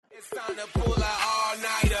It's time to pull an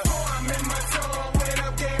all-nighter. Oh, I'm in my zone when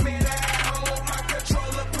I'm gaming at home. My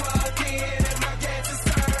controller plugged in and my gas is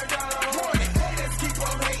turned on. Let's keep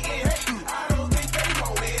on hating. I don't think they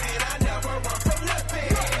want it, and I never run from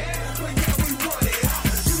nothing. But yeah, we want it.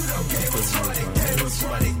 You know game was running, game was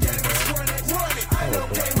running, game was running, running. I know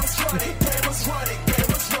game was running, game was running, game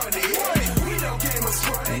was running, running. We know game was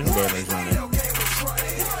running, running. I know game was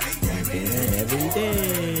running, running. Every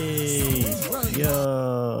day.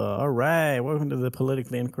 Yo, all right. Welcome to the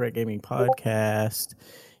Politically Incorrect Gaming Podcast.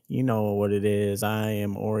 You know what it is. I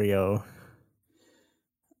am Oreo.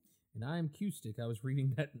 And I am Q-Stick. I was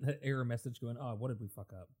reading that error message going, oh, what did we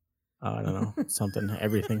fuck up? I don't know. Something.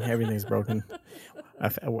 Everything's broken. I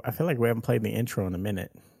feel like we haven't played the intro in a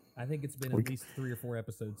minute. I think it's been at least 3 or 4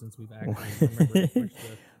 episodes since we've actually remembered to push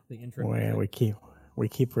the intro. Well, we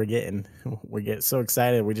keep forgetting. We get so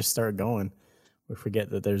excited we just start going. We forget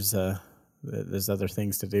that there's other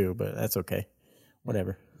things to do, but that's okay.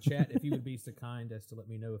 Whatever. Chat, if you would be so kind as to let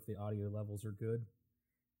me know if the audio levels are good,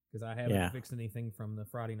 because I haven't fixed anything from the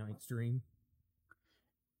Friday night stream.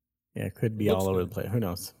 Yeah, it could be all over the place. Who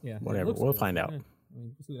knows? Yeah, whatever. We'll find out. Yeah. I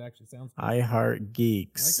mean, we'll see what it actually sounds like. I Heart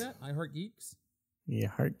Geeks. Like that? I Heart Geeks? You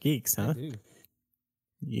heart geeks, huh? I do.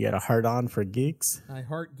 You got a heart on for geeks? I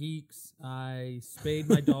heart geeks. I spade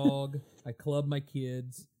my dog. I club my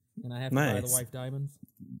kids. And I have to buy the wife diamonds.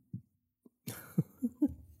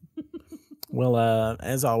 Well,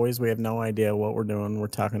 as always, we have no idea what we're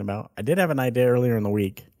talking about. I did have an idea earlier in the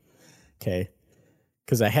week. Okay.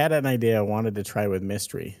 Because I had an idea I wanted to try with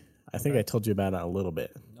mystery. I think I told you about it a little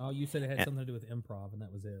bit. Oh, you said it had something to do with improv, and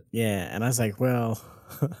that was it. Yeah, and I was like, well,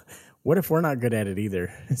 what if we're not good at it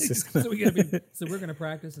either? It's just so we're gonna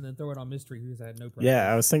practice and then throw it on mystery, who's had no practice.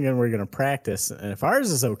 Yeah, I was thinking we're gonna practice, and if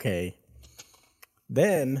ours is okay,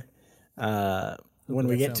 then when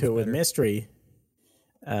we get to it with mystery,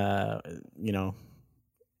 if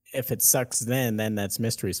it sucks, then that's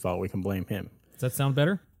mystery's fault. We can blame him. Does that sound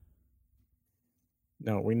better?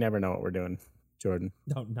 No, we never know what we're doing, Jordan.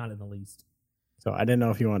 No, not in the least. So I didn't know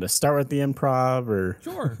if you wanted to start with the improv or.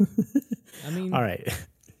 Sure. I mean, all right.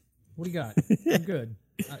 What do you got? I'm good.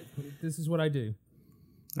 This is what I do.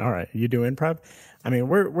 All right, you do improv. I mean,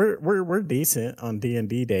 we're decent on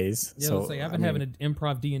D&D days. Yeah, so, I've been having an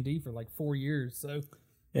improv D&D for like 4 years, so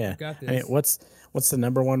yeah, I've got this. I mean, what's the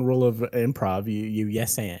number one rule of improv? You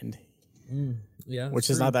yes and. Yeah, which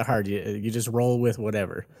is not that hard. You just roll with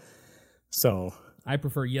whatever. So I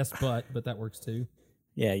prefer yes, but that works too.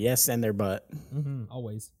 Yeah, yes and their butt.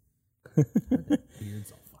 Always.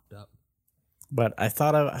 Beard's all fucked up. But I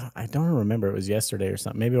don't remember, it was yesterday or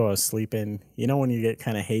something. Maybe I was sleeping. You know when you get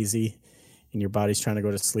kind of hazy and your body's trying to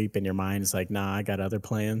go to sleep and your mind is like, nah, I got other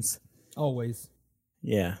plans? Always.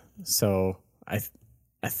 Yeah. So I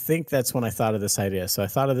think that's when I thought of this idea. So I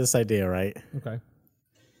thought of this idea, right? Okay.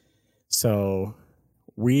 So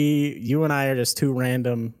you and I are just two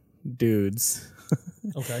random dudes.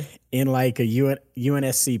 Okay. In like a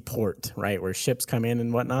UNSC port, right, where ships come in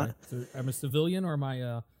and whatnot. Okay. So I'm a civilian or am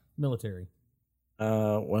I military?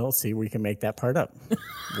 Well, see, we can make that part up.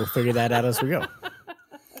 We'll figure that out as we go.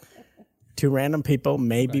 Two random people,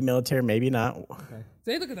 maybe military, maybe not. Okay.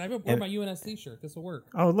 Say, look at that. I wore my UNSC shirt. This will work.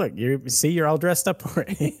 Oh, look, you're all dressed up for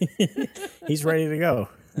it. He's ready to go.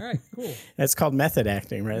 All right, cool. That's called method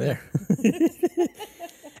acting right there.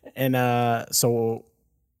 And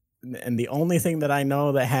and the only thing that I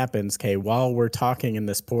know that happens, while we're talking in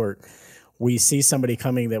this port, we see somebody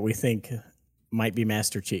coming that we think might be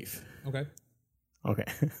Master Chief. Okay. Okay.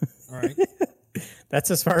 All right.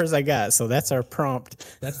 That's as far as I got. So that's our prompt.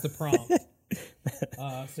 That's the prompt.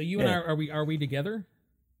 So you and I, are we together?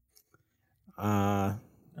 Are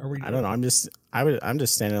we? I don't know. I'm just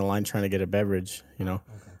standing in line trying to get a beverage. Okay.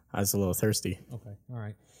 I was a little thirsty. Okay. All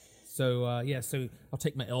right. So so I'll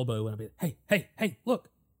take my elbow and I'll be like, hey, look.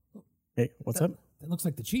 Hey, what's up? That looks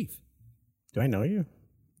like the chief. Do I know you?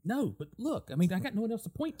 No, but look, I mean, I got no one else to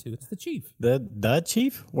point to. It's the chief. The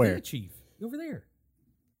chief? Where? The chief. Over there.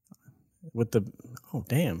 With the... Oh,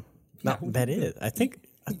 damn. No, that is. I think...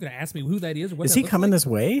 You're going to ask me who that is? Or what is he coming this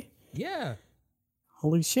way? Yeah.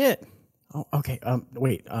 Holy shit. Oh, okay.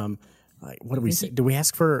 Wait. What do we say? Do we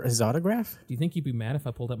ask for his autograph? Do you think he'd be mad if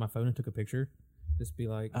I pulled out my phone and took a picture? Just be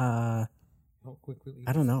like... quickly.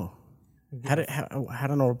 I don't know. I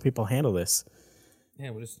don't know how people handle this.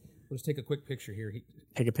 Yeah, we'll just take a quick picture here.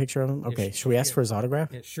 Take a picture of him? Okay. Should we ask for his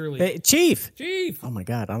autograph? Yeah, surely. Hey, Chief! Chief! Oh, my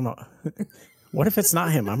God. I don't know. What if it's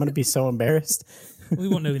not him? I'm going to be so embarrassed. We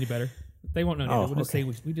won't know any better. They won't know any better. We'll just say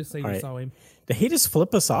we just say we right. saw him. Did he just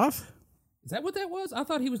flip us off? Is that what that was? I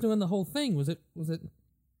thought he was doing the whole thing. Was it?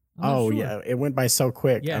 Oh sure. yeah, it went by so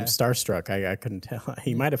quick. Yeah. I'm starstruck. I couldn't tell.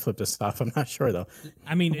 He might have flipped us off. I'm not sure though.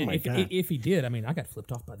 I mean, Oh my God. if he did, I mean, I got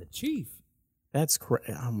flipped off by the chief. That's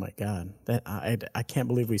crazy. Oh my God. That I can't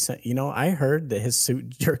believe we sent. You know, I heard that his suit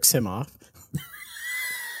jerks him off.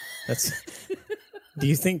 That's. Do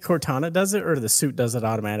you think Cortana does it, or the suit does it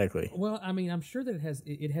automatically? Well, I mean, I'm sure that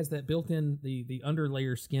it has that built-in the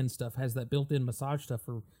underlayer skin stuff has that built-in massage stuff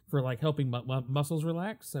for like helping muscles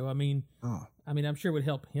relax. So I mean, I'm sure it would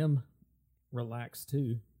help him relax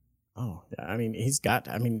too. Oh, I mean, he's got.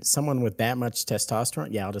 I mean, someone with that much testosterone.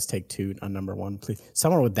 Yeah, I'll just take 2 on number 1, please.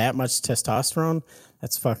 Someone with that much testosterone,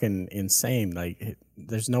 that's fucking insane. Like,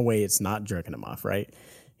 there's no way it's not jerking him off, right?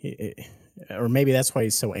 Or maybe that's why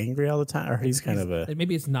he's so angry all the time. Or he's kind of a.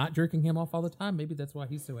 Maybe it's not jerking him off all the time. Maybe that's why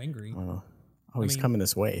he's so angry. He's coming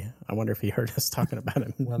this way. I wonder if he heard us talking about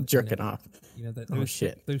him jerking off. You know, oh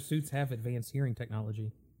shit! Those suits have advanced hearing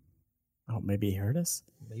technology. Oh, maybe he heard us.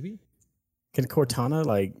 Maybe. Can Cortana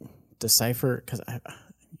like decipher? Because I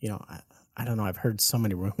don't know. I've heard so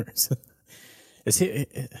many rumors. Is he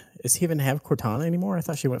even have Cortana anymore? I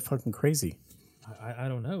thought she went fucking crazy. I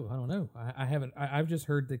don't know. I haven't. I've just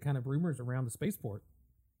heard the kind of rumors around the spaceport.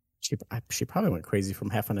 She probably went crazy from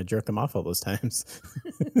having to jerk him off all those times.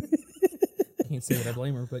 I can't say that I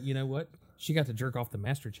blame her, but you know what? She got to jerk off the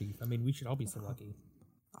Master Chief. I mean, we should all be so lucky.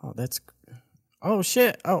 Oh, that's. Oh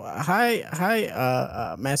shit! Oh,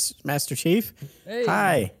 hi, Master Chief. Hey.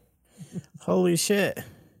 Hi. Holy shit.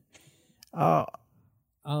 Oh.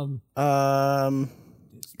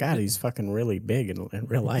 God, he's fucking really big in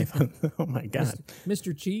real life. Oh my God.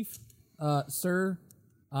 Mr. Chief, sir,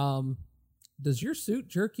 does your suit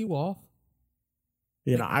jerk you off?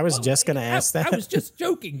 You know, I was just gonna ask that. I was just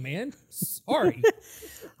joking, man. Sorry.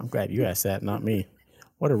 I'm glad you asked that, not me.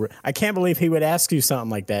 I can't believe he would ask you something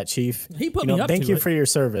like that, Chief. He put me up Thank to you it. for your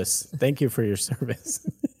service. Thank you for your service.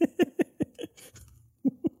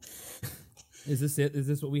 Is this it? Is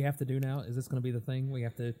this what we have to do now? Is this going to be the thing we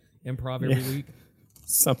have to improv every week?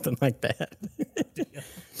 Something like that.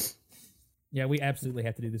 Yeah, we absolutely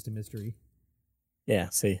have to do this to Mystery. Yeah,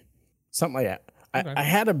 see, something like that. Okay. I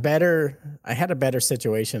had a better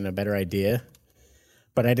situation, a better idea,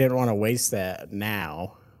 but I didn't want to waste that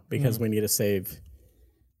now because we need to save.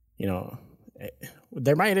 You know,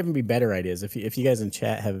 there might even be better ideas. If you guys in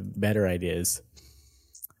chat have better ideas,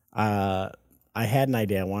 I had an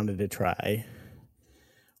idea I wanted to try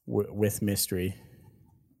with Mystery.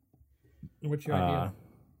 What's your idea?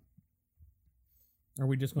 Are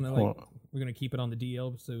we just going to we're going to keep it on the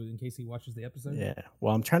DL so in case he watches the episode? Yeah.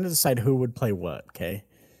 Well, I'm trying to decide who would play what. Okay.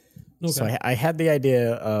 So Okay. I had the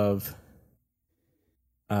idea of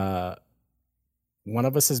one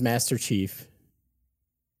of us is Master Chief,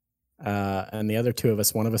 and the other 2 of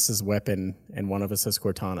us, one of us is Weapon, and one of us is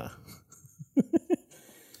Cortana.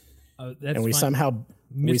 And we fine. somehow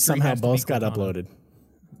Mystery has to both be got Cortana. uploaded.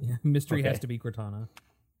 Yeah, Mystery has Okay. to be Cortana.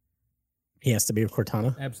 He has to be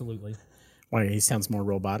Cortana. Absolutely. Why? He sounds more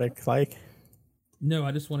robotic, like. No,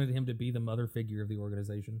 I just wanted him to be the mother figure of the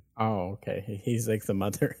organization. Oh, okay. He's like the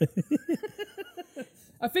mother.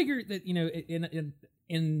 I figured that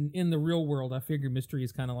in the real world, I figure Mystery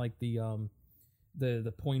is kind of like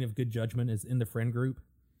the point of good judgment is in the friend group.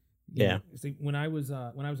 You Yeah. know, see, when I was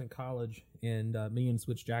in college and me and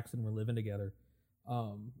Switch Jackson were living together,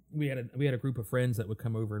 we had a group of friends that would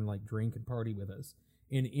come over and like drink and party with us.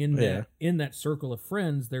 And in that circle of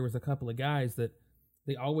friends, there was a couple of guys that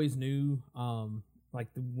they always knew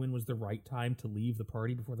when was the right time to leave the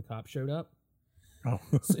party before the cops showed up. Oh,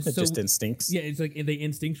 So- just instincts. Yeah, it's like they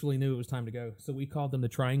instinctually knew it was time to go. So we called them the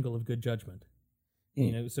Triangle of Good Judgment.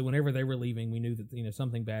 You know, so whenever they were leaving, we knew that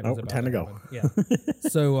something bad was about time to go. happen. Yeah.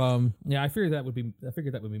 So I figured that would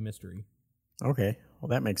be Mystery. Okay. Well,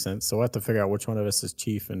 that makes sense. So we'll have to figure out which one of us is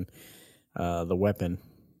Chief and the Weapon.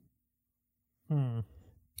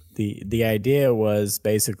 The idea was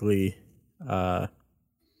basically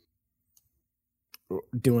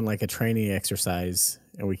doing like a training exercise,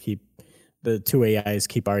 and we keep the 2 AIs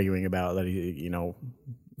keep arguing about that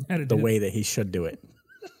the way that he should do it.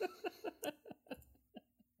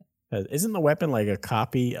 Isn't the Weapon like a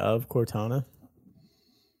copy of Cortana?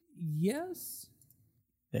 Yes.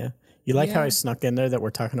 Yeah. You like how Yeah. I snuck in there that we're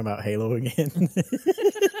talking about Halo again?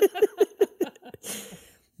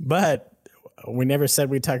 But we never said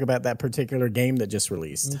we'd talk about that particular game that just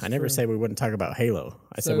released. That's I never true. said we wouldn't talk about Halo.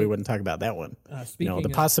 I said So- we wouldn't talk about that one. Speaking The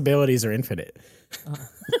of- possibilities are infinite.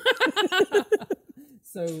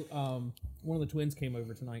 So one of the twins came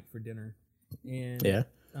over tonight for dinner, and Yeah.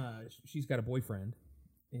 she's got a boyfriend,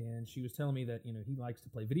 and she was telling me that he likes to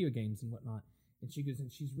play video games and whatnot, and she goes,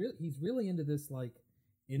 and he's really into this like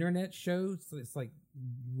internet show. It's like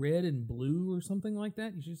Red and Blue or something like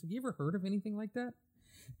that. You just, have you ever heard of anything like that?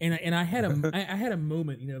 And I had a I had a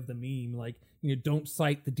moment, of the meme, like, don't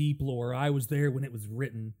cite the deep lore. I was there when it was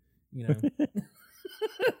written,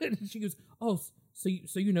 And she goes, "Oh, so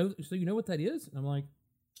you know what that is?" And I'm like,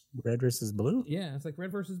 Red versus Blue? "Yeah, it's like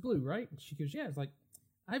Red versus Blue, right?" And she goes, "Yeah." It's like,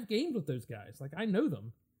 I've gamed with those guys. Like, I know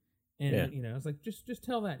them. And it's like, just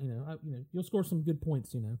tell that, you'll score some good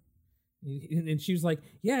points, And she was like,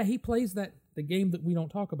 "Yeah, he plays the game that we don't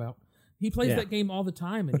talk about. He plays that game all the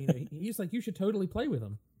time, and he's like, you should totally play with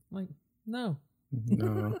him." I'm like, no. I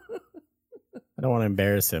don't want to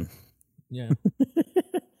embarrass him. Yeah.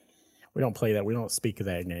 We don't play that. We don't speak of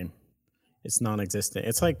that game. It's non-existent.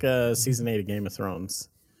 It's like season 8 of Game of Thrones.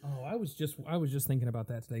 Oh, I was just thinking about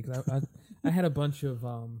that today because I had a bunch of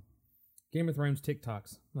Game of Thrones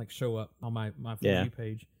TikToks like show up on my For You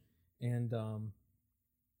page, and of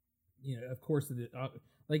course,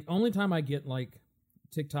 like only time I get like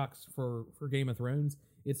TikToks for Game of Thrones,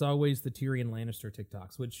 it's always the Tyrion Lannister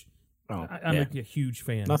TikToks, which I'm a huge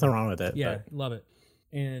fan. Nothing wrong with that. Yeah, love it.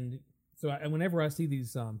 And so whenever I see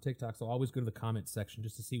these TikToks, I'll always go to the comments section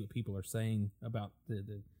just to see what people are saying about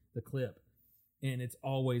the clip. And it's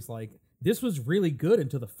always like, this was really good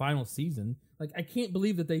until the final season. Like, I can't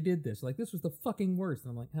believe that they did this. Like, this was the fucking worst.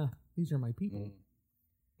 And I'm like, these are my people.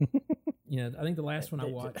 I think the last one I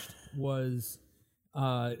watched was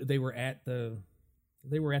they were at the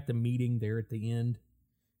meeting there at the end.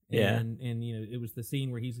 And it was the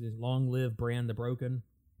scene where he says, "Long live Bran the Broken."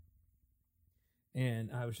 And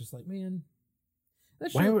I was just like, man,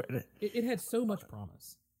 that show, it had so much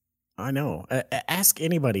promise. I know. Ask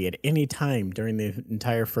anybody at any time during the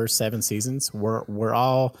entire first 7 seasons. We're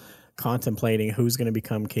all contemplating who's going to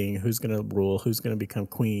become king, who's going to rule, who's going to become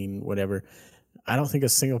queen, whatever. I don't think a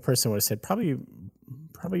single person would have said probably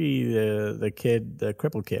the kid, the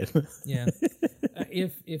crippled kid. Yeah.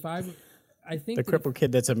 I think the crippled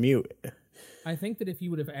kid that's a mute. I think that if you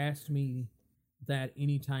would have asked me that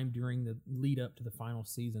any time during the lead up to the final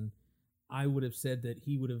season, I would have said that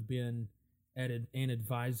he would have been an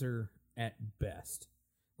advisor at best.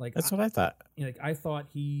 Like, that's what I thought. Like, I thought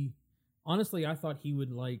he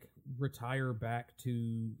would like retire back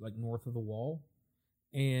to like north of the Wall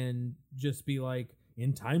and just be like,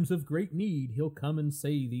 in times of great need, he'll come and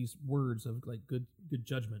say these words of like good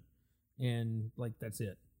judgment, and like that's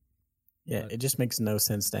it. Yeah, it just makes no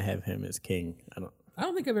sense to have him as king. I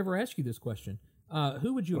don't think I've ever asked you this question.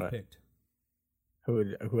 Who would you have picked?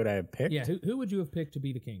 Who would I have picked? Yeah, who would you have picked to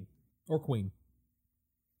be the king or queen?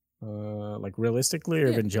 Like realistically or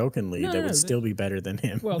even jokingly, that would still be better than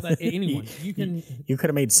him. Well, anyone you can. You could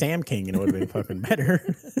have made Sam king and it would have been fucking better.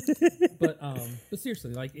 But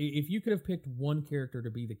seriously, like if you could have picked one character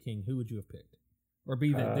to be the king, who would you have picked, or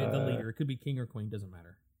be the leader? It could be king or queen, doesn't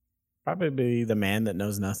matter. Probably the man that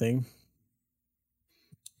knows nothing.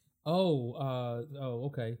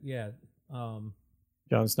 Okay, yeah.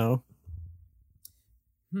 Jon Snow.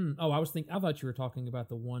 I thought you were talking about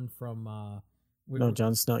the one from. No,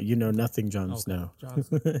 Jon Snow. You know nothing, Jon Snow.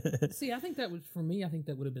 See, I think that was for me. I think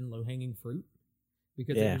that would have been low hanging fruit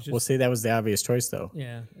because it was just, that was the obvious choice, though.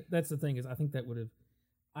 Yeah, that's the thing is I think that would have.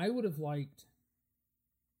 I would have liked.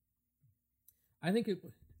 I think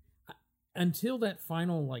until that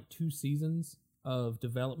final like 2 seasons of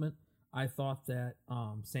development, I thought that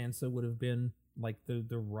Sansa would have been like the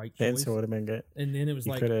right choice. Sansa would have been good. And then it was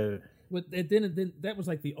then that was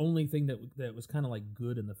like the only thing that was kind of like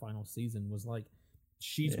good in the final season was like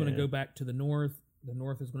she's going to go back to the North. The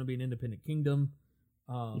North is going to be an independent kingdom.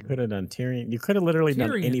 You could have done Tyrion. You could have literally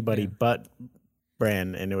done anybody but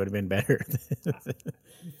Bran, and it would have been better.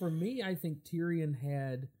 For me, I think Tyrion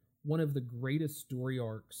had one of the greatest story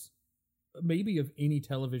arcs, maybe of any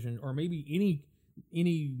television or maybe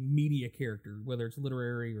any media character, whether it's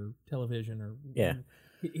literary or television or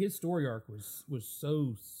his story arc was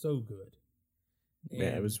so good. And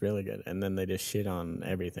it was really good. And then they just shit on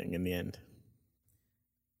everything in the end.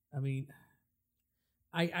 I mean,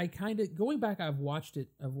 I kind of going back. I've watched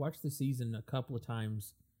the season a couple of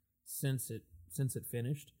times since it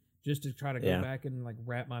finished, just to try to go back and like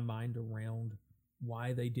wrap my mind around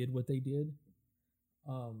why they did what they did.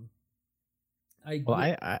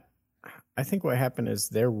 I think what happened is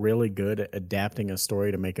they're really good at adapting a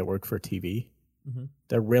story to make it work for TV. Mm-hmm.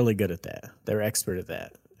 They're really good at that. They're experts at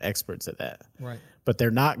that. Right. But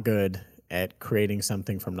they're not good at creating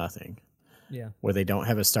something from nothing. Yeah. Where they don't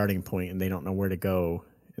have a starting point and they don't know where to go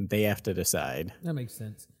and they have to decide. That makes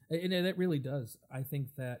sense. And that really does. I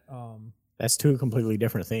think that that's 2 completely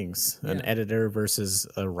different things. Yeah. An editor versus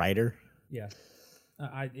a writer. Yeah.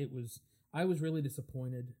 I was really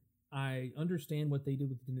disappointed I understand what they did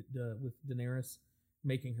with Daenerys,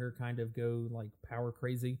 making her kind of go like power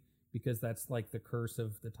crazy, because that's like the curse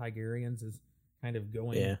of the Targaryens, is kind of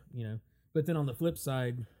going, you know. But then on the flip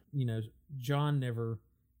side, you know, Jon never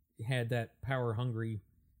had that power hungry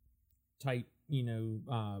type, you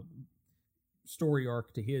know, story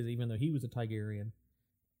arc to his, even though he was a Targaryen.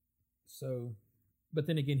 So, but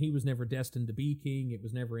then again, he was never destined to be king. It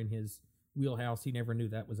was never in his wheelhouse. He never knew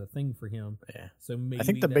that was a thing for him. Yeah. So maybe I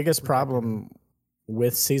think the that biggest protected him. problem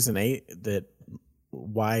with season 8, that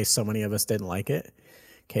why so many of us didn't like it.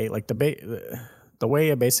 Okay, like the way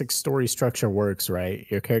a basic story structure works, right?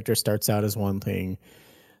 Your character starts out as one thing,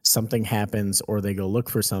 something happens, or they go look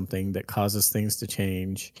for something that causes things to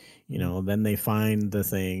change. You know, then they find the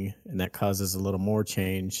thing, and that causes a little more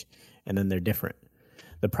change, and then they're different.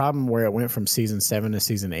 The problem where it went from season 7 to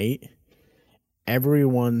season 8,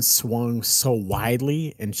 everyone swung so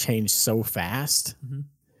widely and changed so fast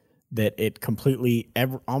that it completely,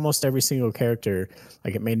 almost every single character,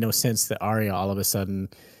 like it made no sense that Arya all of a sudden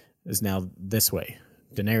is now this way.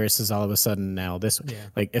 Daenerys is all of a sudden now this way. Yeah.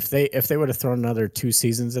 Like if they would have thrown another 2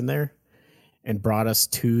 seasons in there and brought us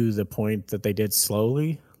to the point that they did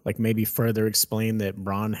slowly, like maybe further explain that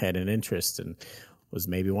Bronn had an interest and was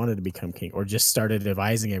maybe wanted to become king, or just started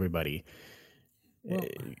advising everybody. Well,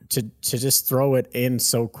 To just throw it in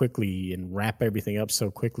so quickly and wrap everything up so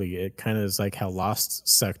quickly, it kind of is like how Lost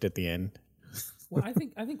sucked at the end. well, I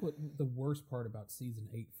think what the worst part about season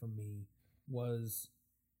 8 for me was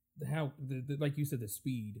how the like you said, the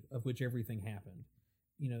speed of which everything happened.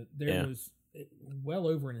 You know, there was well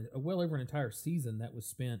over an entire season that was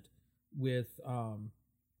spent with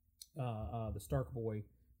the Stark boy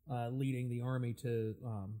leading the army to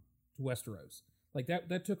Westeros. Like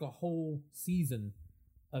that took a whole season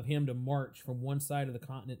of him to march from one side of the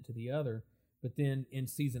continent to the other. But then in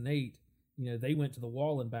season 8, you know, they went to the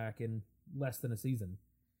Wall and back in less than a season.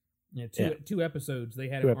 You know, two episodes they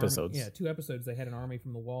had 2 an episodes. Army, 2 episodes they had an army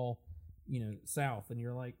from the Wall, you know, south, and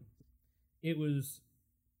you're like, it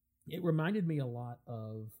reminded me a lot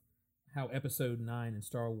of how episode 9 in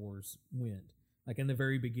Star Wars went. Like in the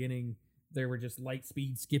very beginning, they were just light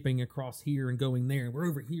speed skipping across here and going there, and we're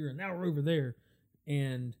over here and now we're over there.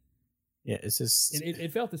 And yeah, it's just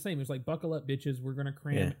it felt the same. It was like, buckle up, bitches. We're gonna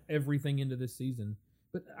cram everything into this season.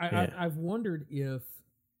 But I've wondered if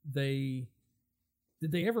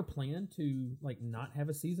did they ever plan to like not have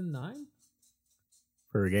a season 9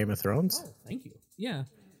 for Game of Thrones. Oh, thank you. Yeah.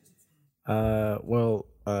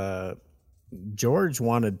 George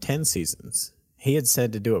wanted 10 seasons. He had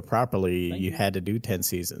said to do it properly, Thank you you. had to do 10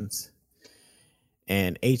 seasons.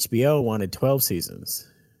 And HBO wanted 12 seasons.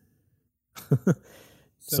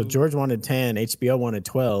 So George wanted 10, HBO wanted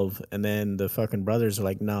 12, and then the fucking brothers were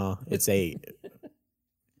like, no, it's 8.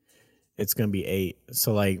 It's going to be 8.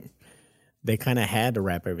 So, like, they kind of had to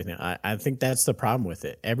wrap everything. I think that's the problem with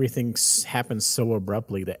it. Everything happens so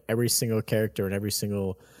abruptly that every single character and every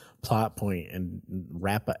single plot point and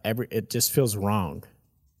it just feels wrong.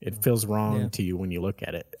 It feels wrong to you when you look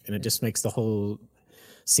at it, and it just makes the whole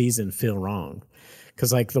season feel wrong.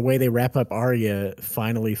 Because like the way they wrap up Arya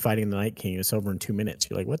finally fighting the Night King is over in 2 minutes.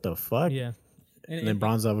 You're like, what the fuck? Yeah. And then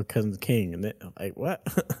Bronn's all becomes the king, and then like what?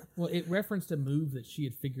 Well, it referenced a move that she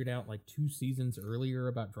had figured out like 2 seasons earlier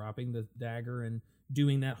about dropping the dagger and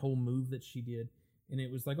doing that whole move that she did, and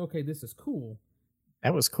it was like, okay, this is cool.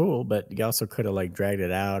 That was cool, but you also could have like dragged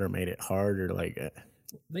it out or made it hard or like.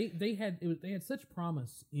 They had such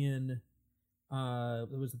promise in it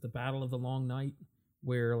was at the Battle of the Long Night,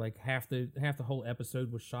 where like half the whole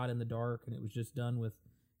episode was shot in the dark, and it was just done with,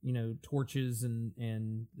 you know, torches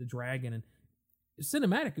and the dragon, and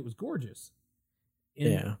cinematic. It was gorgeous.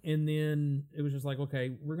 And then it was just like,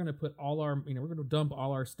 okay, we're gonna put all our, you know, we're gonna dump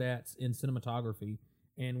all our stats in cinematography,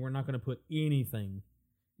 and we're not gonna put anything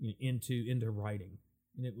into writing.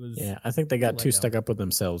 And it was I think they got too stuck up with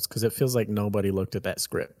themselves, because it feels like nobody looked at that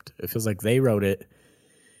script. It feels like they wrote it.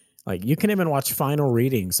 Like you can even watch final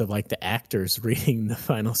readings of like the actors reading the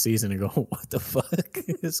final season and go, "What the fuck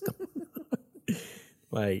is going on?"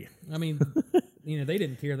 Like, I mean, you know, they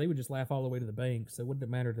didn't care. They would just laugh all the way to the bank. So what did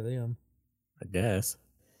it matter to them? I guess.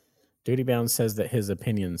 Duty Bound says that his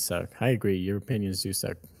opinions suck. I agree. Your opinions do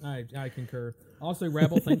suck. I concur. Also,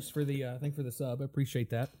 Rabble, thanks for the sub. I appreciate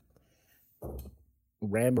that.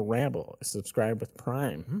 Ramble. Subscribe with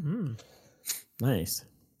Prime. Mm-hmm. Nice.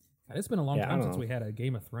 God, it's been a long Yeah, I time don't since know. we had a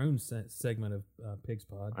Game of Thrones segment of Pigs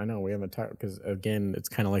Pod. I know we haven't talked, because again, it's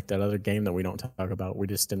kind of like that other game that we don't talk about. We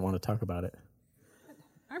just didn't want to talk about it.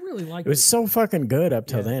 I really liked It was so fucking good up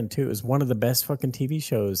till Yeah. then too. It was one of the best fucking TV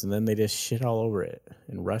shows, and then they just shit all over it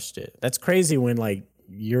and rushed it. That's crazy when like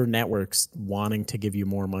your network's wanting to give you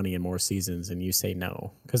more money and more seasons, and you say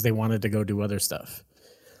no because they wanted to go do other stuff.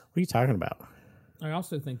 What are you talking about? I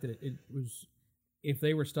also think that it was, if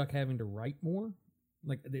they were stuck having to write more,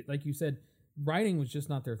 like you said, writing was just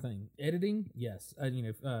not their thing. Editing, yes.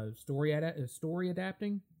 Story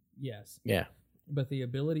adapting, yes. Yeah. But the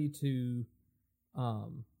ability to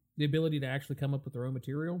actually come up with their own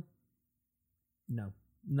material, no,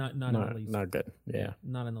 not in the least. Not good. Yeah.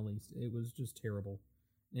 Not in the least. It was just terrible,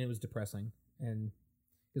 and it was depressing. And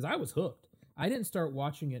because I was hooked, I didn't start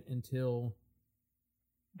watching it until.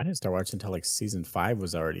 I didn't start watching until like season 5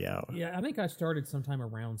 was already out. Yeah, I think I started sometime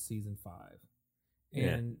around season 5.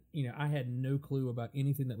 And, I had no clue about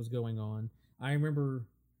anything that was going on. I remember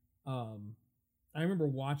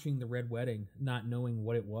watching The Red Wedding, not knowing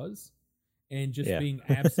what it was, and just being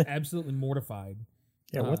absolutely mortified.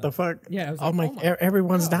 Yeah, what the fuck? Yeah, I was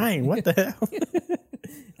everyone's dying. What the hell?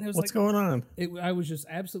 And I was What's going on? I was just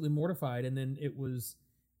absolutely mortified, and then it was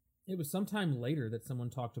sometime later that someone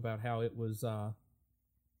talked about how it was,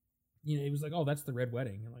 it was like, oh, that's The Red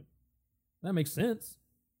Wedding. I'm like, that makes sense.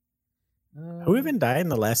 Who even died in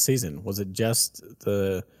the last season? Was it just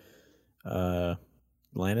the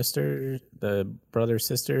Lannister, the brother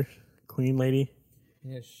sister queen lady?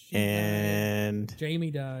 Yeah, she and died.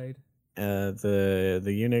 Jamie died. The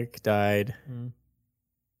eunuch died, Mm.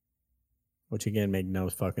 which again made no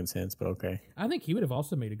fucking sense, but okay. I think he would have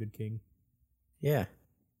also made a good king. Yeah,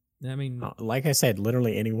 I mean, like I said,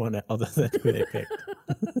 literally anyone other than who they picked.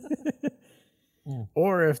 Mm.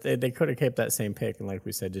 Or if they could have kept that same pick and, like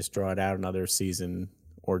we said, just draw it out another season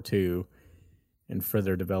or two and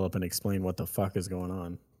further develop and explain what the fuck is going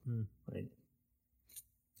on. Mm. Like,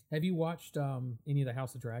 have you watched any of the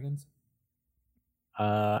House of Dragons?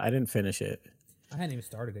 I didn't finish it. I hadn't even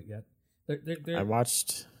started it yet. I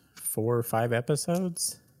watched 4 or 5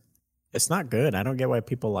 episodes. It's not good. I don't get why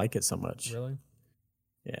people like it so much. Really?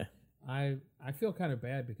 Yeah. I feel kind of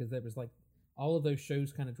bad because that was like all of those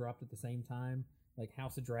shows kind of dropped at the same time. Like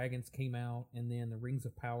House of Dragons came out, and then the Rings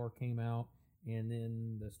of Power came out, and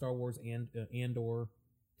then the Star Wars Andor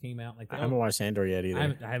came out. Like I haven't watched Andor yet either.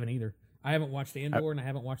 I haven't either. I haven't watched Andor, and I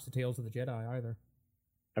haven't watched the Tales of the Jedi either.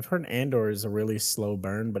 I've heard Andor is a really slow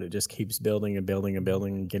burn, but it just keeps building and building and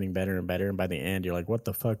building and getting better and better. And by the end, you're like, "What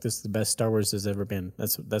the fuck? This is the best Star Wars has ever been."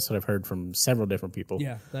 That's what I've heard from several different people.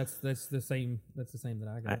 Yeah, that's the same. That's the same that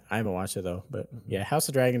I got. I haven't watched it though, but yeah, House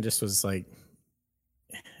of Dragon just was like,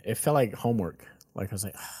 it felt like homework. Like I was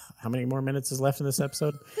like, how many more minutes is left in this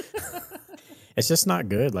episode? It's just not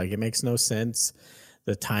good. Like it makes no sense.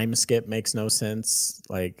 The time skip makes no sense.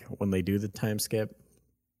 Like when they do the time skip,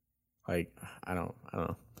 like I don't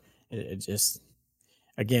know. It just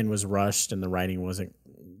again was rushed and the writing wasn't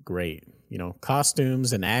great.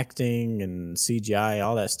 Costumes and acting and CGI,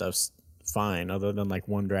 all that stuff's fine. Other than like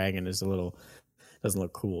one dragon is doesn't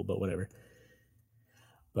look cool, but whatever.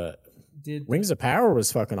 But Rings of Power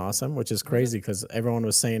was fucking awesome, which is crazy because everyone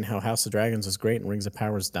was saying how House of Dragons was great and Rings of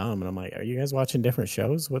Power is dumb, and I'm like, are you guys watching different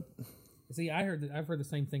shows? What? See, I've heard the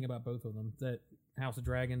same thing about both of them. That House of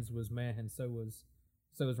Dragons was meh, and so was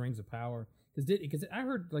Rings of Power. Because I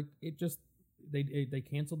heard like it just they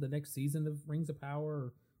canceled the next season of Rings of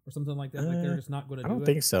Power or something like that. Like they're just not going to do it. I don't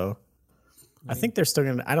think so. I think they're still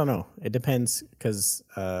gonna. I don't know. It depends because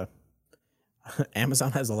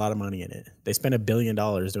Amazon has a lot of money in it. They spent $1 billion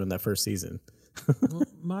doing that first season. Well,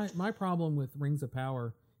 my problem with Rings of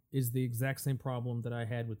Power is the exact same problem that I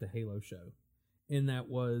had with the Halo show. And that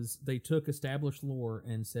was they took established lore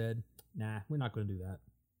and said, nah, we're not going to do that.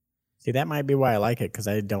 See, that might be why I like it because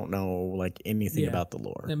I don't know like anything about the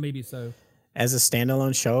lore. And maybe so. As a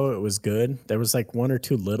standalone show, it was good. There was like 1 or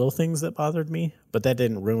 2 little things that bothered me, but that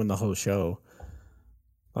didn't ruin the whole show.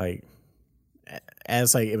 Like,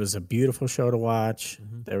 it was a beautiful show to watch.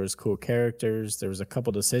 Mm-hmm. There was cool characters. There was a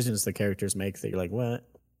couple decisions the characters make that you're like, what?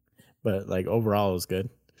 But like overall, it was good.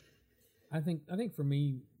 I think for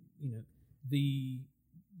me, the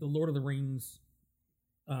Lord of the Rings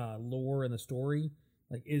lore and the story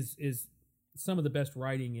like is some of the best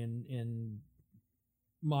writing in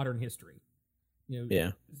modern history.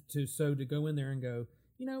 Yeah. To go in there and go,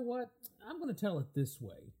 you know what? I'm going to tell it this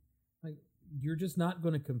way. Like you're just not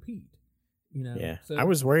going to compete. Yeah. So, I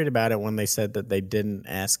was worried about it when they said that they didn't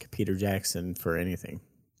ask Peter Jackson for anything.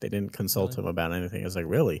 They didn't consult him about anything. I was like,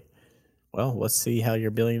 really? Well, let's see how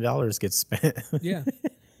your $1 billion gets spent. Yeah.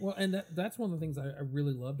 Well, and that's one of the things I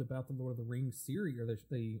really loved about the Lord of the Rings series or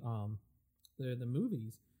the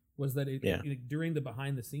movies was that during the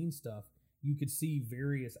behind the scenes stuff, you could see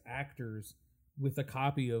various actors with a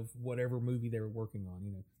copy of whatever movie they were working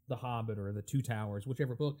on, The Hobbit or The Two Towers,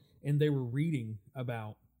 whichever book, and they were reading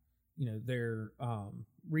about they're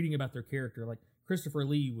reading about their character. Like Christopher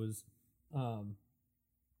Lee was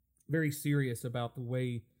very serious about the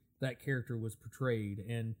way that character was portrayed,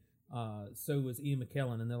 and so was Ian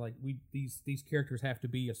McKellen. And they're like, these characters have to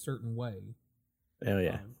be a certain way. Oh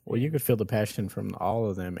yeah. Well, you could feel the passion from all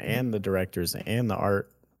of them, and the directors, and the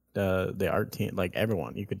art team, like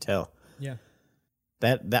everyone. You could tell. Yeah.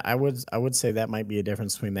 That I would say that might be a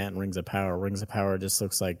difference between that and Rings of Power. Rings of Power just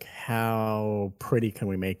looks like, how pretty can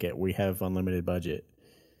we make it? We have unlimited budget.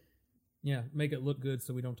 Yeah, make it look good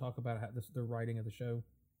so we don't talk about the writing of the show.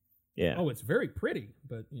 Yeah. Oh, it's very pretty,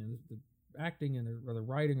 but the acting and the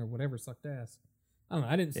writing or whatever sucked ass. I don't know.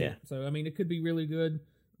 I didn't see it, so I mean, it could be really good.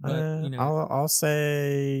 But I'll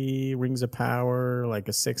say Rings of Power like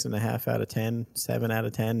a 6.5 out of 10, 7 out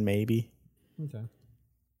of 10 maybe. Okay.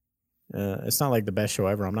 It's not like the best show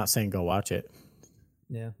ever. I'm not saying go watch it.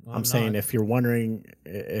 Yeah. Well, I'm saying if you're wondering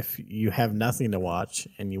if you have nothing to watch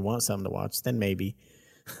and you want something to watch, then maybe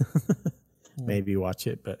maybe watch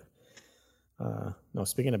it. But no,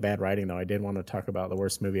 speaking of bad writing, though, I did want to talk about the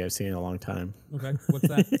worst movie I've seen in a long time. Okay, what's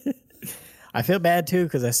that? I feel bad, too,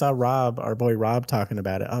 because I saw our boy Rob, talking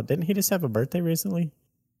about it. Oh, didn't he just have a birthday recently?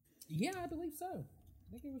 Yeah, I believe so.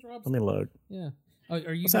 I think it was Rob's. Let me look. Yeah. Oh,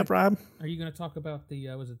 What's up, Rob? Are you going to talk about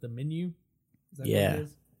was it The Menu? Is that Yeah. what it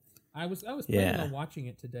is? I was planning on watching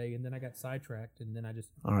it today, and then I got sidetracked, and then I just...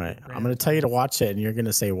 All right. I'm going to tell you to watch it, and you're going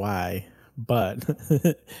to say why. But,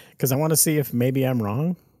 because I want to see if maybe I'm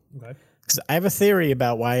wrong. Okay. Because I have a theory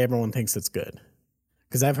about why everyone thinks it's good.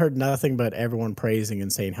 Because I've heard nothing but everyone praising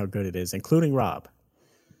and saying how good it is, including Rob.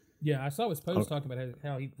 Yeah, I saw his post talking about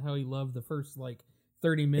how he loved the first,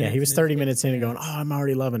 30 minutes. Yeah, he was 30 minutes in and going, oh, I'm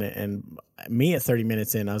already loving it. And me at 30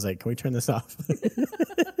 minutes in, I was like, can we turn this off?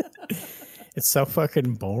 It's so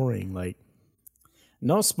fucking boring. Like,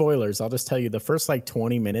 no spoilers. I'll just tell you, the first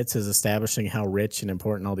 20 minutes is establishing how rich and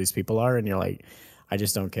important all these people are. And you're like, I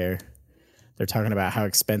just don't care. They're talking about how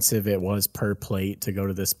expensive it was per plate to go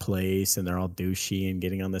to this place. And they're all douchey and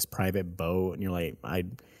getting on this private boat. And you're like,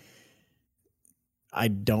 I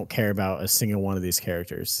don't care about a single one of these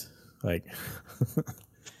characters. Like,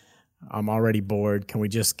 I'm already bored. Can we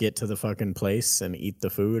just get to the fucking place and eat the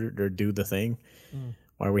food or do the thing?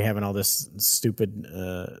 Why are we having all this stupid,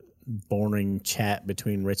 boring chat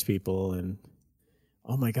between rich people? And,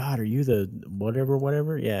 oh my God, are you the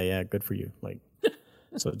whatever? Yeah, good for you. Like,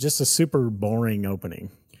 so just a super boring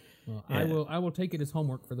opening. Well, Yeah. I will take it as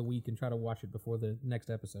homework for the week and try to watch it before the next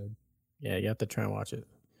episode. Yeah, you have to try and watch it.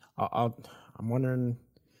 I'm wondering.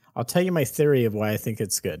 I'll tell you my theory of why I think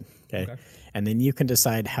it's good. Okay. And then you can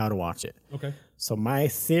decide how to watch it. Okay. So my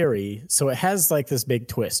theory, so it has this big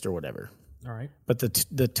twist or whatever. All right. But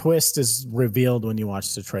the twist is revealed when you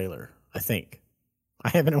watch the trailer, I think. I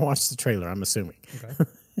haven't watched the trailer, I'm assuming.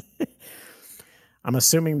 Okay. I'm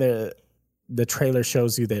assuming the trailer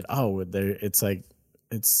shows you that,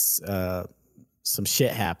 some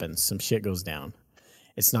shit happens, some shit goes down.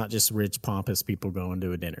 It's not just rich, pompous people going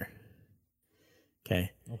to a dinner.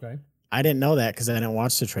 Okay. I didn't know that because I didn't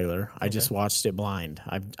watch the trailer. I just watched it blind.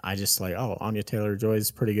 I just Anya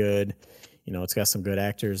Taylor-Joy's pretty good. It's got some good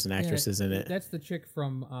actors and actresses in it. That's the chick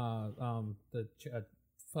from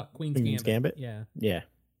Queen's Gambit. Yeah. Yeah.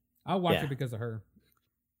 I'll watch it because of her.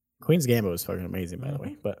 Queen's Gambit was fucking amazing, by the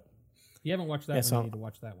way. But if you haven't watched that one, you need to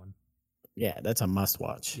watch that one. Yeah, that's a must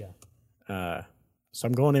watch. Yeah. So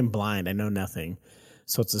I'm going in blind. I know nothing.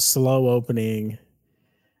 So it's a slow opening.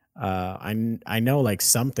 I know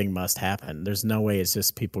something must happen. There's no way it's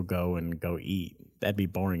just people go eat. That'd be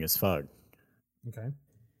boring as fuck. Okay.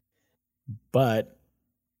 But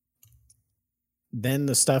then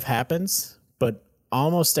the stuff happens, but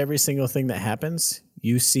almost every single thing that happens,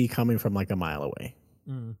 you see coming from a mile away.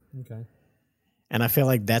 Okay. And I feel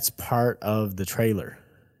like that's part of the trailer.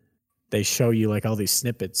 They show you all these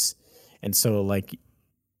snippets. And so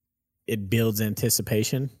it builds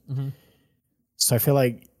anticipation. Mm-hmm. So I feel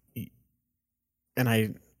like, and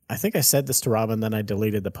I think I said this to Robin, then I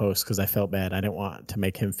deleted the post because I felt bad. I didn't want to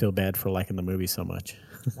make him feel bad for liking the movie so much.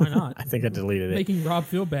 Why not? I think I deleted it. Making Rob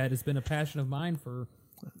feel bad has been a passion of mine for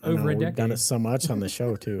over a decade. We've done it so much on the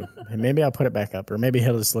show too. And maybe I'll put it back up, or maybe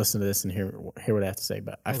he'll just listen to this and hear what I have to say.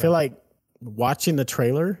 But I feel like watching the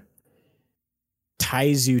trailer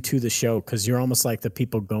ties you to the show because you're almost like the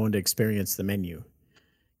people going to experience the menu.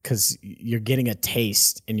 Because you're getting a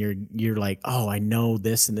taste and you're like, oh, I know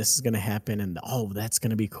this and this is going to happen. And oh, that's going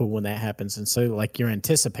to be cool when that happens. And so you're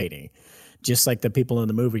anticipating, just like the people in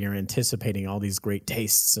the movie are anticipating all these great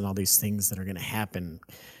tastes and all these things that are going to happen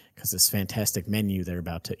because this fantastic menu they're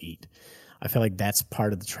about to eat. I feel like that's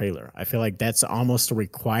part of the trailer. I feel like that's almost a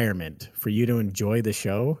requirement for you to enjoy the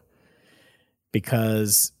show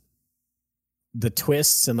because the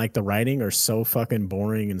twists and like the writing are so fucking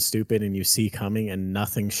boring and stupid, and you see coming and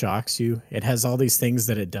nothing shocks you. It has all these things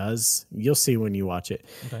that it does. You'll see when you watch it.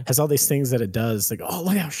 Okay. It has all these things that it does. Like, oh,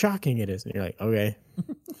 look how shocking it is. And you're like, okay.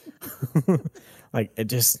 Like it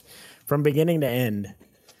just from beginning to end,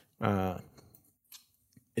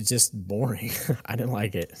 it's just boring. I didn't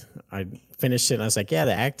like it. I finished it and I was like, yeah,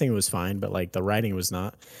 the acting was fine, but like the writing was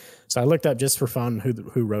not. So I looked up just for fun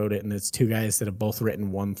who wrote it, and it's two guys that have both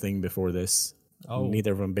written one thing before this. Oh.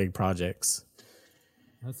 Neither of them big projects.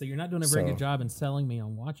 Oh, so you're not doing a very good job in selling me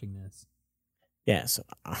on watching this. Yeah, so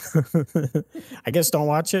I guess don't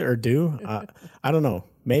watch it or do. I don't know.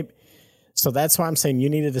 Maybe. So that's why I'm saying you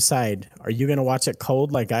need to decide. Are you going to watch it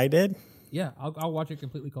cold like I did? Yeah, I'll watch it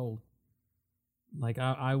completely cold. Like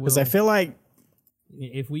I will. Because I feel like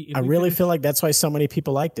if I we really finish- feel like that's why so many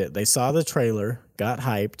people liked it. They saw the trailer, got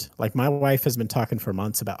hyped. Like my wife has been talking for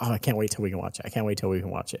months about, oh, I can't wait till we can watch it. I can't wait till we can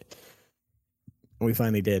watch it. And we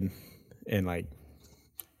finally did. And like,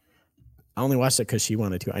 I only watched it because she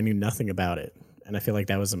wanted to. I knew nothing about it. And I feel like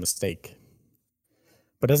that was a mistake.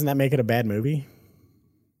 But doesn't that make it a bad movie?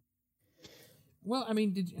 Well, I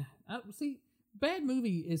mean, did you see? Bad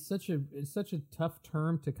movie is such a tough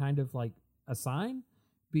term to kind of like assign,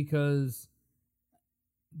 because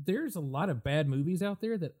there's a lot of bad movies out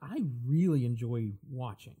there that I really enjoy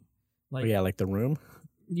watching. Like, Oh, yeah, like The Room.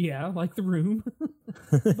 yeah, like The Room.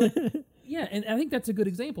 But, yeah, and I think that's a good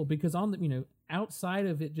example, because on the outside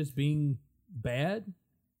of it just being bad,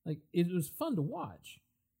 like it was fun to watch.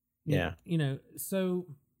 Yeah. So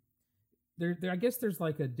there I guess there's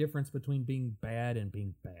like a difference between being bad and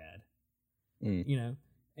being bad. Mm.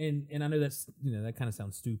 And I know that's that kind of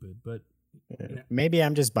sounds stupid, but Maybe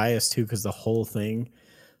I'm just biased too, because the whole thing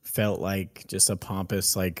felt like just a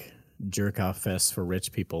pompous like jerk off fest for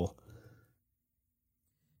rich people.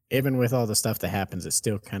 Even with all the stuff that happens, it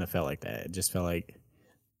still kind of felt like that. It just felt like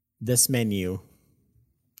this menu,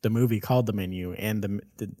 the movie called The Menu, and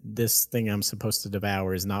this thing I'm supposed to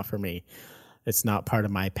devour is not for me. It's not part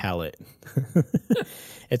of my palate.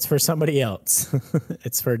 It's for somebody else.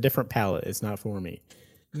 It's for a different palate. It's not for me.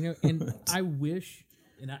 And I wish,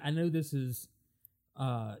 and I know this is,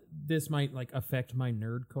 this might like affect my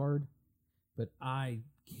nerd card, but I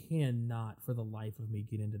cannot for the life of me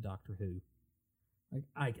get into Doctor Who.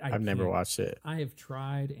 Like I've never can't. watched it. I have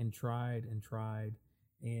tried and tried and tried,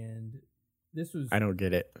 and this was. I don't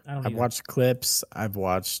get it. I don't I've either. watched clips. I've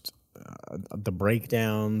watched the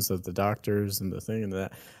breakdowns of the doctors and the thing and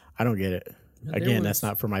that. I don't get it. There Again, that's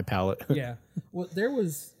was- not for my palate. Yeah. Well, there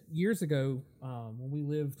was years ago when we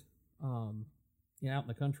lived out in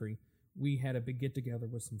the country. We had a big get together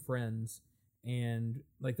with some friends, and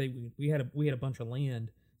like we had a bunch of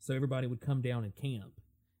land, so everybody would come down and camp.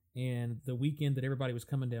 And the weekend that everybody was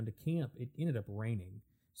coming down to camp, it ended up raining,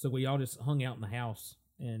 so we all just hung out in the house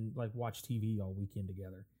and like watched TV all weekend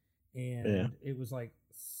together. And it was like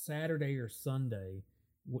Saturday or Sunday.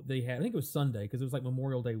 They had, I think it was Sunday, because it was like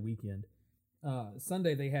Memorial Day weekend.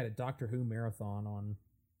 Sunday they had a Doctor Who marathon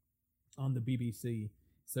on the BBC.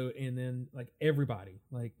 So, and then like everybody,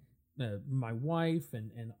 like my wife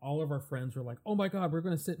and all of our friends were like, "Oh my God, we're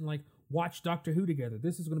going to sit and like watch Doctor Who together.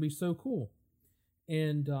 This is going to be so cool."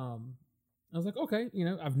 And I was like, okay,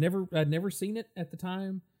 I'd never seen it at the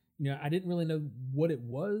time. I didn't really know what it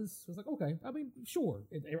was. I was like, okay, I mean, sure.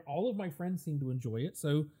 All of my friends seem to enjoy it,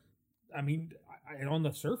 so I mean, on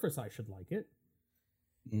the surface, I should like it.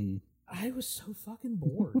 Mm. I was so fucking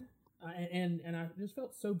bored. And I just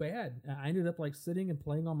felt so bad. I ended up like sitting and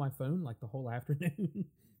playing on my phone like the whole afternoon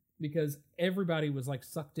because everybody was like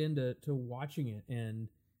sucked into watching it, and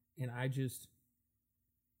I just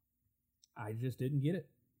didn't get it.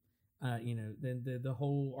 Then the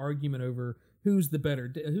whole argument over who's the better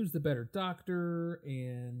doctor,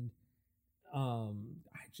 and I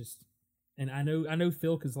know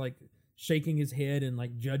Phil is like shaking his head and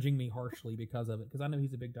like judging me harshly because of it, because I know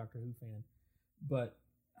he's a big Doctor Who fan, but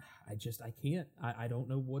I can't. I don't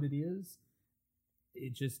know what it is.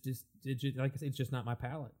 It just like I said, it's just not my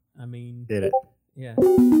palate. I mean, Get it? yeah.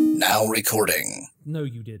 Now recording. No,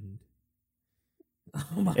 you didn't.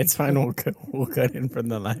 Oh my It's fine. We'll cut in from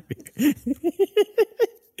the live.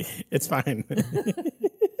 It's fine.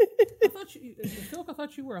 I thought you, Phil. I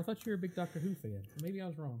thought you were. I thought you were a big Doctor Who fan. Maybe I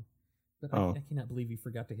was wrong, but Oh. I cannot believe you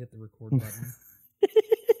forgot to hit the record button.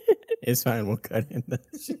 It's fine. We'll cut in.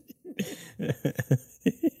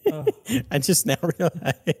 Oh. I just now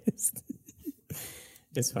realized.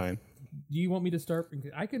 It's fine. Do you want me to start?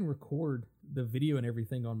 I can record the video and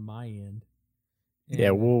everything on my end. Yeah,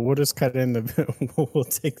 And- we'll just cut in the. We'll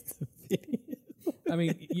take the video. I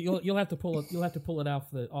mean, you'll have to pull it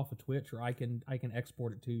off of Twitch, or I can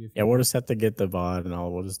export it to you. If Yeah, we'll just have to get the VOD and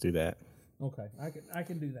all. We'll just do that. Okay, I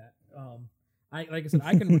can do that. Like I said,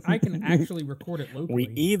 I can actually record it locally.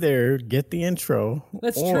 We either get the intro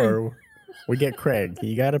That's or true. we get Craig.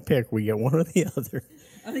 You got to pick. We get one or the other.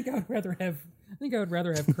 I think I would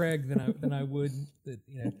rather have Craig than I would,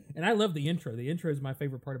 you know. And I love the intro. The intro is my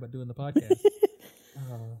favorite part about doing the podcast.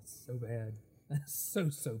 Oh, it's so bad.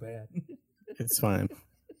 So bad. It's fine.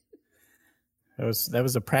 That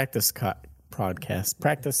was a practice podcast.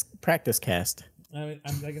 Practice cast. I mean,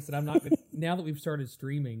 like I said, I'm not gonna, now that we've started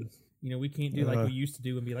streaming. You know, we can't do like we used to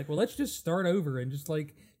do and be like, well, let's just start over and just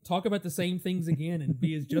like talk about the same things again and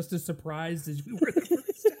be just as surprised as we were the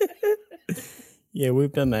first time. Yeah,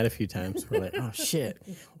 we've done that a few times. We're like, oh shit.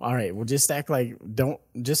 All right, we'll just act like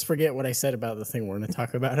just forget what I said about the thing. We're gonna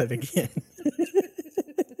talk about it again.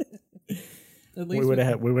 At least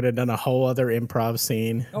we would have done a whole other improv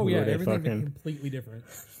scene. Oh We yeah, would've everything been completely different.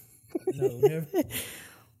 No, never.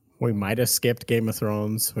 We might have skipped Game of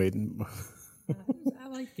Thrones. I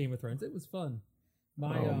liked Game of Thrones. It was fun.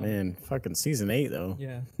 Oh man, fucking season 8 though.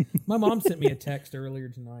 Yeah, my mom sent me a text earlier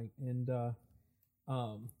tonight, and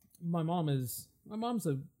my mom's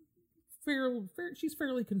a she's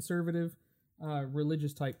fairly conservative,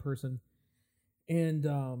 religious type person, and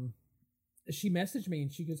she messaged me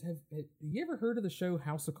and she goes, "Have you ever heard of the show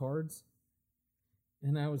House of Cards?"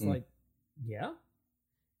 And I was like, "Yeah."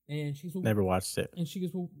 And she's well, Never watched it. and she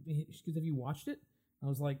goes, "Have you watched it?" I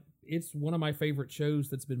was like, "It's one of my favorite shows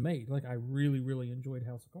that's been made. Like, I really, really enjoyed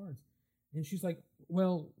House of Cards." And she's like,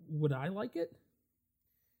 "Well, would I like it?"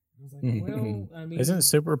 I was like, "Well, I mean, Isn't it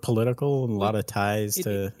super political and a lot of ties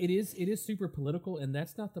to? it is super political, and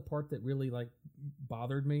that's not the part that really like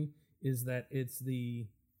bothered me. Is that it's the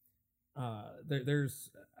there's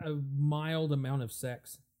a mild amount of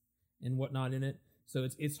sex and whatnot in it, so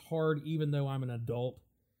it's hard, even though I'm an adult,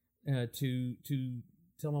 to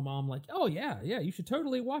tell my mom like, oh yeah, you should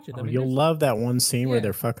totally watch it. I mean, You'll love that one scene where Yeah.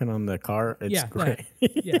 they're fucking on the car. It's Yeah, great.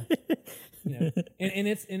 yeah. You know, and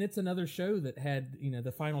it's another show that had, you know,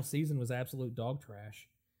 the final season was absolute dog trash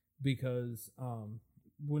because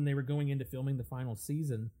when they were going into filming the final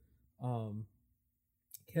season,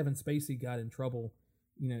 Kevin Spacey got in trouble,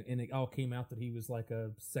 you know, and it all came out that he was like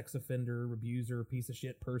a sex offender, abuser, piece of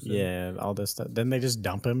shit person. Yeah, all this stuff. Then they just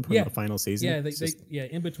dump him from Yeah. the final season. Yeah, It's just-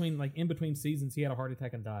 in between seasons, he had a heart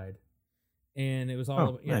attack and died, and it was all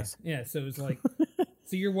Oh, yeah, nice. yeah. So it was like,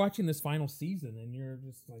 so you're watching this final season, and you're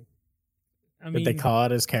just like, I Did mean, they call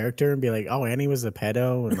out his character and be like, "Oh, Annie was a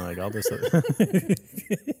pedo," and like all this?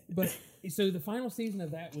 but so the final season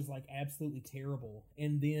of that was like absolutely terrible,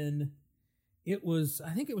 and then it was,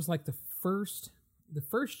 I think it was like the first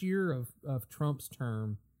year of Trump's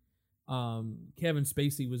term. Kevin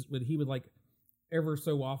Spacey would like ever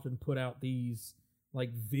so often put out these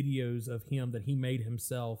like videos of him that he made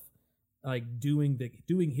himself, like doing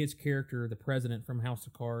his character, the president from House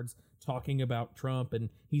of Cards, talking about Trump, and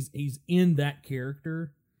he's in that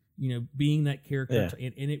character, you know, being that character, Yeah.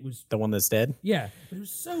 and it was The one that's dead. yeah, but it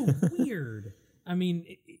was so weird. I mean,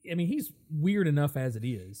 he's weird enough as it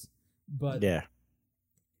is, but Yeah.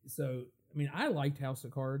 so I mean, I liked House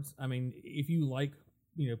of Cards. I mean, if you like,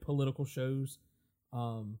 you know, political shows,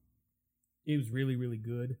 it was really, really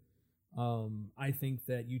good. I think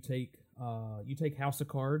that you take House of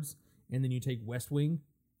Cards and then you take West Wing,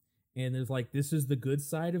 and there's like, this is the good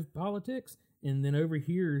side of politics, and then over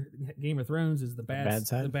here, Game of Thrones is the bad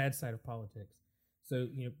side? the bad side of politics. So,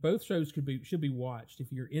 you know, both shows should be watched.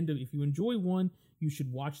 If you enjoy one, you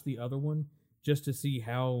should watch the other one just to see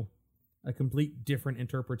how a complete different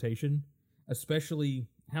interpretation. Especially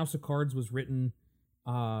House of Cards was written,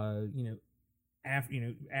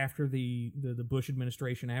 after the Bush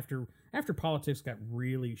administration, after politics got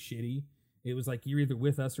really shitty. It was like, you're either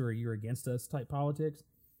with us or you're against us type politics.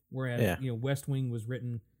 Whereas West Wing was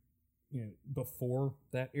written, you know, before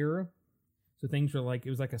that era, so things were like, it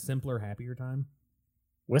was like a simpler, happier time.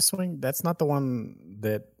 West Wing. That's not the one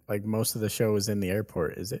that like most of the show is in the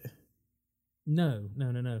airport, is it? No.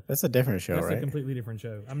 That's a different show, That's right? a completely different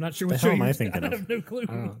show. I'm not sure The what hell show am I you're thinking I of? have no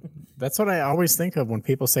clue. That's what I always think of when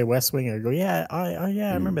people say West Wing. I go, yeah,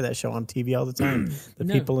 I remember that show on TV all the time. The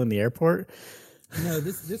No. people in the airport. No,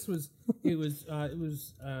 this was it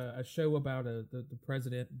was a show about the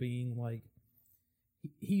president being like,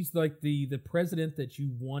 he's like the president that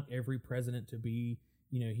you want every president to be.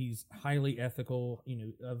 You know, he's highly ethical, you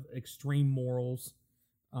know, of extreme morals.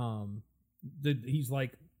 He's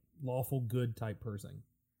like lawful good type person.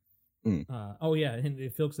 Oh yeah,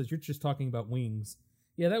 and Phil says you're just talking about Wings.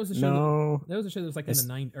 Yeah, that was a show. No, That was a show that was like in It's-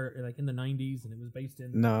 the like in the 90s, and it was based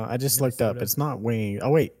in. no, I just looked up. Minnesota. It's not Wings.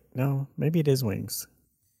 Oh wait, no, maybe it is Wings.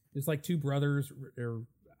 It's like two brothers, or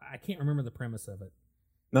I can't remember the premise of it.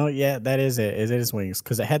 No, yeah, that is it. It is Wings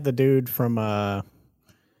because it had the dude from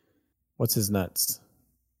what's his nuts?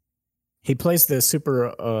 He plays the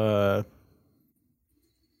super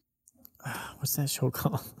what's that show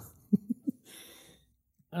called?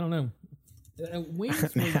 I don't know. Wings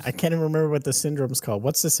was, I can't even remember what the syndrome's called.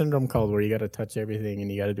 What's the syndrome called where you got to touch everything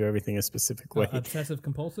and you got to do everything a specific way? obsessive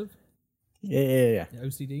compulsive, Yeah.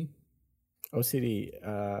 OCD.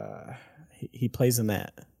 OCD. He plays in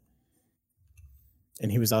that,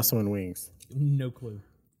 and he was also in Wings. No clue.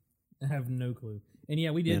 I have no clue. And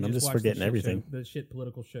yeah, we did. Man, I'm just watch forgetting the shit everything. Show, the shit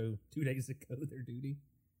political show 2 days ago. Their duty.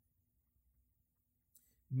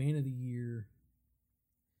 Man of the Year.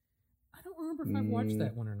 I don't remember if I watched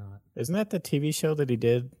that one or not. Isn't that the TV show that he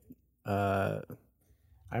did? I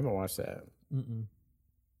haven't watched that. Mm-mm.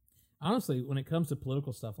 Honestly, when it comes to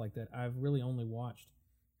political stuff like that, I've really only watched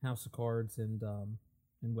House of Cards and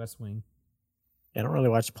West Wing. I don't really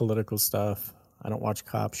watch political stuff. I don't watch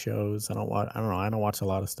cop shows. I don't know. I don't watch a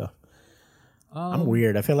lot of stuff. I'm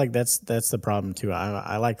weird. I feel like that's the problem too.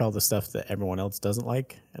 I like all the stuff that everyone else doesn't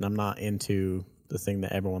like, and I'm not into the thing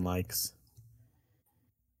that everyone likes.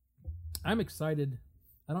 I'm excited.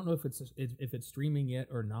 I don't know if it's streaming yet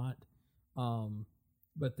or not,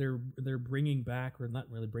 but they're bringing back, or not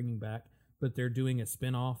really bringing back, but they're doing a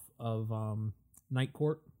spinoff of Night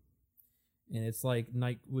Court, and it's like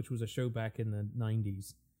which was a show back in the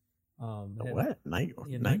 90s. What Night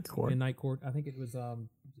Court? In Night Court, I think it was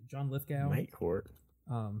John Lithgow. Night Court,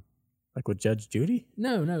 Um, like with Judge Judy.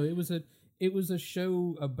 no, it was a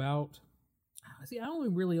show about. See, I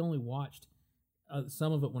only watched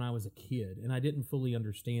some of it when I was a kid, and I didn't fully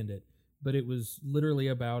understand it. But it was literally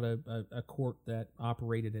about a court that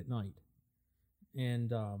operated at night,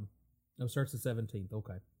 and it starts the 17th.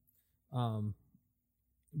 Okay,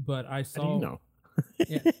 but I saw. How do you know?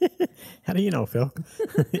 Yeah. How do you know, Phil?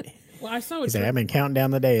 Well, I saw He's like, I've been counting down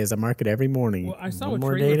the days. I mark it every morning. Well, I saw One a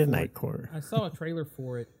more trailer day to for Night it. Court. I saw a trailer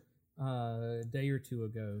for it a day or two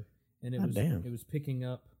ago, and God damn. it was picking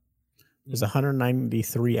up. There's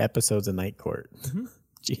 193 episodes of Night Court. Mhm.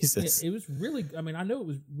 Jesus. It was really. I mean, I know it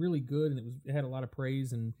was really good, and it had a lot of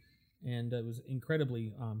praise, and it was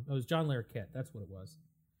incredibly. It was John Larroquette. That's what it was.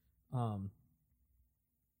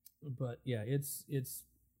 But yeah, it's.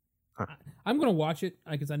 Huh. I'm gonna watch it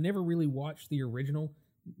because I never really watched the original,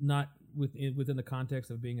 not within the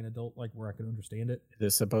context of being an adult, like where I could understand it. Is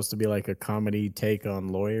this supposed to be like a comedy take on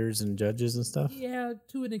lawyers and judges and stuff? Yeah,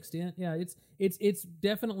 to an extent. Yeah, it's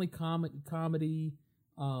definitely comedy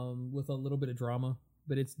with a little bit of drama,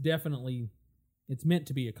 but it's meant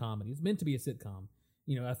to be a comedy. It's meant to be a sitcom.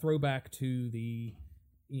 You know, a throwback to the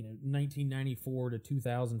 1994 to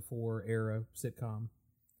 2004 era sitcom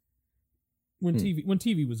when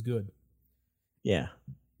TV was good. Yeah.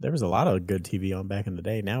 There was a lot of good TV on back in the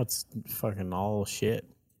day. Now it's fucking all shit.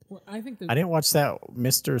 Well, I think that I didn't watch that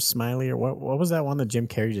Mr. Smiley or what was that one that Jim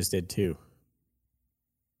Carrey just did too?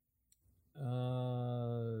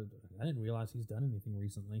 I didn't realize he's done anything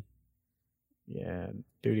recently. Yeah,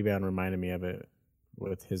 Duty Bound reminded me of it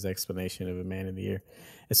with his explanation of a Man of the Year.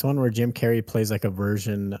 It's one where Jim Carrey plays like a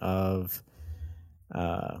version of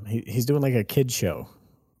he's doing like a kid show,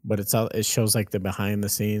 but it shows like the behind the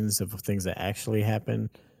scenes of things that actually happen.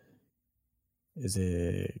 Is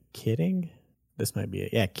it Kidding? This might be it.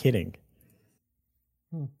 Yeah, Kidding.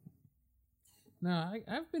 No,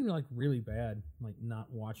 I've been like really bad, like not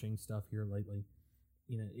watching stuff here lately.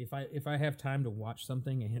 You know, if I have time to watch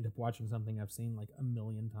something, I end up watching something I've seen like a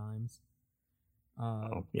million times.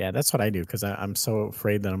 Yeah, that's what I do because I'm so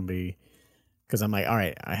afraid that because I'm like, all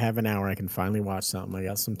right, I have an hour, I can finally watch something. I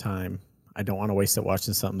got some time. I don't want to waste it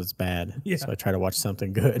watching something that's bad. Yeah. So I try to watch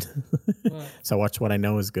something good. Well, So I watch what I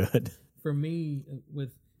know is good. for me,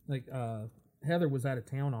 with like Heather was out of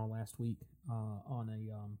town all last week on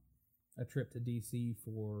a trip to DC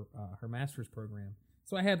for her master's program.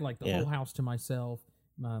 So I had like the whole house to myself.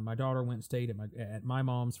 My daughter went and stayed at my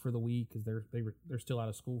mom's for the week because they're still out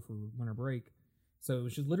of school for winter break. So it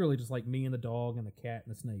was just literally just like me and the dog and the cat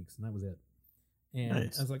and the snakes, and that was it. And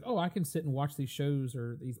Nice. I was like, oh, I can sit and watch these shows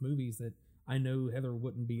or these movies that I know Heather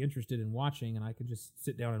wouldn't be interested in watching, and I could just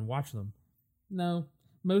sit down and watch them. No,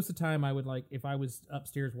 most of the time I would like, if I was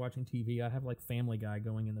upstairs watching TV, I'd have like Family Guy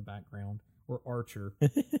going in the background or Archer,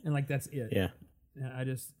 and like that's it. Yeah.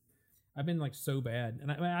 I've been like so bad,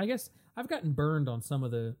 and I guess I've gotten burned on some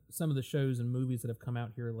of the shows and movies that have come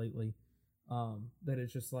out here lately. That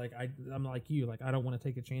it's just like I'm like you, like I don't want to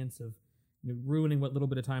take a chance of ruining what little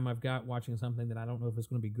bit of time I've got watching something that I don't know if it's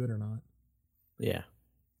going to be good or not. Yeah.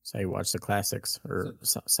 So you watch the classics, or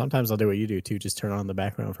sometimes I'll do what you do too. Just turn on the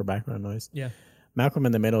background for background noise. Yeah. Malcolm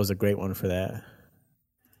in the Middle is a great one for that.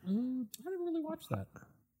 I didn't really watch that.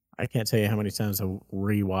 I can't tell you how many times I've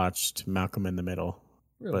rewatched Malcolm in the Middle,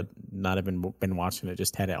 Really? but not even been watching it.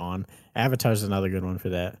 Just had it on. Avatar's another good one for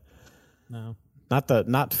that. No.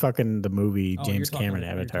 Not fucking the movie Oh, James you're talking Cameron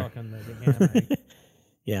you're Avatar. talking the anime.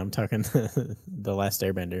 Yeah, I'm talking the Last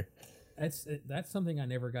Airbender. That's something I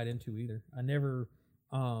never got into either. I never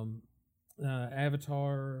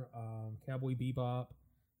Avatar, Cowboy Bebop.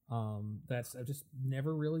 I just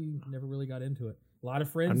never really got into it. A lot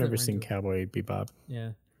of friends. I've that never were seen into it. Cowboy Bebop.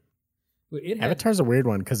 Yeah, but it had, Avatar's a weird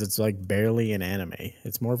one because it's like barely an anime.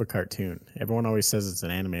 It's more of a cartoon. Everyone always says it's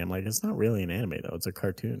an anime. I'm like, it's not really an anime though. It's a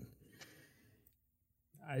cartoon.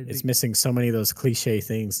 It's missing so many of those cliche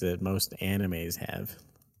things that most animes have.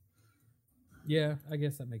 Yeah, I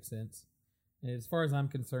guess that makes sense. As far as I'm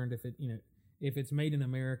concerned, if it's made in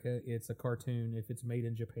America, it's a cartoon. If it's made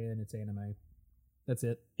in Japan, it's anime. That's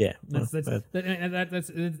it. Yeah, That's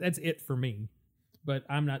it for me. But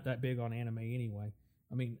I'm not that big on anime anyway.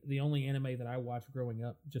 I mean, the only anime that I watched growing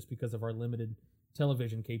up, just because of our limited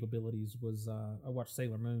television capabilities, was I watched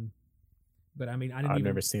Sailor Moon. But I mean, I've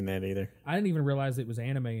never seen that either. I didn't even realize it was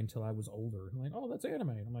anime until I was older. I'm like, oh, that's anime.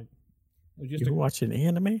 And I'm like, it was just You watch an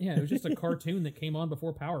anime? yeah, it was just a cartoon that came on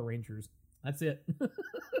before Power Rangers. That's it.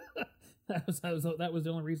 that was the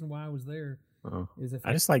only reason why I was there. Oh. Is if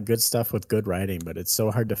I just like good stuff with good writing, but it's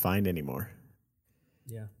so hard to find anymore.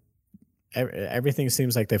 Yeah. Everything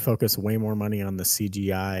seems like they focus way more money on the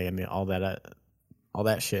CGI and all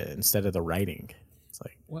that shit instead of the writing. It's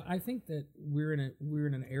like, well, I think that we're in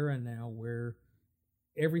an era now where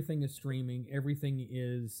everything is streaming. Everything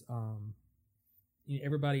is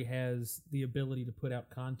everybody has the ability to put out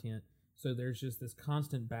content. So there's just this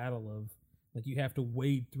constant battle of like you have to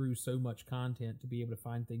wade through so much content to be able to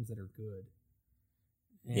find things that are good.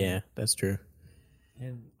 And, yeah, that's true.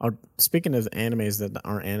 And speaking of animes that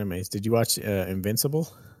aren't animes, did you watch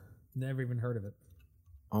Invincible? never even heard of it.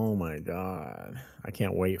 Oh my god, I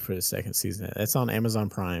can't wait for the second season. It's on Amazon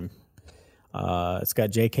Prime. It's got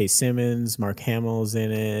J.K. Simmons, Mark Hamill's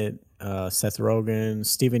in it, Seth Rogen,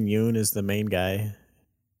 Steven Yeun is the main guy.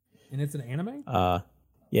 And it's an anime?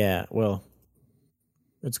 Yeah, well,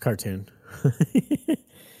 it's a cartoon.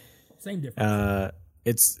 Same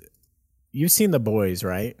difference. You've seen The Boys,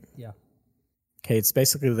 right? Yeah. Okay, it's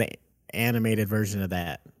basically the animated version of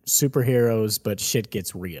that. Superheroes, but shit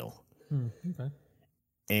gets real. Okay.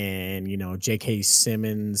 And, J.K.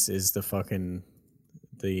 Simmons is that's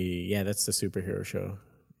the superhero show.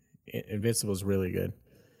 Invincible is really good.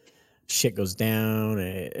 Shit goes down.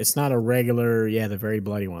 It's not a regular, the very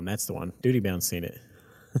bloody one. That's the one. Duty Bound's seen it.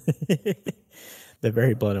 The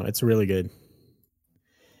very bloody one. It's really good.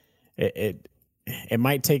 It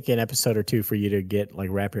might take an episode or two for you to get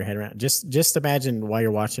wrap your head around. Just imagine while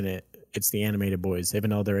you're watching it, it's the animated Boys, even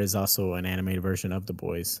though there is also an animated version of the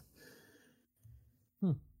Boys.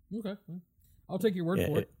 Okay. I'll take your word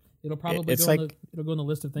for it. It'll probably it's it'll go on the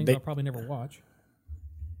list of things I'll probably never watch.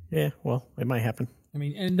 Yeah, well, it might happen. I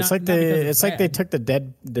mean, and it's like they took the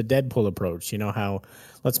Deadpool approach. How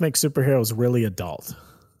let's make superheroes really adult,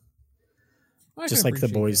 just like the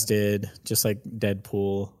Boys did, just like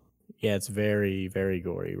Deadpool. Yeah, it's very, very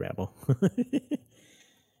gory, Rabble.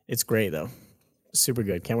 It's great though, super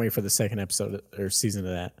good. Can't wait for the second episode or season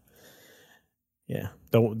of that. Yeah,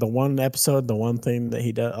 the one episode, the one thing that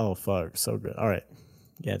he does. Oh fuck, so good. All right,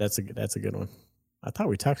 yeah, that's a good one. I thought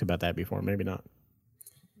we talked about that before, maybe not.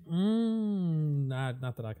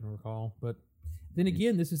 Not that I can recall, but then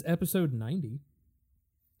again, this is episode 90.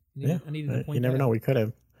 I needed to point. You never know. We could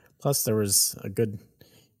have. Plus, there was a good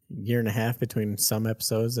year and a half between some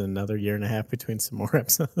episodes and another year and a half between some more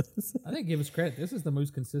episodes. I think give us credit. This is the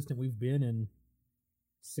most consistent we've been in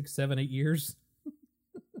 6, 7, 8 years.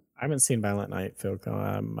 I haven't seen Violent Night, Phil.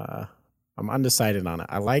 I'm undecided on it.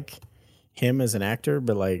 I like him as an actor,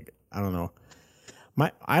 but I don't know.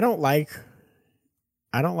 I don't like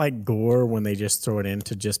gore when they just throw it in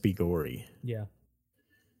to just be gory. Yeah.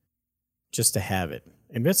 Just to have it.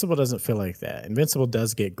 Invincible doesn't feel like that. Invincible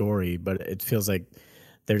does get gory, but it feels like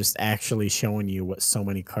they're just actually showing you what so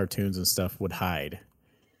many cartoons and stuff would hide.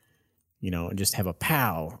 And just have a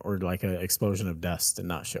pow or an explosion of dust and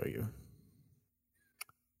not show you.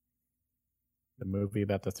 The movie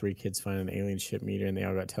about the 3 kids finding an alien ship meter and they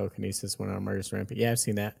all got telekinesis when our murders rampant. Yeah, I've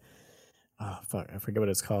seen that. Oh, fuck. I forget what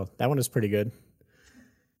it's called. That one is pretty good.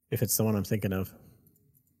 If it's the one I'm thinking of.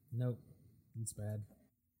 Nope. It's bad.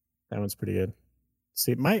 That one's pretty good.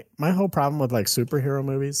 See, my whole problem with like superhero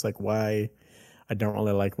movies, like why I don't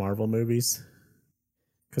really like Marvel movies,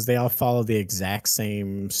 because they all follow the exact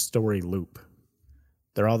same story loop.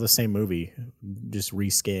 They're all the same movie, just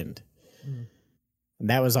reskinned. Mm. And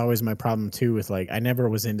that was always my problem too. With like, I never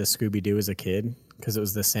was into Scooby Doo as a kid because it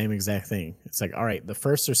was the same exact thing. It's like, all right, the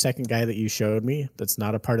first or second guy that you showed me that's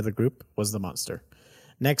not a part of the group was the monster.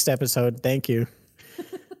 Next episode, thank you.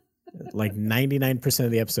 Like 99%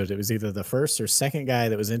 of the episodes, it was either the first or second guy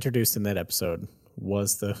that was introduced in that episode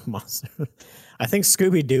was the monster. I think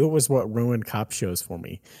Scooby Doo was what ruined cop shows for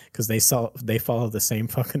me because they follow the same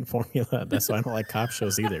fucking formula. That's why I don't like cop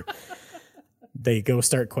shows either. They go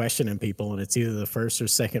start questioning people, and it's either the first or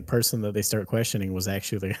second person that they start questioning was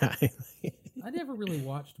actually the guy. I never really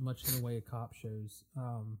watched much in the way of cop shows.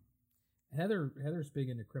 Heather's big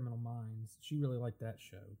into Criminal Minds. She really liked that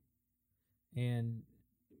show, and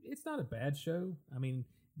it's not a bad show. I mean,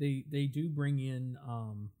 they do bring in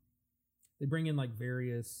like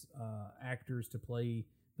various actors to play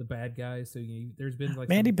the bad guys. So there's been like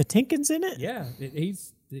Mandy Patinkin's in it. Yeah,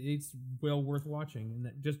 it's well worth watching, and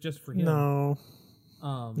that just for him. No.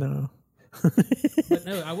 But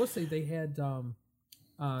no, I will say they had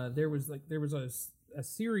there was a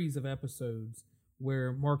series of episodes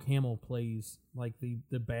where Mark Hamill plays like the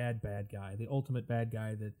bad guy, the ultimate bad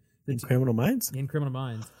guy In Criminal Minds? In Criminal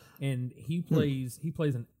Minds, and he plays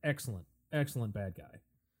an excellent bad guy.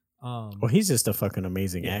 Well, he's just a fucking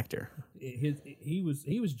amazing actor. He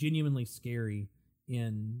was genuinely scary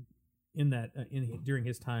in during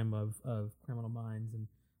his time of Criminal Minds,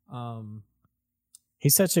 and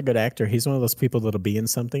he's such a good actor. He's one of those people that'll be in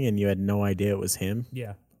something and you had no idea it was him.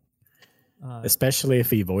 Yeah. Especially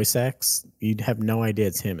if he voice acts, you'd have no idea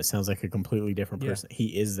it's him. It sounds like a completely different person.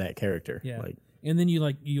 He is that character. Yeah. Like, and then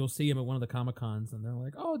you'll see him at one of the Comic-Cons and they're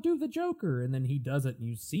like, "Oh, do the Joker." And then he does it and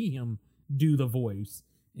you see him do the voice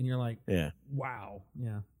and you're like, yeah. Wow.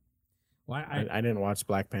 Yeah. Well, I didn't watch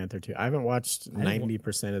Black Panther 2. I haven't watched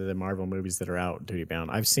 90% of the Marvel movies that are out, duty bound.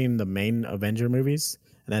 I've seen the main Avenger movies,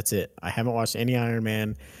 and that's it. I haven't watched any Iron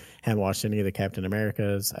Man, haven't watched any of the Captain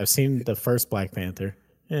Americas. I've seen the first Black Panther.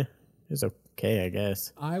 It was okay, I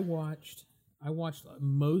guess. I watched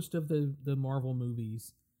most of the Marvel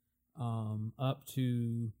movies up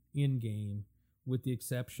to Endgame, with the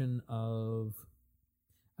exception of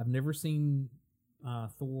I've never seen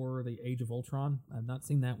Thor: The Age of Ultron. I've not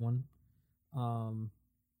seen that one. I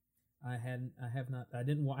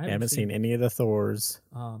haven't seen any of the Thors.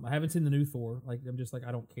 I haven't seen the new Thor. Like, I'm just like,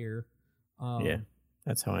 I don't care. Yeah,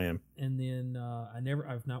 that's how I am. And then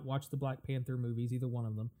I've not watched the Black Panther movies, either one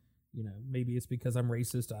of them. You know, maybe it's because I'm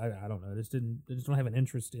racist. I don't know. I just don't have an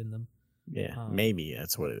interest in them. Yeah, maybe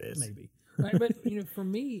that's what it is. Maybe, right, but for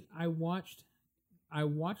me, I watched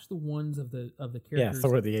the ones of the characters. Yeah,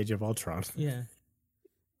 Thor: The Age of Ultron. Yeah.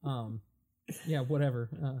 Yeah,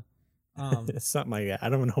 whatever. It's something like that. I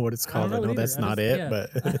don't know what it's called. I know that's not it, but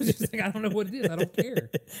I don't know what it is. I don't care.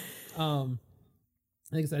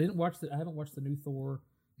 Like I said, I haven't watched the new Thor.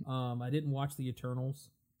 I didn't watch the Eternals.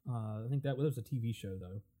 I think that was a TV show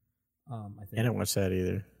though. I didn't watch that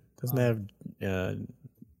either. Doesn't it have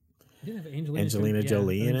didn't have Angelina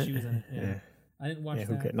Jolie in it? She was in it. Yeah. I didn't watch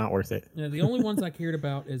that. Not worth it. The only ones I cared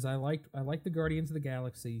about is I liked the Guardians of the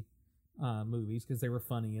Galaxy movies because they were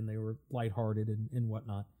funny and they were lighthearted and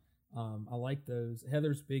whatnot. I like those.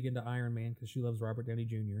 Heather's big into Iron Man because she loves Robert Downey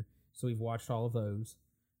Jr. So we've watched all of those.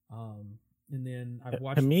 And then I've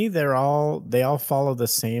watched. To me, they all follow the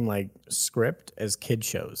same like script as kid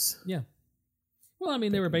shows. Yeah. Well, I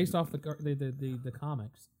mean, they were based off the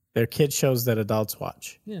comics. They're kid shows that adults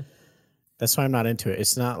watch. Yeah. That's why I'm not into it.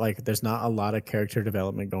 It's not like there's not a lot of character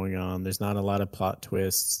development going on. There's not a lot of plot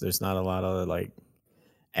twists. There's not a lot of like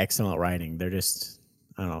excellent writing. They're just,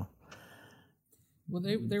 I don't know. Well,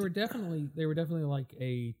 they were definitely like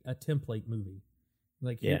a template movie.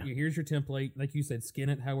 Like, here's your template. Like you said, skin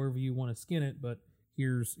it however you want to skin it, but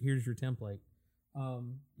here's your template.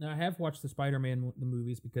 Now I have watched the Spider-Man the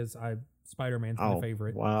movies because Spider-Man's my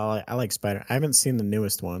favorite. Well, I like Spider. I haven't seen the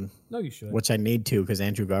newest one. No, you should. Which I need to because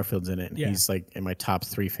Andrew Garfield's in it. And he's like in my top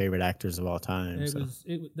 3 favorite actors of all time.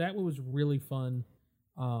 That was really fun.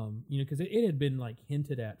 Because it had been like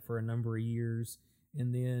hinted at for a number of years,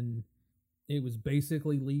 and then it was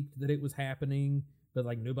basically leaked that it was happening, but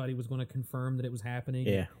like nobody was going to confirm that it was happening.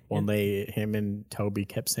 Yeah. Well, him and Toby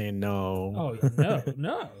kept saying no. Oh yeah,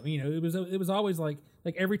 no. It was always like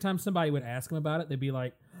every time somebody would ask him about it, they'd be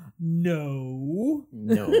like, no.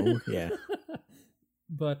 Yeah.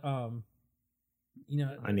 But I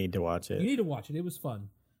need to watch it. You need to watch it. It was fun.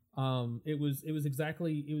 It was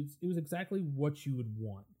exactly what you would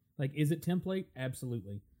want. Like, is it template?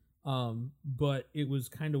 Absolutely. but it was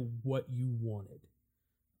kind of what you wanted.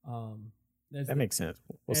 That makes sense.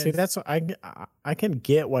 Well, see, that's I can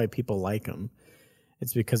get why people like him.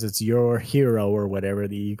 It's because it's your hero or whatever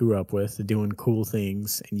that you grew up with doing cool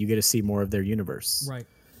things, and you get to see more of their universe. Right.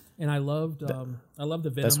 And I loved the Venom.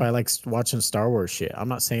 That's why I like watching Star Wars shit. I'm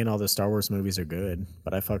not saying all the Star Wars movies are good,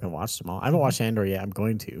 but I fucking watched them all. I haven't watched Andor yet. I'm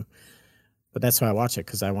going to. But that's why I watch it,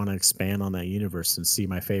 because I want to expand on that universe and see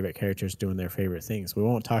my favorite characters doing their favorite things. We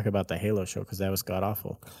won't talk about the Halo show because that was god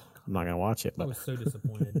awful. I'm not gonna watch it. But I was so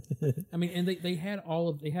disappointed. I mean, and they had all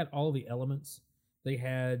of the elements. They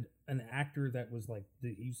had an actor that was like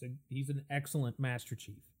he's an excellent Master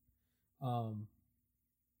Chief.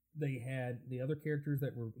 They had the other characters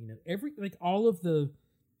that were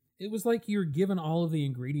it was like you're given all of the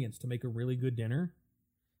ingredients to make a really good dinner,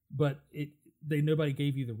 but nobody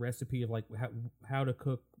gave you the recipe of like how to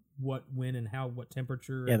cook what, when, and how, what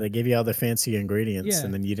temperature. Yeah, they gave you all the fancy ingredients,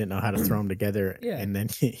 and then you didn't know how to throw them together. Yeah. And then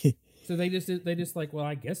so they just like, well,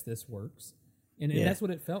 I guess this works, and that's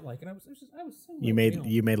what it felt like. And I was so you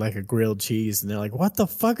made like a grilled cheese, and they're like, "What the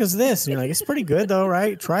fuck is this?" And you're like, "It's pretty good though,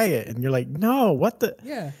 right? Try it." And you're like, "No, what the?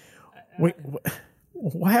 Yeah. Wait,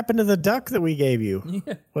 what happened to the duck that we gave you?"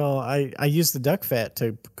 Yeah. Well, I used the duck fat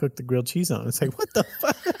to cook the grilled cheese on. It's like, what the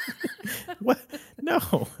fuck? What?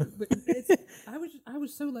 No. But I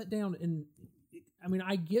was so let down, and I mean,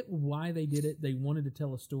 I get why they did it. They wanted to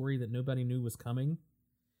tell a story that nobody knew was coming.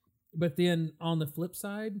 But then on the flip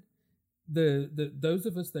side, the those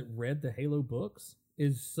of us that read the Halo books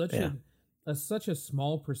is such a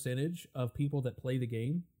small percentage of people that play the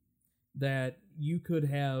game that you could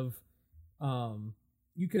have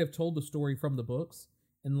told the story from the books,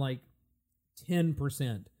 and like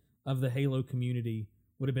 10% of the Halo community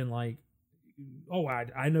would have been like, "Oh,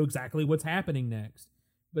 I know exactly what's happening next."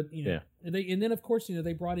 But and then of course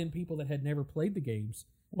they brought in people that had never played the games.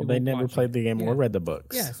 Well, they never played the game or read the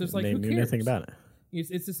books. Yeah, so it's like, they who knew cares? nothing about it.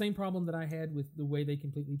 It's the same problem that I had with the way they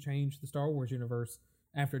completely changed the Star Wars universe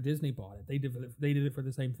after Disney bought it. They did it for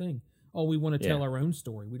the same thing. Oh, we want to tell our own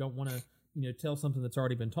story. We don't want to tell something that's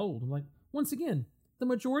already been told. I'm like, once again, the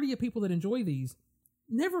majority of people that enjoy these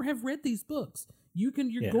never have read these books. You're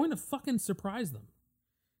going to fucking surprise them.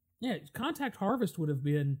 Yeah, Contact Harvest would have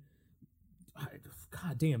been,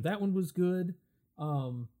 god damn, that one was good.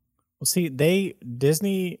 Well, see,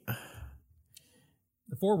 Disney.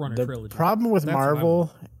 The Forerunner trilogy. The problem with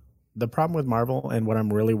Marvel, and what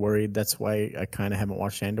I'm really worried, that's why I kind of haven't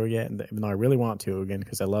watched Andor yet, even though I really want to again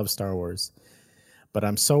because I love Star Wars. But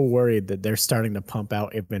I'm so worried that they're starting to pump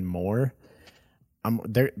out even more.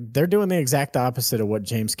 They're doing the exact opposite of what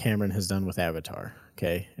James Cameron has done with Avatar.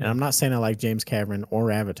 Okay, and I'm not saying I like James Cameron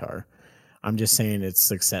or Avatar. I'm just saying it's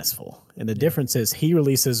successful. And the difference is he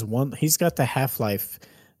releases one. He's got the Half-Life,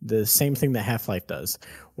 the same thing that Half-Life does.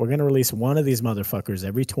 We're going to release one of these motherfuckers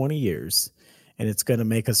every 20 years, and it's going to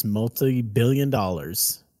make us multi-billion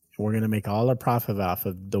dollars. And we're going to make all our profit off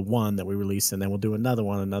of the one that we release, and then we'll do another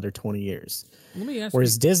one another 20 years. Let me ask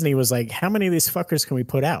Whereas Disney was like, how many of these fuckers can we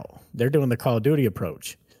put out? They're doing the Call of Duty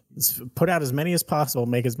approach. Let's put out as many as possible,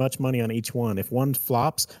 make as much money on each one. If one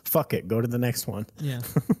flops, fuck it, go to the next one. Yeah.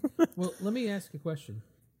 Well, let me ask you a question.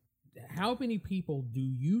 How many people do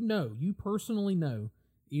you personally know,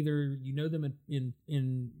 either you know them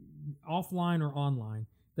in offline or online,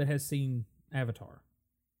 that has seen Avatar?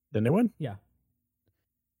 The new one? Yeah.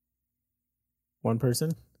 One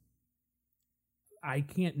person? I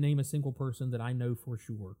can't name a single person that I know for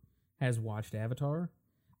sure has watched Avatar.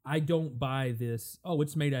 I don't buy this. Oh,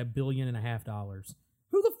 it's made $1.5 billion.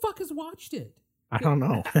 Who the fuck has watched it? I don't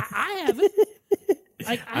know. I haven't.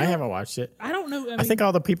 I haven't watched it. I don't know. I think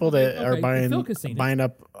all the people that are buying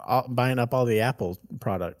up all the Apple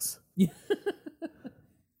products. Yeah.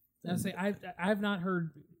 I say I've not heard.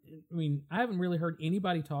 I mean, I haven't really heard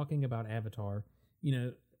anybody talking about Avatar.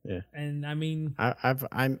 Yeah. And I mean,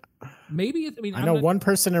 maybe it's. I mean, I know one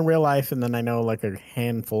person in real life, and then I know like a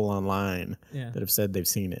handful online that have said they've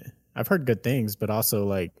seen it. I've heard good things, but also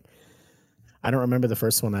like I don't remember the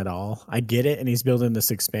first one at all. I get it, and he's building this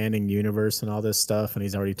expanding universe and all this stuff, and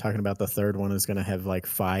he's already talking about the third one is going to have like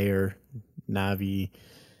fire, Navi,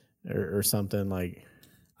 or something like.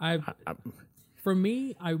 For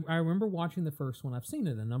me, I remember watching the first one. I've seen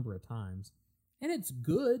it a number of times, and it's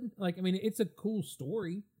good. Like, I mean, it's a cool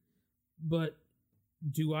story, but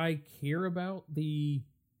do I care about the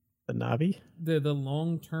Navi? The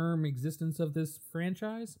long-term existence of this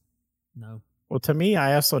franchise? No. Well, to me,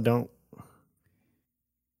 I also don't.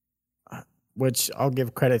 Which I'll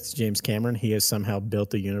give credit to James Cameron. He has somehow built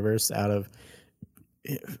the universe out of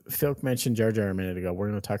Phil mentioned Jar Jar a minute ago. We're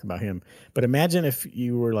going to talk about him. But imagine if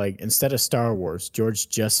you were like, instead of Star Wars, George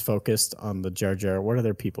just focused on the Jar Jar. What are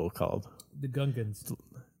their people called? The Gungans.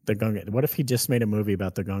 The Gungan. What if he just made a movie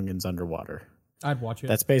about the Gungans underwater? I'd watch it.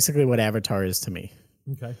 That's basically what Avatar is to me.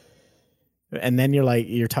 Okay. And then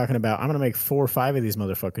you're talking about, I'm going to make 4 or 5 of these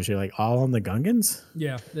motherfuckers. You're like, all on the Gungans?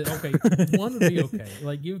 Yeah. Okay. One would be okay.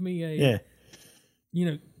 Like, give me a,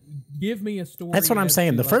 give me a story. That's what I'm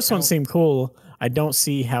saying. The first one how- seemed cool. I don't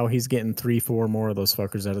see how he's getting 3, 4 more of those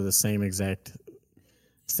fuckers out of the same exact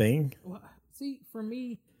thing. Well, see, for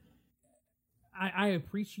me, I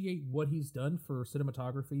appreciate what he's done for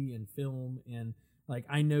cinematography and film, and like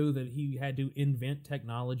I know that he had to invent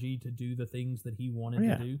technology to do the things that he wanted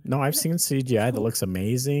to do. No, I've seen CGI that looks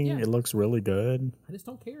amazing. Yeah. It looks really good. I just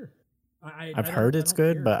don't care. I've heard it's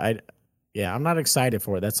good, but I'm not excited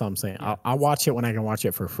for it. That's all I'm saying. Yeah. I'll watch it when I can watch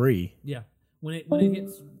it for free. Yeah, when it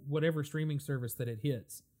hits whatever streaming service that it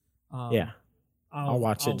hits. I'll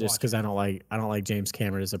watch it just because I don't like James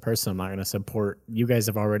Cameron as a person. I'm not going to support. You guys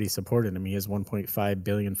have already supported him. He has $1.5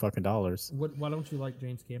 billion fucking dollars. Why don't you like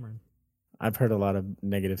James Cameron? I've heard a lot of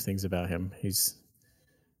negative things about him.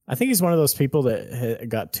 I think he's one of those people that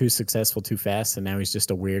got too successful too fast, and now he's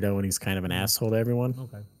just a weirdo and he's kind of an asshole to everyone.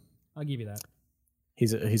 Okay, I'll give you that.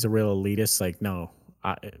 He's a real elitist. Like, no,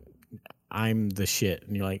 I'm the shit,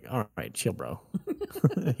 and you're like, all right, chill, bro.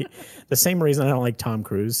 The same reason I don't like Tom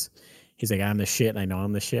Cruise. He's like, I'm the shit, and I know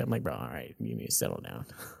I'm the shit. I'm like, bro, all right, you need to settle down.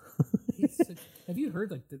 Have you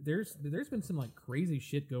heard like there's been some like crazy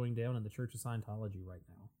shit going down in the Church of Scientology right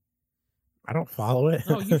now? I don't follow it.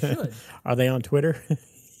 Oh, you should. Are they on Twitter?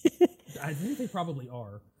 I think they probably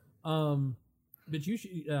are. But you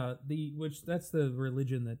should that's the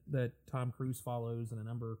religion that Tom Cruise follows, and a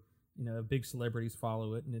number of big celebrities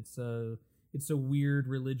follow it, and it's a weird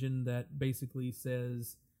religion that basically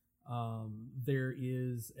says there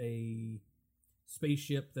is a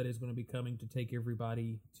spaceship that is going to be coming to take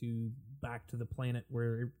everybody back to the planet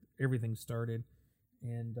where everything started,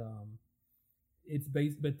 and it's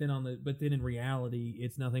based. But then in reality,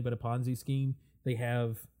 it's nothing but a Ponzi scheme. They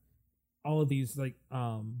have all of these like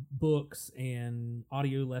books and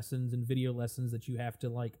audio lessons and video lessons that you have to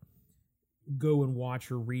like go and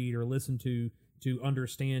watch or read or listen to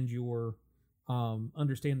understand the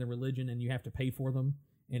religion, and you have to pay for them,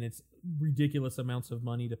 and it's ridiculous amounts of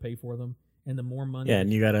money to pay for them. And the more money,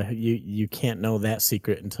 and you can't know that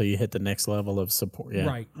secret until you hit the next level of support. Yeah.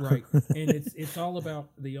 Right. And it's all about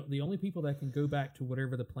the only people that can go back to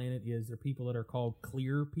whatever the planet is are people that are called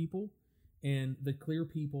clear people, and the clear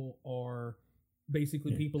people are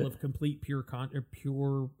basically people of complete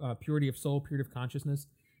purity of soul, purity of consciousness.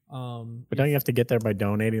 But don't you have to get there by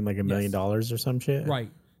donating like $1 million or some shit? Right.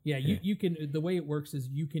 Yeah. You can. The way it works is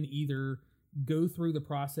you can either go through the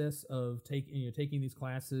process of taking these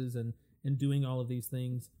classes and doing all of these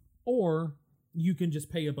things, or you can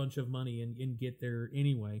just pay a bunch of money and get there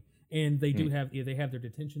anyway. And they do have their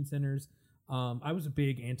detention centers. I was a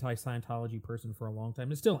big anti-Scientology person for a long time,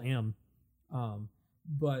 and still am.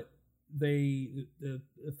 But the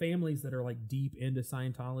families that are like deep into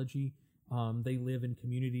Scientology, they live in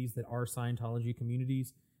communities that are Scientology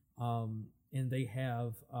communities, and they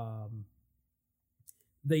have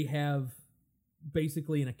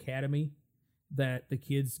basically an academy that the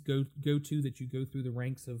kids go to, that you go through the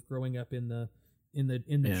ranks of growing up in the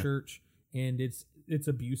church, and it's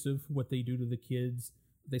abusive what they do to the kids.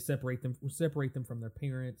 They separate them from their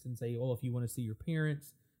parents and say, oh, if you want to see your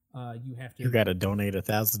parents, you have to. You got to donate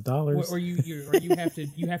 $1,000, or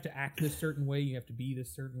you have to act this certain way. You have to be this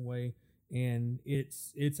certain way, and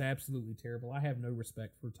it's absolutely terrible. I have no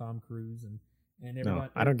respect for Tom Cruise and everybody. No,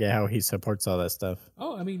 I don't get how he supports all that stuff.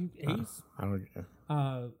 Oh, I mean, he's. I don't get.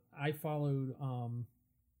 I followed.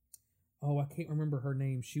 I can't remember her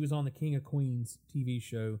name. She was on the King of Queens TV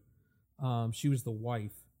show. She was the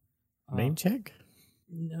wife. Name check?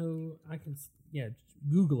 No, I can. Yeah,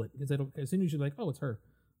 Google it, because as soon as you're like, oh, it's her.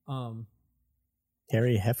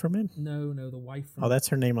 Harry Hefferman? No, the wife. Oh, that's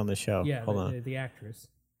her name on the show. Yeah, Hold on. The actress.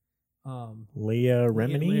 Leah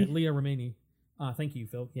Remini? Leah Remini. Thank you,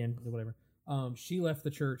 Phil. Yeah, whatever. She left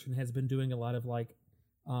the church and has been doing a lot of like,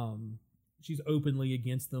 she's openly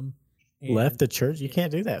against them. And left the church? You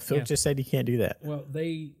can't do that. Phil just said you can't do that. Well,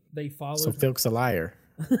 they follow. So Phil's a liar.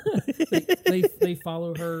 they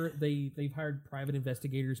follow her. They've hired private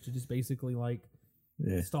investigators to just basically like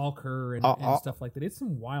stalk her and stuff like that. It's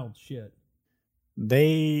some wild shit.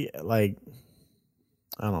 They like,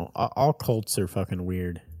 I don't know. All cults are fucking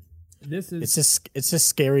weird. It's just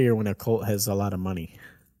scarier when a cult has a lot of money.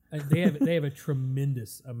 They have a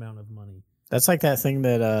tremendous amount of money. That's like that thing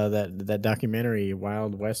that documentary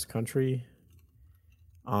Wild West Country.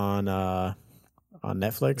 on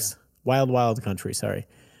Netflix. Wild Wild Country, sorry,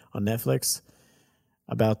 on Netflix,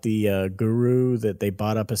 about the guru that they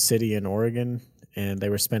bought up a city in Oregon, and they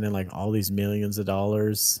were spending like all these millions of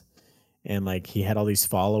dollars, and like he had all these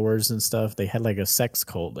followers and stuff. They had like a sex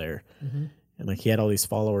cult there, and like he had all these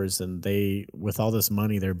followers, and they, with all this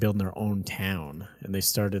money, they're building their own town, and they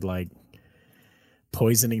started like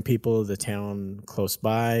poisoning people of the town close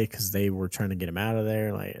by because they were trying to get him out of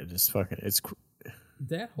there. Like, it just fucking,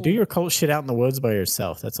 That whole, do your cult shit out in the woods by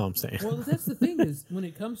yourself. That's all I'm saying. well, that's the thing is when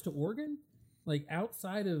it comes to Oregon, like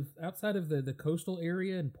outside of the coastal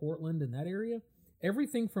area and Portland and that area,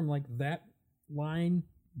 everything from like that line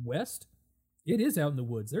west, it is out in the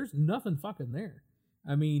woods. There's nothing fucking there.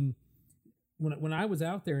 I mean, when I was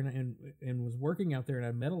out there and was working out there and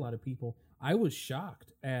I met a lot of people, I was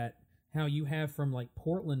shocked at how you have from like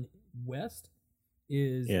Portland west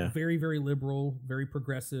is very, very liberal, very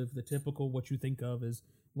progressive, the typical what you think of as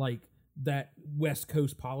like that West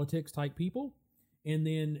Coast politics type people. And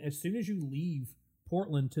then as soon as you leave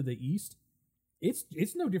Portland to the east,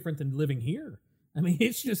 it's no different than living here. I mean,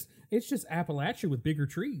 it's just Appalachia with bigger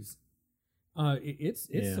trees. It's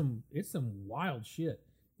some wild shit.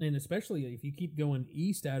 And especially if you keep going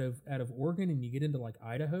east out of Oregon and you get into like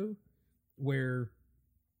Idaho, where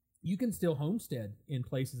you can still homestead in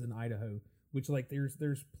places in Idaho, which like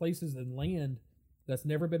there's places in land that's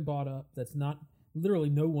never been bought up, that's not literally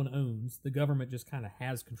no one owns. The government just kind of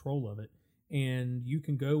has control of it, and you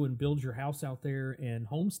can go and build your house out there and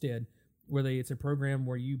homestead, where it's a program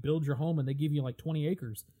where you build your home and they give you like 20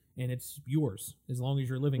 acres and it's yours as long as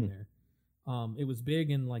you're living there. It was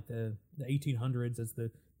big in like the 1800s as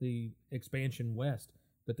the expansion west,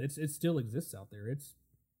 but it still exists out there. It's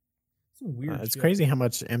some weird. It's shit. crazy how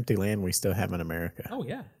much empty land we still have in America. Oh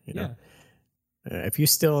yeah, you know? If you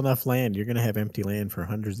steal enough land, you're gonna have empty land for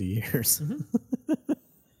hundreds of years.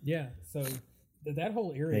 Yeah. So that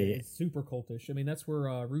whole area is super cultish. I mean, that's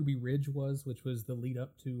where Ruby Ridge was, which was the lead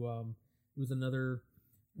up to. It was another.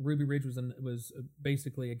 Ruby Ridge was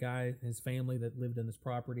basically a guy, his family that lived in this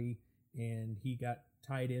property, and he got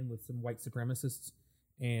tied in with some white supremacists.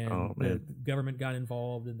 And the government got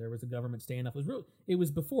involved, and there was a government standoff. It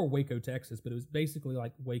was before Waco, Texas, but it was basically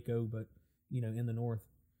like Waco, but in the north.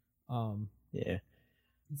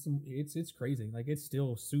 It's crazy. Like it's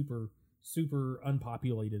still super super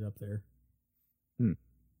unpopulated up there. So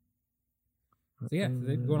yeah,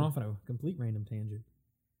 they're going off on a complete random tangent.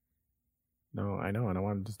 No, I know, and I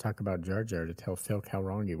wanted to talk about Jar Jar to tell Phil how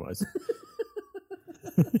wrong he was.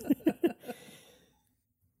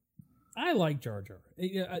 I like Jar Jar.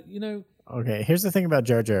 Okay, here's the thing about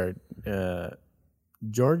Jar Jar.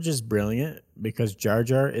 George is brilliant because Jar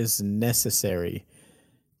Jar is necessary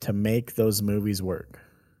to make those movies work.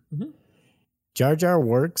 Mm-hmm. Jar Jar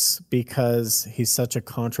works because he's such a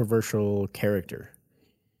controversial character.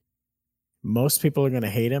 Most people are going to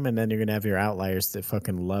hate him, and then you're going to have your outliers that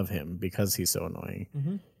fucking love him because he's so annoying.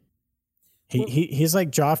 Mm-hmm. He's like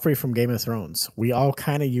Joffrey from Game of Thrones. We all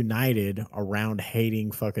kind of united around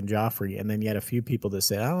hating fucking Joffrey, and then you had a few people that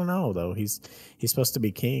said, I don't know, though. He's supposed to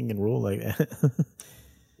be king and rule like that.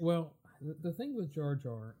 Well, the thing with Jar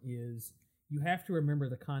Jar is you have to remember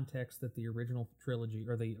the context that the original trilogy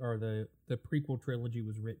or the prequel trilogy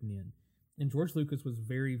was written in. And George Lucas was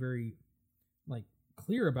very, very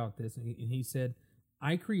clear about this, and he said,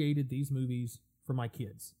 I created these movies for my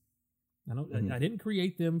kids. I didn't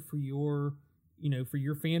create them for your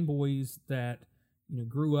fanboys that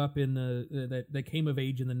grew up in that came of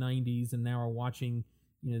age in the 90s and now are watching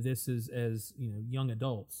this as young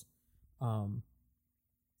adults.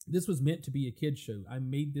 This was meant to be a kid's show. I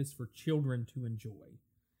made this for children to enjoy,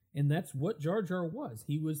 and that's what Jar Jar was.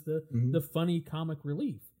 He was the funny comic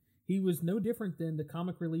relief. He was no different than the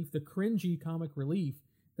comic relief, the cringy comic relief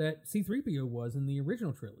that C-3PO was in the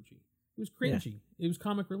original trilogy. It was cringy. Yeah. It was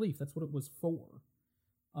comic relief. That's what it was for.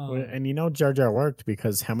 And Jar Jar worked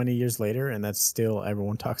because how many years later, and that's still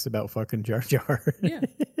everyone talks about fucking Jar Jar. Yeah.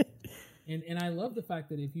 And I love the fact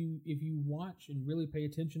that if you watch and really pay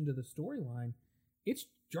attention to the storyline, it's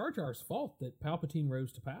Jar Jar's fault that Palpatine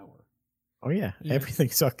rose to power. Oh yeah,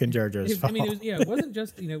 everything's fucking Jar Jar's fault. I mean, it wasn't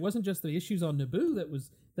just the issues on Naboo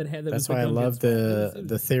that had. That's why I love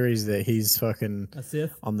the theories that he's fucking a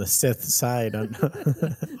Sith on the Sith side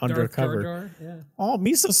undercover. Jar Jar, yeah. Oh,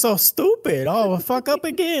 Misa's so stupid. Oh, fuck up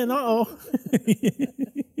again.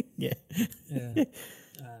 Yeah. Yeah.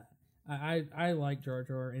 I like Jar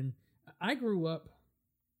Jar, and I grew up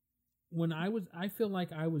I feel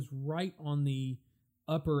like I was right on the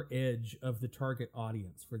upper edge of the target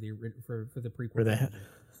audience for the prequel. For that.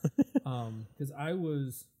 Because I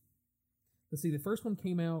was, let's see, the first one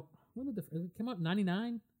came out when did it come out?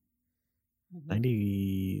 99.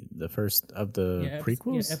 90, the first of the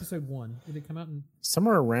prequels? Yeah, episode 1. Did it come out in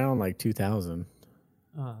Somewhere around like 2000.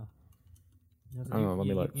 I I don't know. Let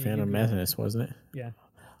me look. Phantom Menace, wasn't it? Yeah.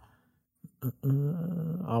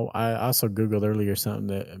 I also Googled earlier something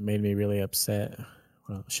that made me really upset.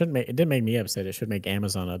 Well, it didn't make me upset. It should make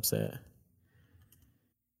Amazon upset.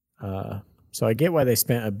 So I get why they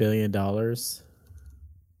spent $1 billion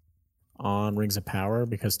on Rings of Power,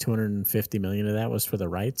 because 250 million of that was for the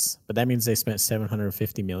rights. But that means they spent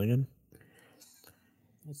 750 million.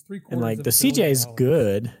 That's $750 million. And like the CGI is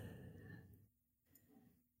good.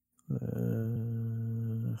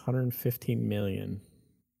 115 million.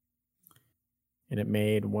 And it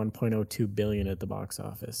made 1.02 billion at the box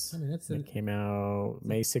office. I mean, it came out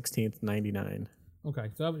May 16th, 99. Okay,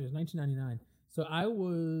 so it was 1999. So I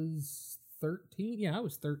was 13. Yeah, I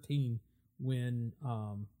was 13 when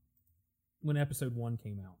episode 1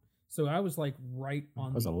 came out. So I was like right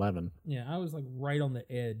on. I was 11. Yeah, I was like right on the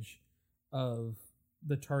edge of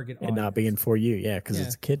the target audience. And not being for you, yeah, because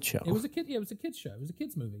it's a kid show. It was a kid. Yeah, it was a kids show. It was a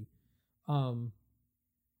kids movie.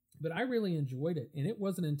 But I really enjoyed it, and it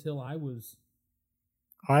wasn't until I was.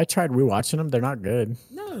 I tried rewatching them. They're not good.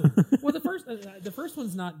 No, well, the first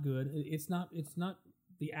one's not good. It's not.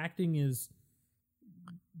 The acting is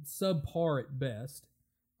subpar at best.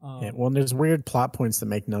 Yeah, well, there's weird plot points that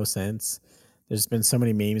make no sense. There's been so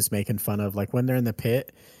many memes making fun of, like, when they're in the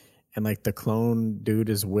pit and like the clone dude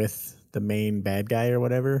is with the main bad guy or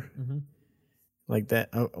whatever. Mm-hmm. Like that.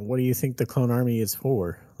 What do you think the clone army is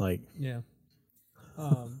for? Like, yeah.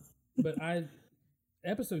 But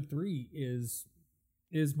episode 3 is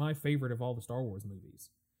my favorite of all the Star Wars movies.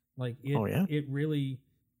 Like it really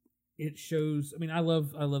shows. I mean, I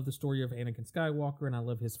love the story of Anakin Skywalker, and I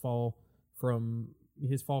love his fall from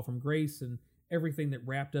grace and everything that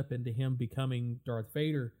wrapped up into him becoming Darth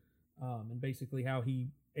Vader, and basically how he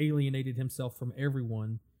alienated himself from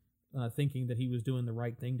everyone, thinking that he was doing the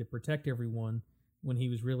right thing to protect everyone when he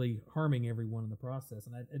was really harming everyone in the process.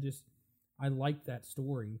 And I like that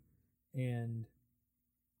story, and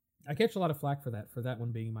I catch a lot of flack for that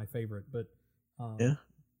one being my favorite. But yeah,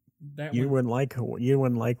 that you wouldn't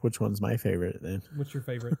like which one's my favorite then. What's your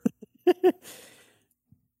favorite?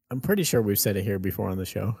 I'm pretty sure we've said it here before on the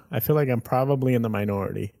show. I feel like I'm probably in the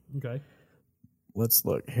minority. Okay. Let's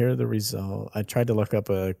look. Here are the results. I tried to look up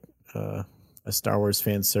a Star Wars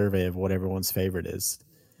fan survey of what everyone's favorite is.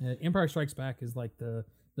 Empire Strikes Back is like the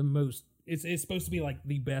most. It's supposed to be like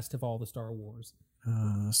the best of all the Star Wars.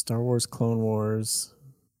 Star Wars Clone Wars.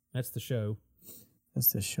 That's the show.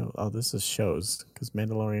 That's the show. Oh, this is shows, because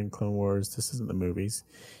Mandalorian, Clone Wars. This isn't the movies.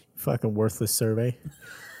 You fucking worthless survey.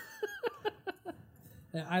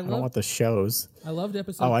 I don't want the shows. I loved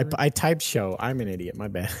episode 3. I typed show. I'm an idiot. My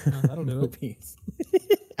bad. That'll do it.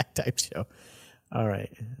 I typed show. All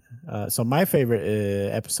right. So my favorite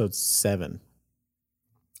is episode 7.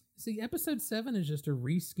 See, episode 7 is just a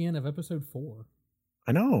reskin of episode 4.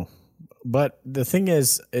 I know. But the thing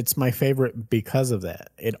is, it's my favorite because of that.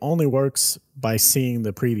 It only works by seeing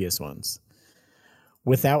the previous ones.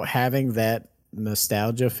 Without having that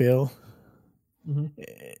nostalgia feel,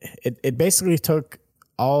 it basically took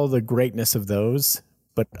all the greatness of those,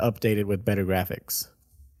 but updated with better graphics.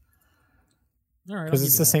 All right, because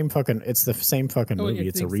it's the same fucking movie.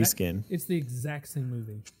 It's a reskin. It's the exact same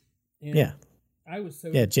movie. And yeah. I was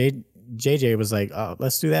so JJ was like, "Oh,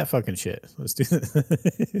 let's do that fucking shit. Let's do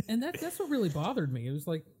that." And that's what really bothered me. It was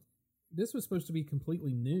like this was supposed to be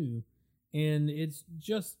completely new, and it's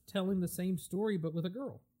just telling the same story but with a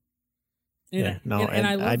girl. And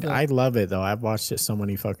I love it though. I've watched it so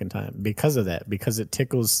many fucking times because of that. Because it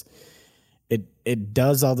tickles. It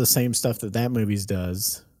does all the same stuff that movies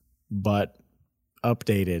does, but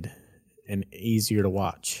updated and easier to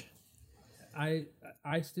watch. I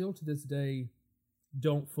still to this day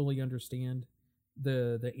don't fully understand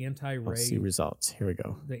the anti-Rey. Let's see results. Here we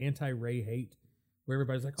go. The anti-Rey hate, where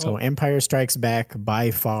everybody's like, "Oh, so Empire Strikes Back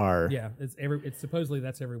by far." Yeah, it's supposedly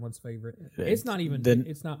that's everyone's favorite. It's not even.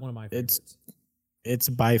 It's not one of my favorites. It's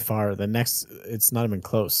by far the next. It's not even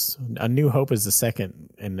close. A New Hope is the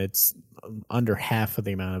second, and it's under half of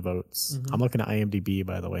the amount of votes. I'm looking at IMDb,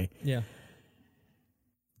 by the way. Yeah.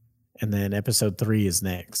 And then episode 3 is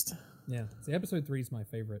next. Yeah, see, episode 3 is my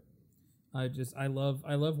favorite. I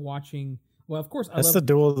love watching. Well, of course, that's the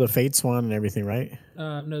Duel of the Fates one and everything, right?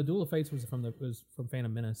 No, Duel of Fates was from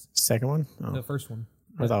Phantom Menace. Second one? Oh. The first one.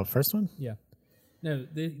 Or the first one? Yeah. No,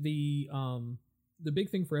 the big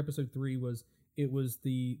thing for episode 3 was it was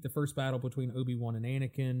the first battle between Obi-Wan and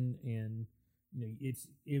Anakin, and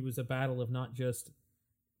it was a battle of not just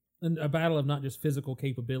physical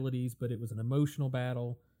capabilities, but it was an emotional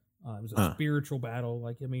battle. It was a spiritual battle.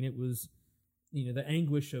 Like, I mean, it was, the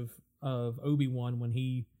anguish of Obi-Wan when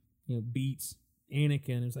he, beats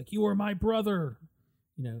Anakin. It was like, you are my brother.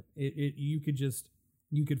 You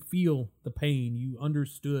could feel the pain. You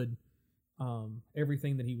understood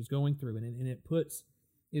everything that he was going through, and it puts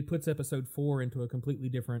Episode 4 into a completely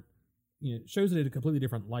different, shows it in a completely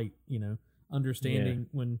different light. Understanding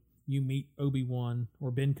when you meet Obi-Wan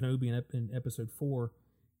or Ben Kenobi in Episode 4,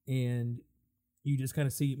 and you just kind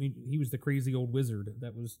of see. I mean, he was the crazy old wizard.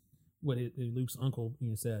 That was what Luke's uncle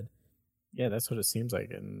said. Yeah, that's what it seems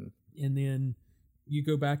like. And then you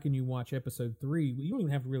go back and you watch Episode 3. You don't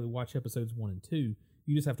even have to really watch Episodes 1 and 2.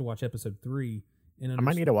 You just have to watch Episode 3. And I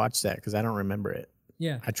might need to watch that because I don't remember it.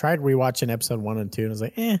 Yeah. I tried rewatching Episode 1 and 2 and I was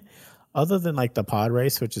like, other than like the pod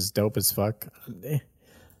race, which is dope as fuck,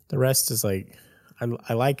 the rest is like,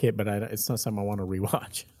 I like it, but it's not something I want to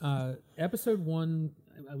rewatch. Episode 1,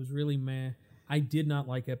 I was really meh. I did not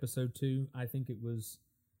like Episode 2. I think it was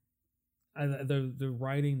the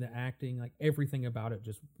writing, the acting, like everything about it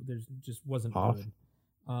just wasn't off.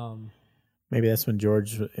 Good. Maybe that's when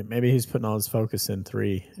maybe he's putting all his focus in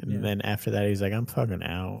 3, and then after that he's like, I'm fucking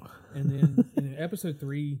out. And then in Episode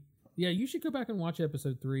 3, you should go back and watch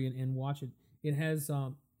Episode 3 and watch it. It has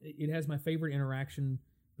my favorite interaction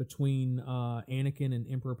between Anakin and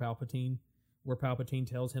Emperor Palpatine, where Palpatine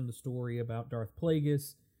tells him the story about Darth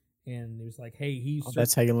Plagueis. And it was like, hey,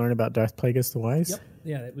 that's how you learn about Darth Plagueis the Wise? Yep.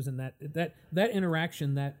 Yeah, it was in that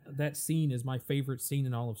interaction, that scene is my favorite scene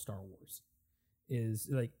in all of Star Wars. Is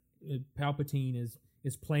like Palpatine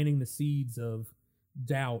is planting the seeds of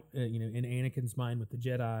doubt, in Anakin's mind with the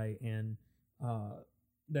Jedi, and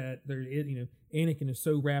that Anakin is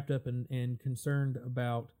so wrapped up and concerned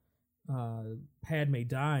about Padme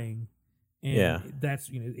dying, and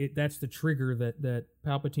that's that's the trigger that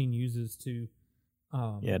Palpatine uses to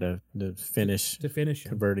finish him.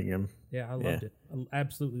 Converting him. Yeah, I loved it. I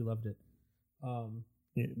absolutely loved it.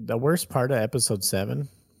 The worst part of Episode 7,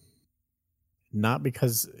 not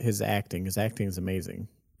because his acting is amazing,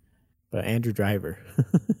 but Andrew Driver.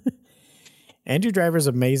 Andrew Driver's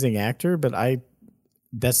an amazing actor, but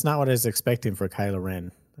that's not what I was expecting for Kylo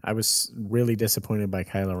Ren. I was really disappointed by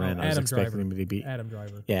Kylo Ren. I was expecting him to be Adam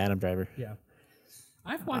Driver. Yeah, Adam Driver. Yeah.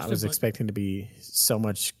 I was expecting to be so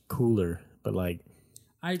much cooler, but like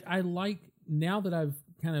I like, now that I've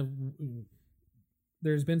kind of,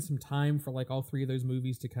 there's been some time for like all 3 of those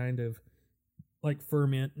movies to kind of like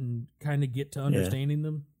ferment and kind of get to understanding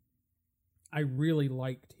them. I really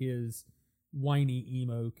liked his whiny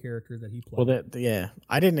emo character that he played. Well,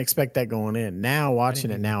 I didn't expect that going in. Now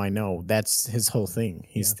watching it now, I know that's his whole thing.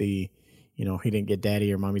 He's he didn't get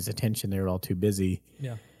daddy or mommy's attention. They were all too busy.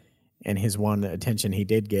 Yeah. And his one attention he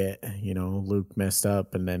did get, Luke messed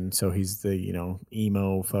up, and then so he's the,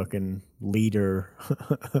 emo fucking leader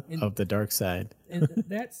of the dark side. And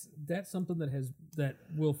that's something that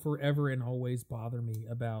will forever and always bother me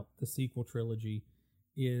about the sequel trilogy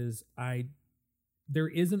is there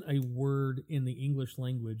isn't a word in the English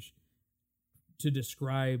language to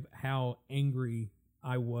describe how angry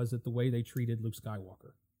I was at the way they treated Luke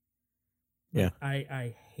Skywalker. Yeah.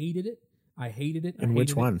 I hated it. I hated it. And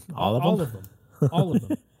which one? All of them? All of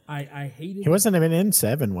them. I hated. He wasn't even in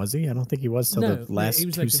 7, was he? I don't think he was till the last he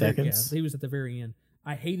was 2 seconds. He was at the very end.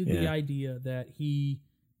 I hated the idea that he,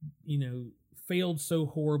 failed so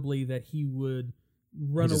horribly that he would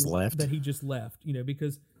run away. That he just left.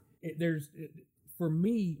 Because for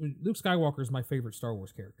me, Luke Skywalker is my favorite Star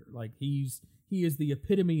Wars character. Like he is the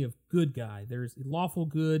epitome of good guy. There's lawful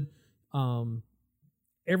good.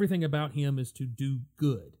 Everything about him is to do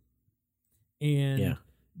good. And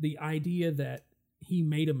the idea that he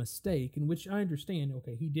made a mistake, in which I understand,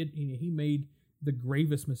 okay, he did, he made the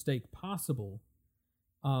gravest mistake possible.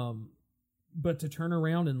 But to turn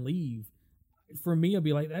around and leave, for me, I'd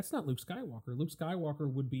be like, that's not Luke Skywalker. Luke Skywalker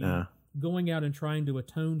would be going out and trying to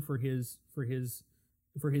atone for his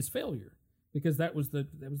failure, because that was the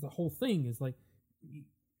whole thing. Is like,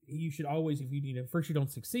 you should always, if you first you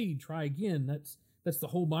don't succeed, try again. That's the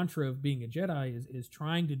whole mantra of being a Jedi is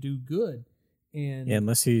trying to do good. And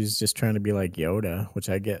unless he's just trying to be like Yoda, which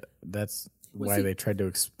I get. That's why they tried to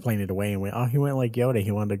explain it away and went, he went like Yoda.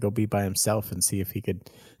 He wanted to go be by himself and see if he could.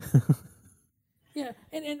 Yeah,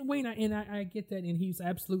 and Wayne, I get that, and he's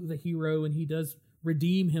absolutely the hero, and he does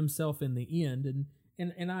redeem himself in the end,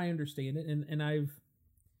 and I understand it, and I've.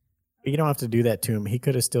 You don't have to do that to him. He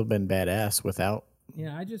could have still been badass without.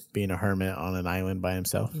 Yeah, I just being a hermit on an island by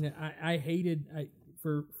himself. I hated.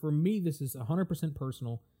 For me, this is 100%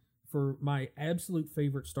 personal. For my absolute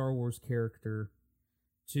favorite Star Wars character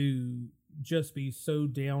to just be so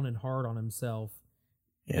down and hard on himself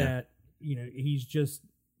that he's just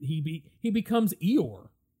he becomes Eeyore.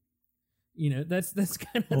 You know, that's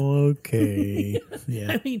kind of Okay.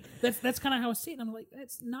 Yeah. I mean, that's kind of how I see it. I'm like,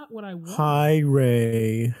 that's not what I want. Hi,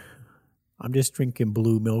 Ray. I'm just drinking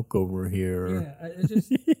blue milk over here. Yeah, it's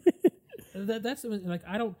just that's like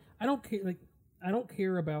I don't care. Like I don't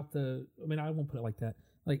care about the. I mean, I won't put it like that.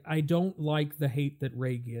 Like I don't like the hate that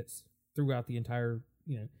Rey gets throughout the entire.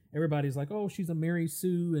 You know, everybody's like, oh, she's a Mary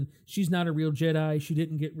Sue and she's not a real Jedi. She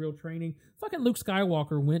didn't get real training. Fucking Luke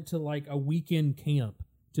Skywalker went to like a weekend camp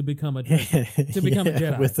to become a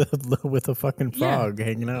Jedi with a fucking frog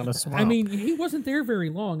hanging out in a swamp. I mean, he wasn't there very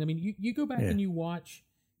long. I mean, you go back and you watch.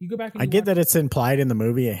 You go back and I get that it's implied in the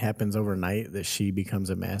movie it happens overnight that she becomes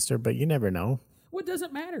a master, but you never know. Well, it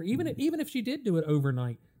doesn't matter. Even if she did do it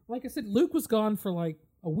overnight, like I said, Luke was gone for like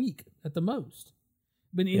a week at the most.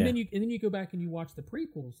 But then you go back and you watch the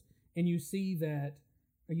prequels and you see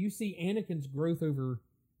Anakin's growth over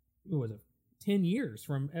 10 years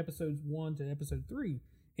from episodes 1 to episode 3,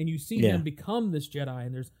 and you see him become this Jedi,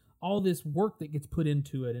 and there's all this work that gets put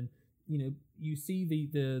into it, and you know you see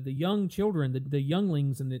the young children, the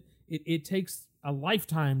younglings, and that it takes a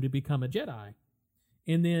lifetime to become a Jedi,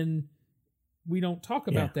 and then we don't talk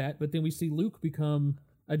about that, but then we see Luke become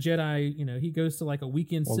a Jedi. You know, he goes to like a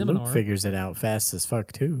weekend seminar. Luke figures it out fast as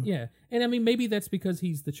fuck too. Yeah, and I mean maybe that's because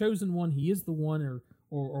he's the chosen one. He is the one,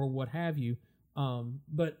 or what have you.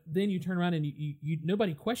 But then you turn around and you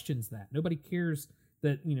nobody questions that. Nobody cares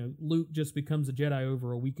that Luke just becomes a Jedi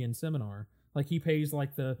over a weekend seminar. Like he pays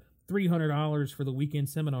like the $300 for the weekend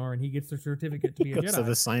seminar and he gets the certificate to be a Jedi. So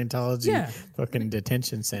the Scientology fucking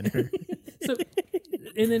detention center. So.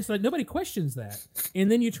 And then it's like nobody questions that.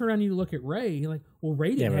 And then you turn around and you look at Rey, you're like, well,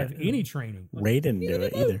 Rey didn't have any training. Like, Rey didn't do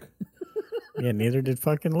it either. Yeah, neither did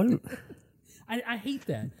fucking Luke. I hate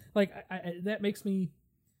that. Like that makes me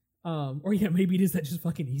or yeah, maybe it is that just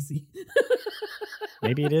fucking easy.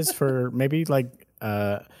 Maybe it is for maybe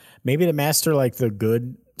to master like the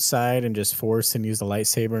good side and just force and use the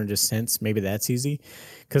lightsaber and just sense. Maybe that's easy.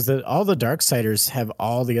 Because all the Darksiders have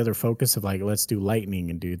all the other focus of like, let's do lightning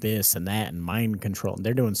and do this and that and mind control. And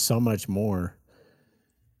they're doing so much more.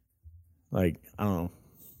 Like, I don't know.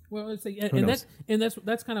 Well, let's say, and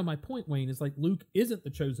that's kind of my point, Wayne, is like Luke isn't the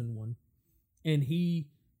chosen one. And he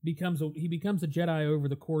becomes a Jedi over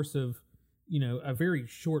the course of, a very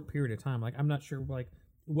short period of time. Like, I'm not sure like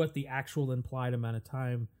what the actual implied amount of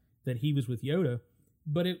time that he was with Yoda,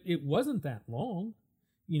 but it wasn't that long,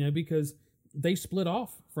 because they split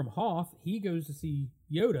off from Hoth. He goes to see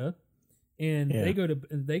Yoda, and they go to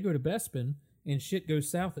Bespin, and shit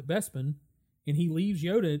goes south at Bespin, and he leaves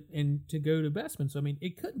Yoda and to go to Bespin. So I mean,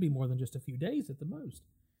 it couldn't be more than just a few days at the most.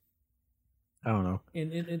 I don't know.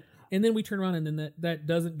 And then we turn around and then that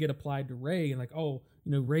doesn't get applied to Rey, and like, oh,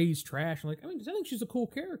 Rey's trash. I'm like, I think she's a cool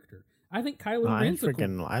character. I think Kylo Ren's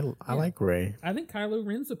I like Rey. I think Kylo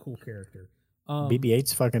Ren's a cool character.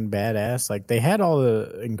 BB-8's fucking badass. Like they had all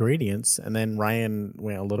the ingredients, and then Ryan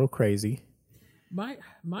went a little crazy. My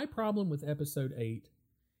problem with Episode 8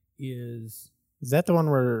 is that the one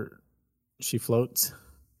where she floats?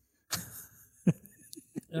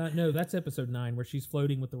 No, that's Episode 9 where she's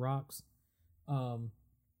floating with the rocks.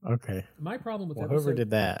 Okay. My problem with whoever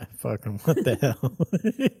did that, fucking what the hell?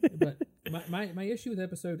 But my issue with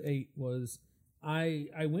Episode 8 was I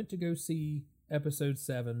went to go see Episode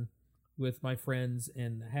 7 with my friends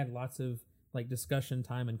and had lots of like discussion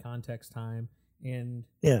time and context time, and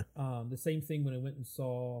the same thing when I went and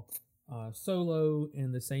saw Solo,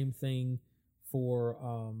 and the same thing for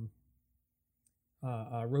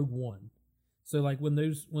Rogue One. So like when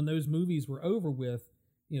those movies were over with,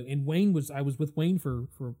 and I was with Wayne for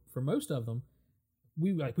most of them.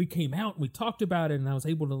 We came out and we talked about it, and I was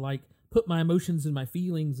able to like put my emotions and my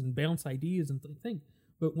feelings and bounce ideas and think.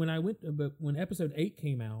 But when Episode 8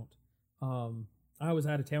 came out, I was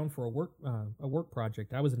out of town for a work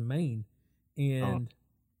project. I was in Maine, and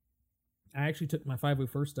I actually took my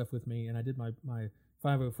 501st stuff with me, and I did my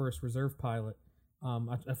 501st Reserve Pilot.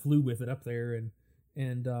 I flew with it up there,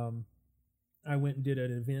 and I went and did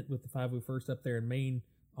an event with the 501st up there in Maine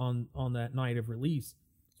on that night of release.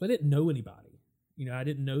 So I didn't know anybody. I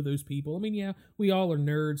didn't know those people. I mean, yeah, we all are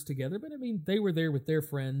nerds together, but I mean, they were there with their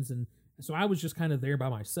friends, and so I was just kind of there by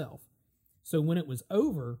myself. So when it was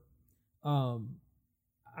over, the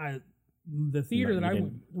theater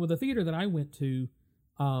that I went to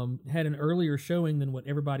had an earlier showing than what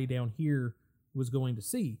everybody down here was going to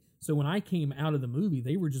see. So when I came out of the movie,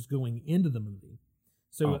 they were just going into the movie.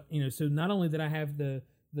 So so not only did I have the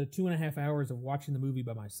 2.5 hours of watching the movie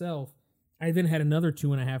by myself, I then had another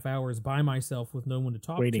 2.5 hours by myself with no one to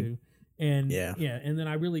talk to. And Yeah. and then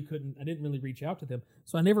I didn't really reach out to them.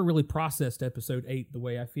 So I never really processed episode 8 the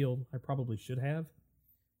way I feel I probably should have.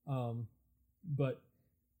 But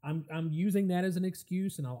I'm using that as an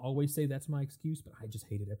excuse, and I'll always say that's my excuse, but I just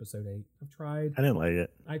hated episode 8. I've tried. I didn't like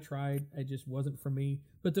it. I tried. It just wasn't for me.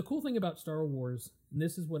 But the cool thing about Star Wars, and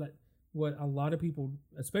this is what a lot of people,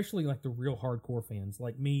 especially like the real hardcore fans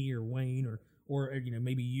like me or Wayne or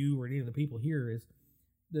maybe you or any of the people here, is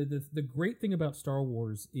the great thing about Star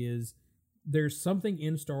Wars is there's something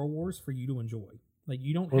in Star Wars for you to enjoy. Like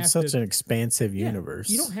you don't have It's to, such an expansive yeah, universe.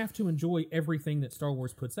 You don't have to enjoy everything that Star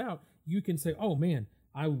Wars puts out. You can say, "Oh man,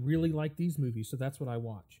 I really like these movies, so that's what I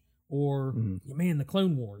watch." Or, man, the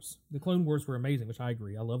Clone Wars. The Clone Wars were amazing, which I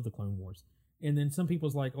agree. I love the Clone Wars. And then some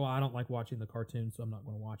people's like, "Oh, I don't like watching the cartoon, so I'm not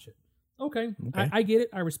going to watch it." Okay. I get it.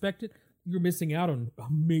 I respect it. You're missing out on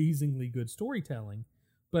amazingly good storytelling,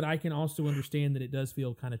 but I can also understand that it does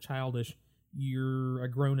feel kind of childish. You're a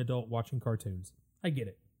grown adult watching cartoons. I get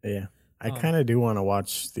it. Yeah. I kind of do want to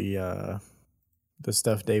watch the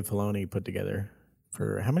stuff Dave Filoni put together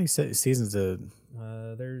for how many seasons?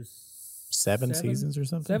 There's 7 seasons or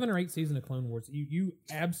something? 7 or 8 seasons of Clone Wars. You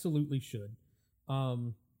absolutely should.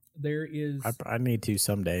 There is I need to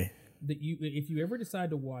someday. if you ever decide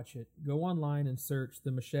to watch it, go online and search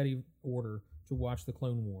the Machete order to watch the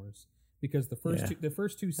Clone Wars, because the first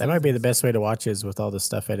two seasons, That might be the best way to watch is with all the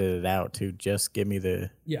stuff edited out to just give me the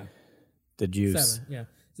juice. 7, yeah.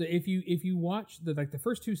 So if you watch the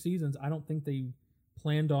first 2 seasons, I don't think they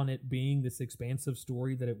planned on it being this expansive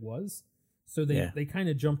story that it was. So they kind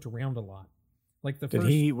of jumped around a lot. Like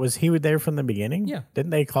was he there from the beginning? Yeah. Didn't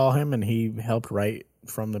they call him and he helped write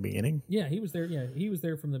from the beginning? Yeah, he was there. Yeah, he was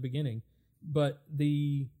there from the beginning. But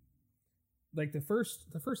the first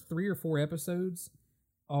 3 or 4 episodes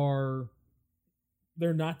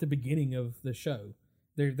they're not the beginning of the show.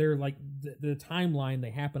 They're like the timeline. They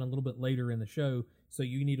happen a little bit later in the show, so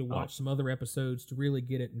you need to watch some other episodes to really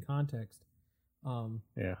get it in context.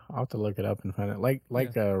 Yeah, I'll have to look it up and find it.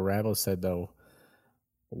 Like Rabble said though,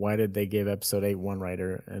 why did they give episode 8 one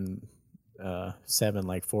writer and 7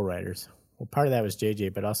 like 4 writers? Well, part of that was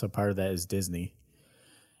JJ, but also part of that is Disney.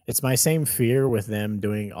 It's my same fear with them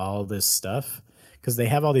doing all this stuff because they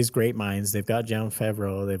have all these great minds. They've got Jon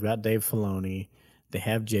Favreau, they've got Dave Filoni, they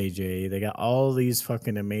have JJ, they got all these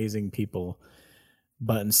fucking amazing people.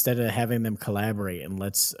 But instead of having them collaborate and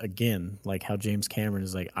again, like how James Cameron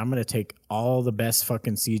is like, I'm going to take all the best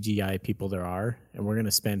fucking CGI people there are, and we're going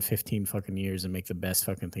to spend 15 fucking years and make the best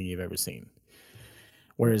fucking thing you've ever seen.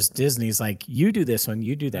 Whereas Disney's like, you do this one,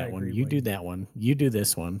 you do that one, you do that one, you do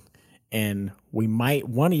this one. And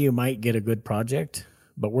one of you might get a good project,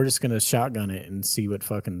 but we're just going to shotgun it and see what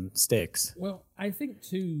fucking sticks. Well, I think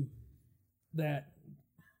too that,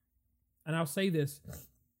 and I'll say this,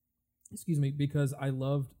 excuse me, because I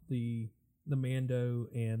loved the Mando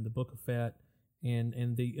and the Book of Fett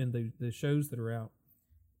and the shows that are out.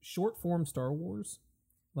 Short form Star Wars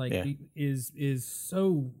is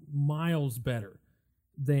so miles better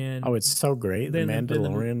than it's so great. The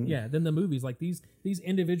Mandalorian. Than the movies. Like these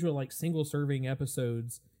individual like single serving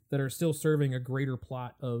episodes that are still serving a greater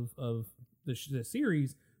plot of the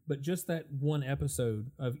series, but just that one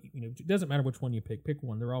episode of it doesn't matter which one you pick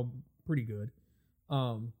one. They're all pretty good.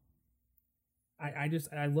 I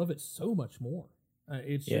love it so much more.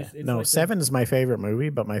 It's 7 is my favorite movie,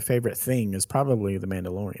 but my favorite thing is probably The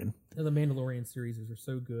Mandalorian. The Mandalorian series are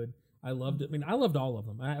so good. I loved it. I mean, I loved all of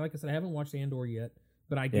them. Like I said, I haven't watched Andor yet,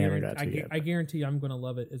 but I guarantee I'm going to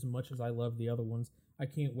love it as much as I love the other ones. I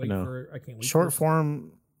can't wait for it. Short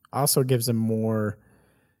form also gives them more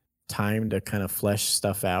time to kind of flesh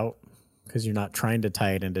stuff out because you're not trying to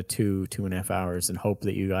tie it into 2.5 hours and hope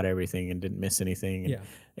that you got everything and didn't miss anything. And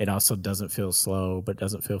it also doesn't feel slow, but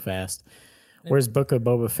doesn't feel fast. Whereas Book of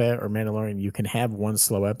Boba Fett or Mandalorian, you can have one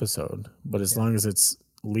slow episode, but as long as it's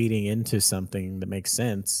leading into something that makes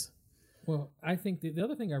sense. Well, I think the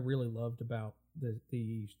other thing I really loved about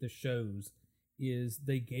the shows is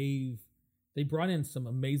they brought in some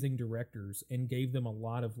amazing directors and gave them a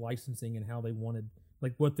lot of licensing and how they wanted,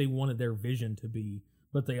 like what they wanted their vision to be.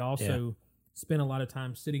 But they also spent a lot of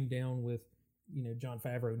time sitting down with, Jon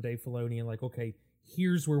Favreau and Dave Filoni and like, okay,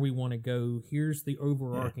 here's where we want to go. Here's the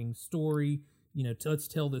overarching story. Let's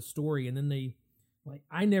tell this story. And then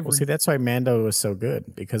that's why Mando was so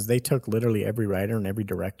good, because they took literally every writer and every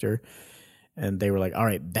director and they were like, all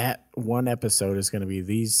right, that one episode is going to be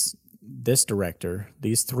this director,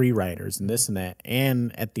 these 3 writers and this and that.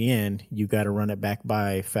 And at the end, you got to run it back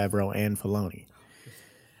by Favreau and Filoni.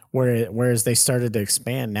 Whereas they started to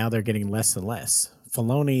expand, now they're getting less and less.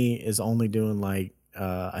 Filoni is only doing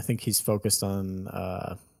I think he's focused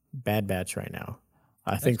on Bad Batch right now.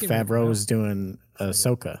 I think getting ready to come Favreau out. is doing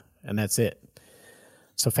Ahsoka, and that's it.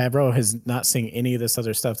 So Favreau has not seen any of this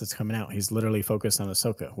other stuff that's coming out. He's literally focused on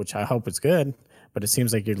Ahsoka, which I hope is good. But it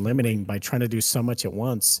seems like you're limiting by trying to do so much at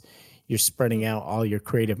once. You're spreading out all your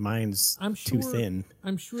creative minds too thin.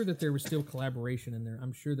 I'm sure that there was still collaboration in there.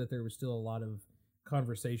 I'm sure that there was still a lot of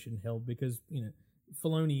conversation held because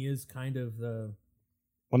Filoni is kind of the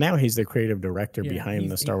Well, now he's the creative director Yeah,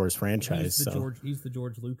 behind the Star Wars franchise. He's the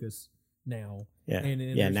George Lucas now. Yeah, and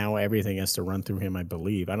yeah. there's- Now everything has to run through him, I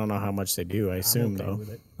believe. I don't know how much they do. I assume I'm okay though. with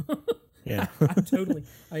it. Yeah. I'm totally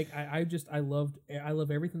I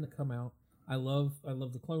love everything that come out. I love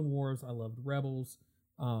the Clone Wars. I loved Rebels.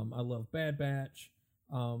 I love Bad Batch.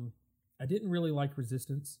 I didn't really like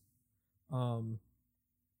Resistance. And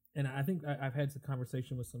I think I've had some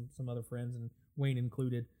conversation with some other friends, and Wayne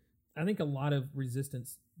included. I think a lot of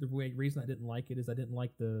Resistance, reason I didn't like it is I didn't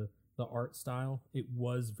like the art style. It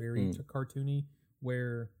was very cartoony,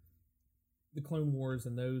 where the Clone Wars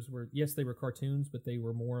and those were, yes, they were cartoons, but they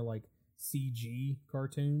were more like CG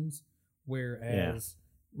cartoons, whereas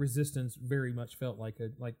Resistance very much felt like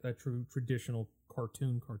a true traditional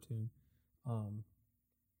cartoon.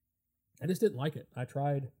 I just didn't like it. I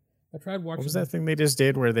tried watching. What was that thing they just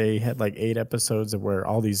did where they had like 8 episodes of where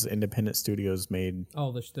all these independent studios made?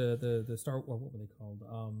 Oh, the Star. What were they called?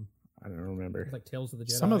 I don't remember. Like Tales of the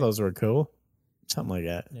Jedi. Some of those were cool. Something like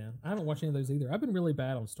that. Yeah, I haven't watched any of those either. I've been really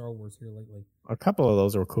bad on Star Wars here lately. A couple of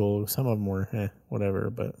those were cool. Some of them were whatever.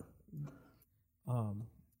 But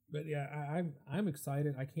yeah, I'm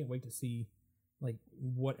excited. I can't wait to see like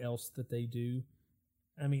what else that they do.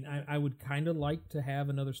 I mean, I would kind of like to have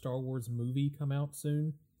another Star Wars movie come out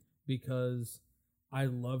soon, because I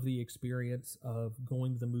love the experience of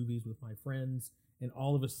going to the movies with my friends and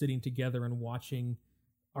all of us sitting together and watching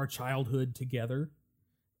our childhood together.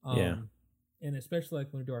 Yeah. And especially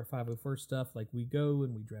like when we do our 501st stuff, like we go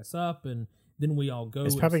and we dress up and then we all go.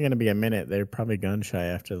 it's probably going to be a minute. They're probably gun shy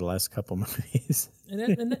after the last couple movies.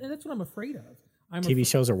 and that's what I'm afraid of. TV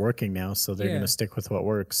shows are working now, so they're Yeah. going to stick with what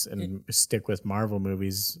works and stick with Marvel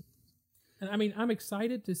movies. And I mean, I'm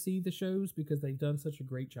excited to see the shows because they've done such a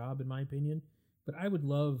great job, in my opinion. But I would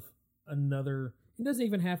love another. It doesn't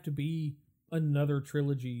even have to be another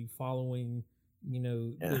trilogy following.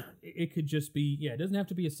 It could just be. Yeah, it doesn't have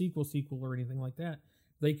to be a sequel or anything like that.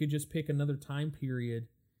 They could just pick another time period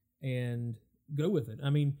and go with it. I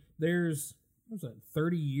mean, there's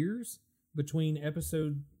 30 years between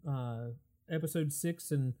episode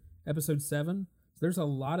 6 and episode 7. So there's a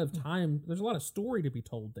lot of time. There's a lot of story to be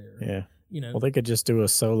told there. Yeah. Well, Well, they could just do a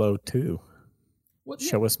Solo too.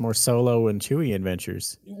 Show us more Solo and Chewie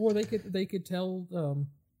adventures. Or they could tell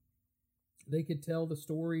the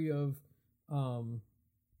story of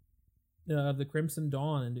the Crimson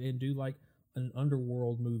Dawn and do like an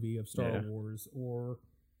underworld movie of Star Wars, or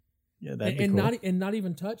Yeah, that'd be cool. not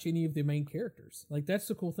even touch any of the main characters. Like that's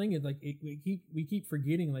the cool thing is like we keep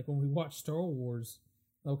forgetting, like when we watch Star Wars,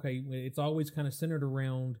 okay, it's always kind of centered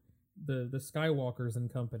around the Skywalkers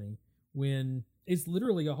and company, when it's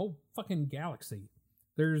literally a whole fucking galaxy.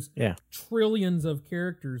 There's trillions of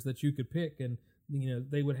characters that you could pick, and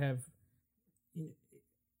they would have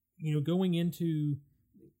going into.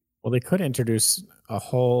 Well, they could introduce a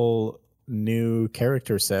whole new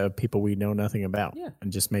character set of people we know nothing about,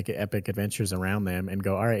 and just make it epic adventures around them, and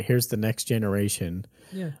go, all right, here's the next generation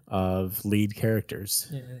of lead characters.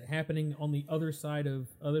 Yeah, happening on the other side of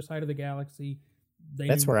the galaxy.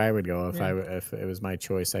 That's where I would go if it was my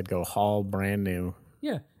choice. I'd go all brand new.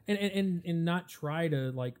 Yeah, and not try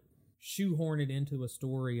to like shoehorn it into a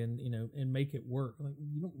story and and make it work. Like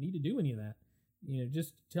you don't need to do any of that.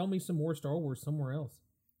 Just tell me some more Star Wars somewhere else.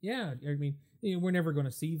 Yeah, I mean, we're never going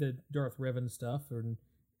to see the Darth Revan stuff, or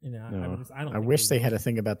I wish they had a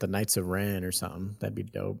thing about the Knights of Ren or something. That'd be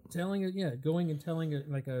dope. Telling it, going and telling it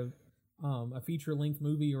like a feature length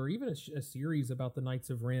movie, or even a series about the Knights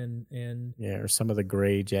of Ren, and or some of the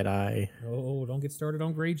Gray Jedi. Oh, don't get started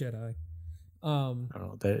on Gray Jedi.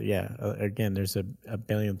 Again, there's a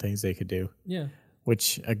billion things they could do. Yeah.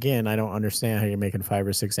 Which again, I don't understand how you're making 5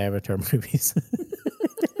 or 6 Avatar movies.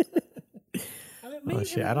 Oh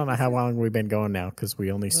shit! I don't know how long we've been going now, because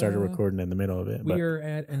we only started recording in the middle of it. We are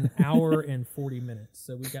at an hour and 40 minutes,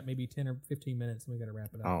 so we got maybe 10 or 15 minutes, and we got to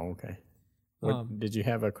wrap it up. Oh, okay. Did you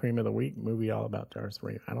have a cream of the week movie all about Darth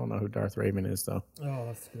Raven? I don't know who Darth Raven is though. Oh,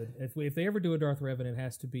 that's good. If they ever do a Darth Revan, it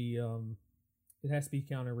has to be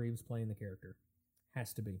Keanu Reeves playing the character.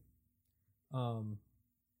 Has to be.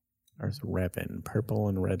 Darth Revan, purple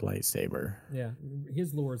and red lightsaber. Yeah,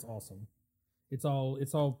 his lore is awesome. It's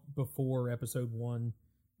all before Episode 1.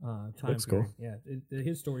 Time looks period. cool. Yeah,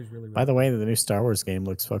 his story is really. By the way, the new Star Wars game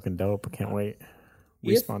looks fucking dope. I can't wait.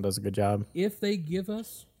 Respawn does a good job. If they give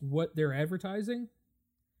us what they're advertising,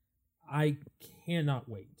 I cannot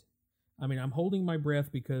wait. I mean, I'm holding my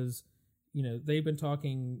breath because, they've been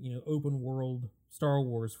talking, open world Star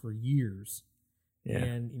Wars for years. Yeah.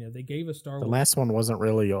 And, they gave us Star Wars. The last one wasn't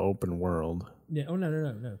really an open world. Yeah. Oh,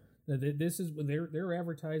 no. This is when they're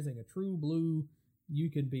advertising a true blue. You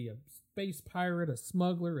can be a space pirate, a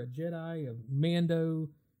smuggler, a Jedi, a Mando,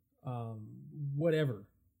 whatever.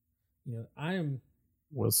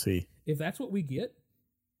 We'll see. If that's what we get,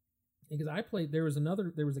 because I played, there was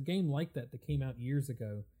a game like that came out years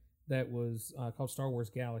ago that was called Star Wars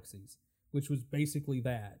Galaxies, which was basically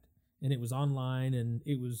that, and it was online and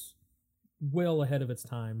it was well ahead of its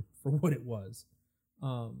time for what it was.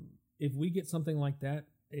 If we get something like that,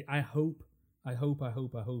 I hope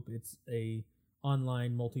it's a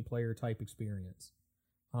online multiplayer type experience.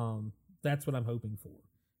 That's what I'm hoping for.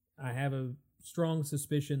 I have a strong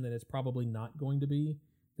suspicion that it's probably not going to be.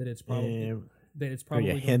 That it's probably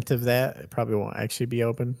a hint of that. It probably won't actually be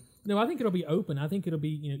open. No, I think it'll be open. I think it'll be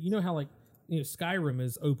you know how Skyrim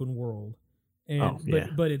is open world, and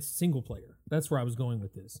but it's single player. That's where I was going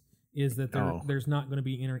with this. Is that there's not going to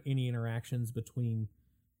be any interactions between.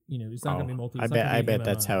 It's not going to be multi. I bet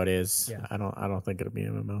that's how it is. Yeah. I don't think it'll be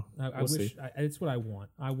MMO. I wish it's what I want.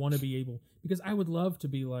 I want to be able, because I would love to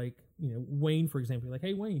be like Wayne, for example. Like,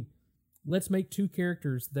 hey Wayne, let's make two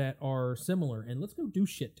characters that are similar and let's go do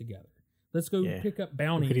shit together. Let's go pick up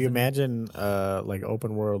bounties. Could you imagine like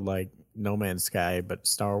open world like No Man's Sky but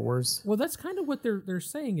Star Wars? Well, that's kind of what they're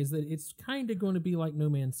saying, is that it's kind of going to be like No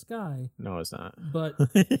Man's Sky. No, it's not. But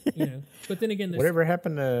but then again, whatever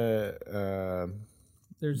happened to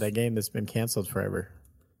that game that's been canceled forever?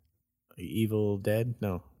 Evil Dead?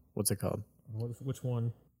 No, what's it called? Which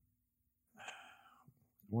one?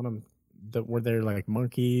 One of them where they're like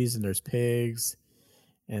monkeys and there's pigs.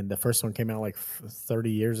 And the first one came out like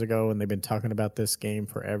 30 years ago, and they've been talking about this game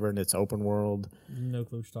forever, and it's open world. No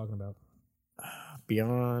clue what you're talking about.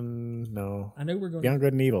 Beyond Beyond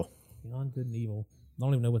Good and Evil. Beyond Good and Evil. I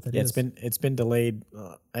don't even know what that is. It's been delayed.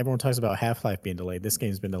 Everyone talks about Half-Life being delayed. This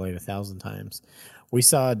game's been delayed 1,000 times. We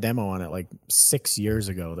saw a demo on it like 6 years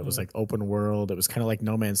ago that was like open world. It was kind of like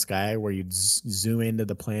No Man's Sky, where you'd zoom into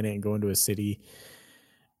the planet and go into a city,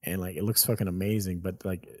 and like it looks fucking amazing. But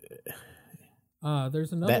like,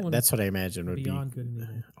 there's another one. That's what I imagine would Beyond be Good and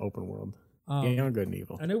Evil. Open world. Beyond Good and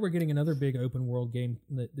Evil. I know we're getting another big open world game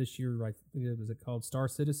this year. Right? Was it called Star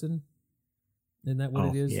Citizen? Isn't that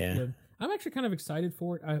what it is? Yeah. I'm actually kind of excited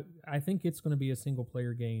for it. I think it's going to be a single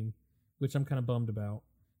player game, which I'm kind of bummed about.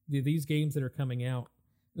 These games that are coming out,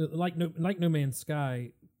 like No Man's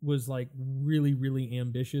Sky, was like really, really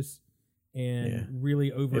ambitious and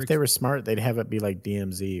really over. If they were smart, they'd have it be like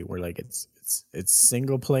DMZ, where like it's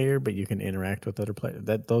single player, but you can interact with other players.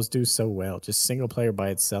 Those do so well. Just single player by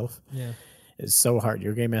itself. Yeah. It's so hard.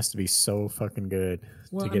 Your game has to be so fucking good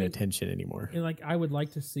to get attention anymore. And like, I would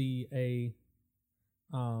like to see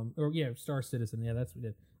Star Citizen. Yeah, that's what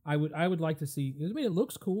it. I would like to see. I mean, it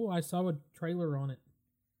looks cool. I saw a trailer on it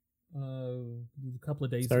a couple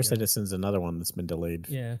of days ago. Star Citizen's another one that's been delayed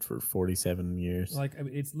for 47 years. Like, I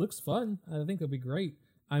mean, it looks fun. I think it'll be great.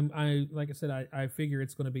 Like I said, I figure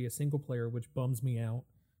it's going to be a single player, which bums me out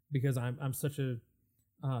because I'm such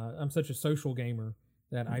a social gamer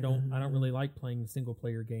that I don't really like playing single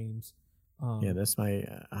player games. That's my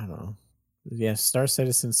I don't know. Yeah, Star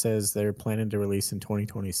Citizen says they're planning to release in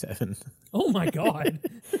 2027. Oh my god.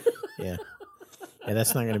 Yeah,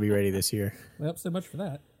 that's not going to be ready this year. Well, so much for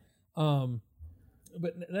that.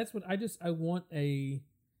 But that's what I want a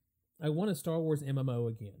Star Wars MMO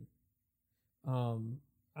again.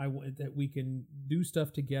 I want that we can do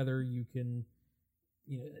stuff together. You can,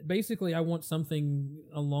 basically, I want something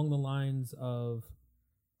along the lines of,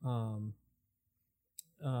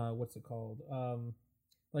 what's it called?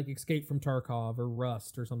 Like Escape from Tarkov or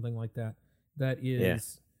Rust or something like that. That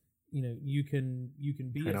is, you can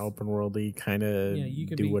be kind of open worldy, kind of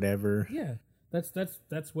do whatever. Yeah,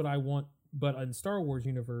 that's what I want. But in Star Wars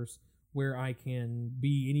universe, where I can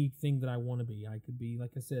be anything that I want to be, I could be,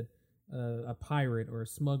 like I said, a pirate or a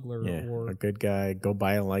smuggler or a good guy. Go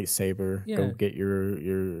buy a lightsaber. Yeah. Go get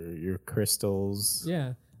your crystals.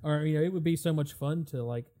 Yeah, or it would be so much fun to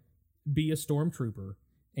like be a stormtrooper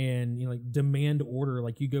and like demand order.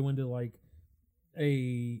 Like you go into like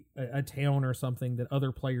a town or something that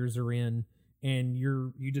other players are in, and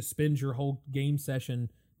you just spend your whole game session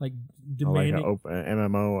like demanding like an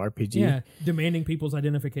MMO RPG. Yeah, demanding people's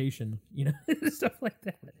identification, stuff like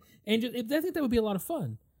that. And I think that would be a lot of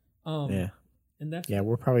fun. And that's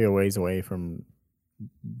we're probably a ways away from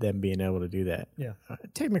them being able to do that. Yeah,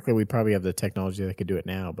 technically, we probably have the technology that could do it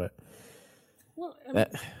now, but Well, I mean,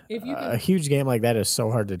 That if you a can, huge game like that is so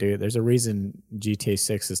hard to do. There's a reason GTA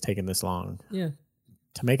 6 has taken this long. yeah.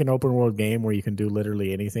 To make an open world game where you can do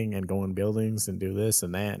literally anything and go in buildings and do this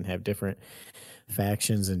and that and have different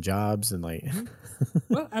factions and jobs and like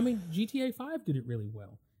Well, I mean, GTA 5 did it really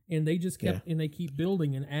well, and they just kept and they keep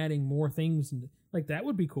building and adding more things, and like that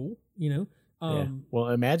would be cool, you know. yeah. Well,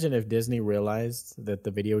 imagine if Disney realized that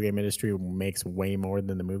the video game industry makes way more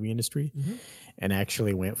than the movie industry and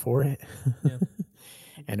actually went for it. Yeah.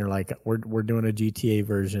 And they're like, we're doing a GTA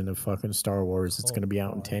version of fucking Star Wars. It's Oh, going to be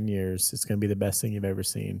out in 10 years. It's going to be the best thing you've ever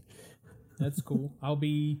seen. That's cool. I'll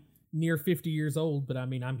be near 50 years old, but I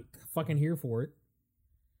mean, I'm fucking here for it.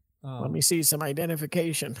 Let me see some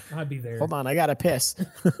identification. I'd be there. Hold on, I got to piss.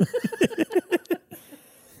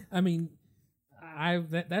 I mean,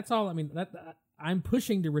 that's all. I mean, I'm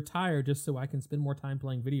pushing to retire just so I can spend more time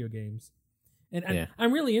playing video games. And Yeah.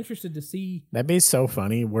 I'm really interested to see. That'd be so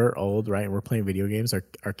funny. We're old, right? And we're playing video games.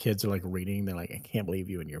 Our kids are like reading. They're like, I can't believe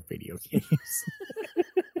you and your video games.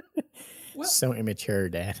 Well, So immature,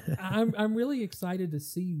 Dad. I'm really excited to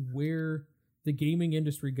see where the gaming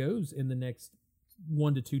industry goes in the next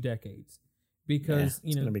 1 to 2 decades, because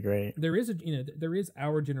it's gonna be great. there is there is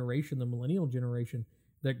our generation, the millennial generation,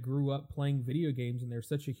 that grew up playing video games, and they're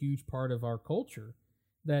such a huge part of our culture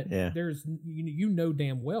that there's you know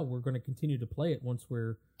damn well we're going to continue to play it once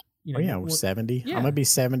we're We're 70. Yeah. I'm gonna be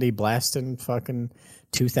 70, blasting fucking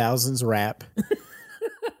 2000s rap,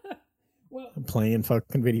 well, playing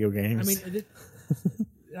fucking video games. I mean,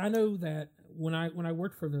 I know that when I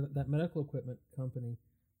worked for that medical equipment company,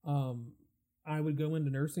 I would go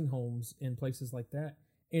into nursing homes and places like that,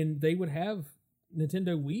 and they would have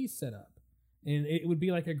Nintendo Wii set up, and it would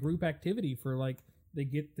be like a group activity for like they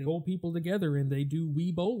get the old people together and they do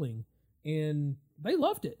Wii bowling, and they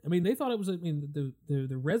loved it. I mean, they thought it was. I mean,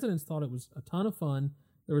 the residents thought it was a ton of fun.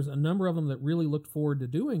 There was a number of them that really looked forward to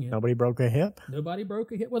doing it. Nobody broke a hip. Nobody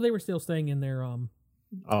broke a hip. Well, they were still staying in their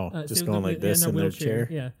Just still going like this in their wheelchair.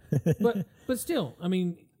 chair. Yeah, but still, I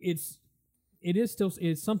mean, it's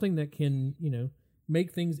something that can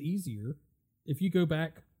make things easier. If you go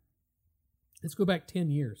back, let's go back 10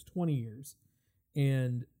 years, 20 years,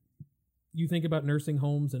 and you think about nursing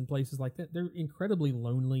homes and places like that. They're incredibly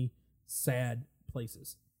lonely, sad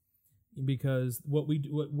places, because what we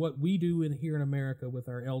do here in America with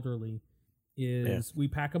our elderly is we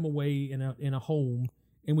pack them away in a home,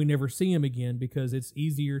 and we never see them again, because it's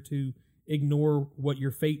easier to ignore what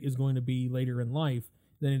your fate is going to be later in life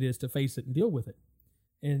than it is to face it and deal with it.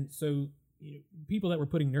 And so people that were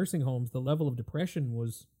putting nursing homes, the level of depression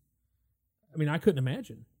was, I mean, I couldn't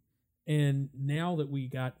imagine. And now that we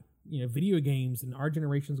got video games, and our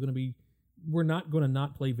generation is going to be, we're not going to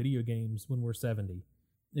not play video games when we're 70.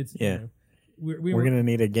 It's we're going to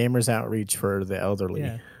need a gamers outreach for the elderly.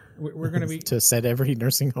 Yeah, we're going to be to set every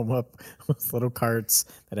nursing home up with little carts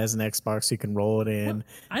that has an Xbox you can roll it in. Well,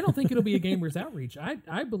 I don't think it'll be a gamers outreach.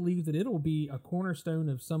 I believe that it'll be a cornerstone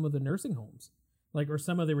of some of the nursing homes, or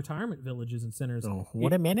some of the retirement villages and centers. Oh,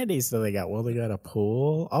 what amenities do they got? Well, they got a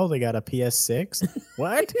pool. Oh, they got a PS6.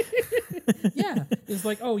 What? Yeah, it's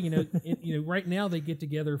like, right now they get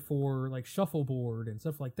together for like shuffleboard and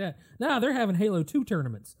stuff like that. Now they're having Halo 2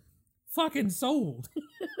 tournaments. Fucking sold.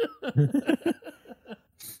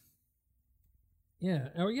 Yeah.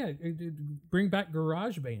 Oh yeah. Bring back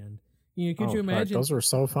GarageBand. Could you imagine? Those were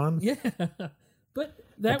so fun. Yeah. But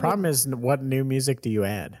the problem is, what new music do you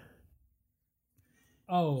add?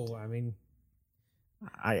 Oh, I mean,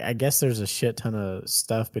 I guess there's a shit ton of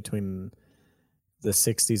stuff between the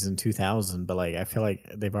 60s and 2000, but I feel like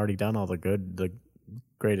they've already done all the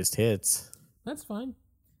greatest hits. That's fine.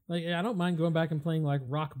 I don't mind going back and playing like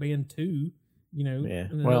Rock Band 2. Yeah.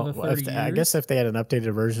 In Well, another 30 years. I guess if they had an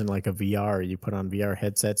updated version like a VR, you put on VR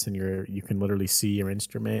headsets and you can literally see your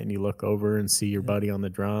instrument, and you look over and see your buddy on the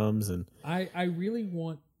drums. And I really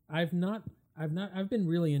want. I've been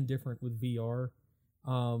really indifferent with VR,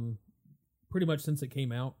 pretty much since it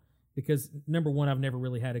came out, because number one, I've never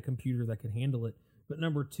really had a computer that could handle it, but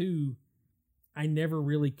number two, I never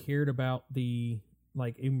really cared about the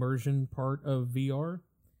immersion part of VR.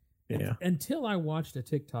 Yeah. Until I watched a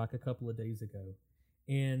TikTok a couple of days ago,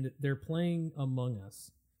 and they're playing Among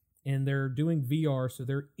Us, and they're doing VR, so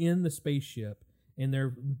they're in the spaceship, and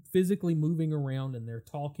they're physically moving around, and they're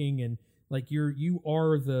talking, and you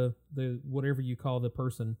are the whatever you call the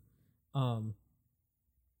person,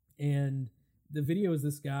 and the video is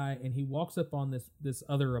this guy, and he walks up on this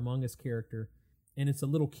other Among Us character, and it's a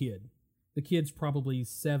little kid. The kid's probably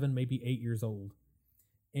 7, maybe 8 years old,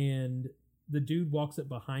 and the dude walks up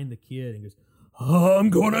behind the kid and goes, I'm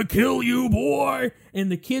gonna kill you, boy.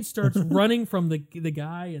 And the kid starts running from the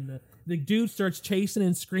guy, and the dude starts chasing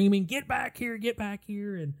and screaming, get back here.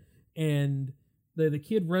 And the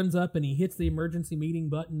kid runs up and he hits the emergency meeting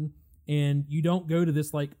button, and you don't go to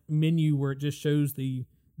this like menu where it just shows the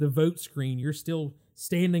vote screen. You're still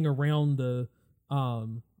standing around the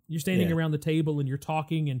around the table, and you're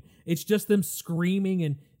talking, and it's just them screaming,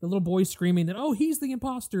 and the little boy screaming that, oh, he's the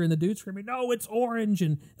imposter, and the dude screaming, no, it's orange,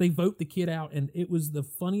 and they vote the kid out. And it was the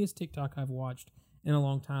funniest TikTok I've watched in a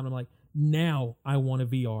long time. I'm like, now I want a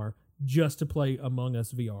VR just to play Among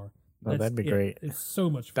Us VR. Oh, that'd be great. It's so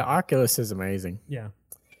much fun. The Oculus is amazing. Yeah.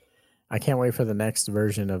 I can't wait for the next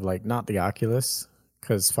version of like, not the Oculus,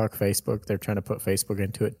 because fuck Facebook. They're trying to put Facebook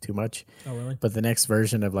into it too much. Oh, really? But the next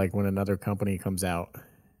version of like when another company comes out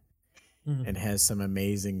and has some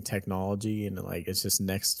amazing technology, and like it's just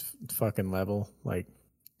next fucking level. Like,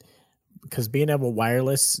 because being able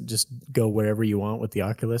wireless, just go wherever you want with the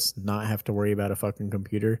Oculus, not have to worry about a fucking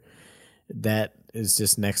computer, that is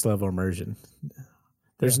just next level immersion.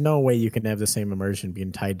 There's no way you can have the same immersion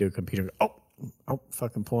being tied to a computer. Oh,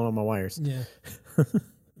 fucking pulling on my wires. Yeah.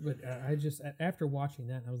 But I just, after watching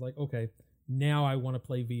that, I was like, okay, now I want to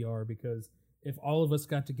play VR, because if all of us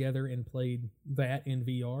got together and played that in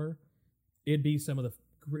VR, it'd be some of the,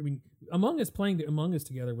 I mean, playing Among Us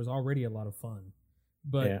together was already a lot of fun.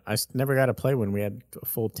 But yeah, I never got to play when we had a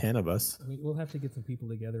full 10 of us. We'll have to get some people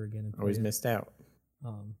together again and play. Always missed out.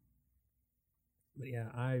 But yeah,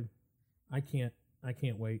 I can't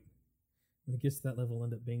wait. When it gets to that level, it'll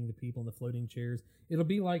end up being the people in the floating chairs. It'll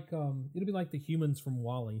be like the humans from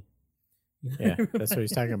WALL-E. Yeah, that's what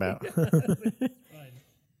he's talking about.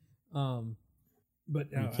 But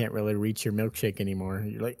you can't really reach your milkshake anymore.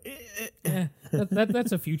 You're like, yeah,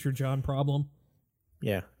 that's a future John problem.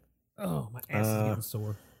 Yeah. Oh, my ass is getting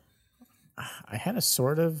sore. I had a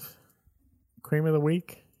sort of cream of the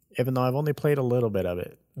week, even though I've only played a little bit of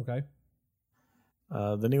it. Okay.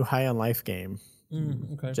 The new High on Life game.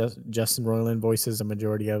 Okay. Justin Roiland voices a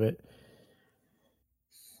majority of it.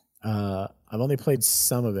 I've only played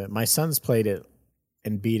some of it. My son's played it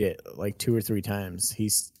and beat it like 2 or 3 times.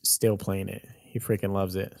 He's still playing it. He freaking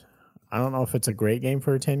loves it. I don't know if it's a great game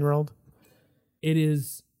for a 10-year-old. It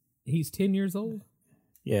is. He's 10 years old?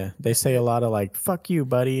 Yeah. They say a lot of like, fuck you,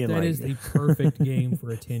 buddy. And that like, is the perfect game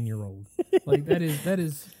for a 10-year-old. Like, that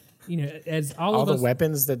is, you know, as all of the us,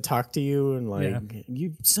 weapons that talk to you and like,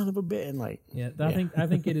 you son of a bitch. And like, I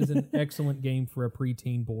think it is an excellent game for a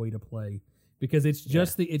preteen boy to play, because it's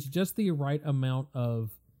just the right amount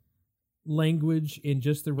of language and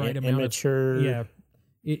just the right amount immature. of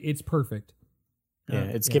it's perfect. Yeah,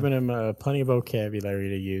 it's giving him plenty of vocabulary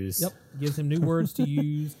to use. Yep, gives him new words to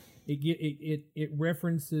use. It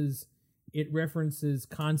references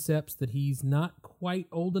concepts that he's not quite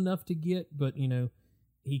old enough to get, but you know,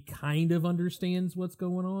 he kind of understands what's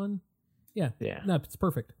going on. Yeah. No, it's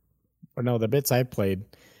perfect. Or no, the bits I played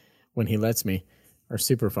when he lets me are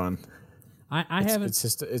super fun. I haven't.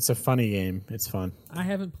 It's a funny game. It's fun. I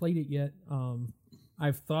haven't played it yet.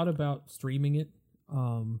 I've thought about streaming it.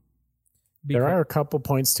 There are a couple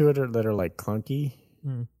points to it that are like clunky,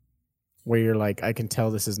 where you're like, I can tell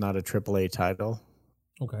this is not a AAA title.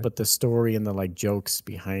 Okay. But the story and the like jokes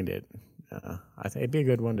behind it, I think it'd be a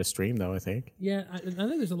good one to stream though. I think. Yeah, I think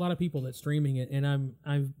there's a lot of people that's streaming it, and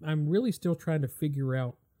I'm really still trying to figure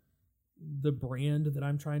out the brand that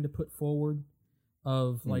I'm trying to put forward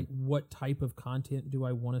of like what type of content do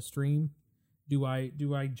I want to stream? Do I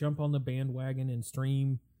jump on the bandwagon and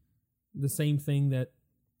stream the same thing that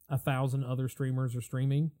 1,000 other streamers are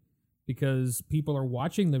streaming, because people are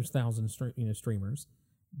watching those 1,000 streamers,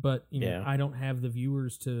 but you know, I don't have the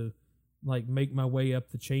viewers to like make my way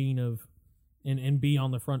up the chain of and be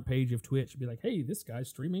on the front page of Twitch, be like, hey, this guy's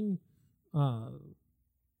streaming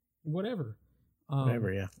whatever.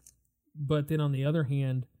 Yeah. But then on the other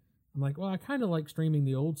hand, I'm like, well, I kind of like streaming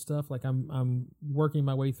the old stuff. Like I'm working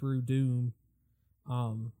my way through Doom,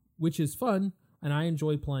 which is fun, and I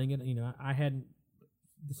enjoy playing it. You know, I hadn't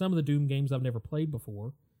some of the Doom games I've never played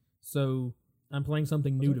before, so I'm playing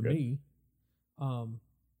something new to me.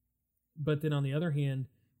 But then on the other hand,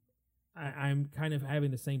 I'm kind of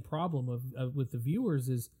having the same problem of with the viewers,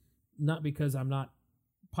 is not because I'm not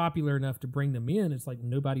popular enough to bring them in. It's like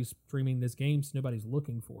nobody's streaming this game, so nobody's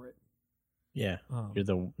looking for it. Yeah,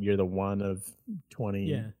 you're the one of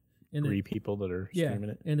 23 people that are streaming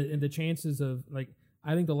it, and the chances of like,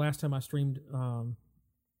 I think the last time I streamed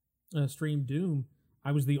Doom,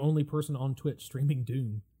 I was the only person on Twitch streaming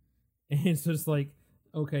Doom, and so it's like,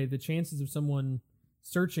 okay, the chances of someone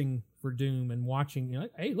searching for Doom and watching, you know,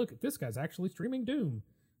 like, hey, look, this guy's actually streaming Doom.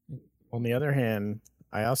 On the other hand,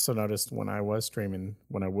 I also noticed when I was streaming,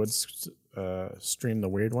 when I would stream the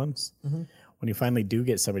weird ones, Mhm. when you finally do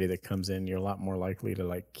get somebody that comes in, you're a lot more likely to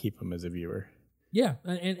like keep them as a viewer. Yeah,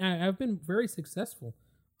 and I've been very successful,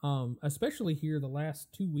 especially here the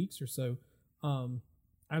last 2 weeks or so.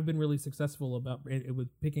 I've been really successful about it with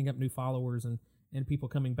picking up new followers and people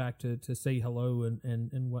coming back to say hello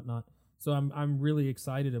and whatnot. So I'm really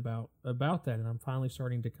excited about that, and I'm finally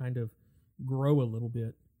starting to kind of grow a little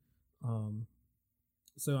bit.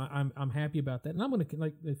 So I'm happy about that, and I'm gonna,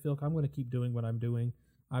 like Phil, I'm gonna keep doing what I'm doing.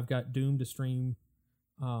 I've got Doom to stream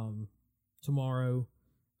tomorrow.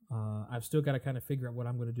 I've still got to kind of figure out what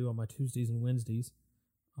I'm going to do on my Tuesdays and Wednesdays,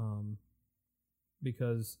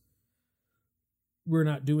 because we're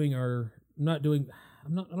not doing our I don't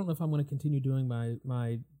know if I'm going to continue doing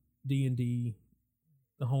my D&D,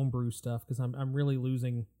 the homebrew stuff, because I'm really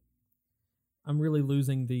losing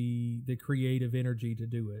the creative energy to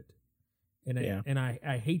do it. And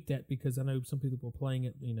I hate that, because I know some people were playing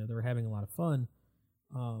it, they were having a lot of fun.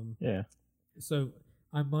 Yeah. So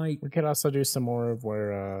I might. We could also do some more of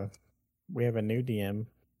where we have a new DM.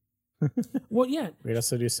 Well, yeah. We'd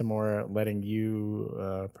also do some more letting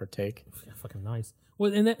you partake. Fucking nice.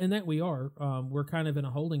 Well, and that we are. We're kind of in a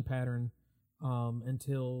holding pattern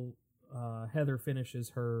until Heather finishes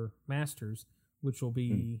her masters, which will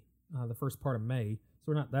be the first part of May. So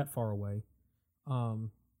we're not that far away.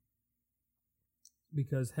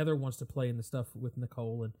 Because Heather wants to play in the stuff with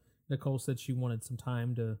Nicole, and Nicole said she wanted some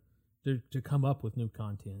time to come up with new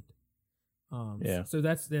content. So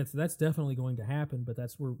that's definitely going to happen, but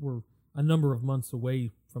we're a number of months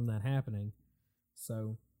away from that happening.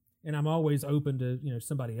 So, and I'm always open to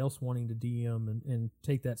somebody else wanting to DM and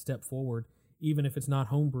take that step forward, even if it's not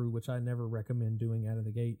homebrew, which I never recommend doing out of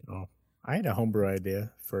the gate. Oh, I had a homebrew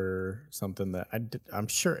idea for something that I'm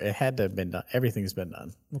sure it had to have been done. Everything's been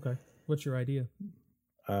done. Okay, what's your idea?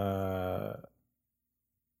 Because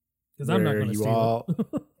I'm not going to steal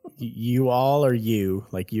it. You all are you,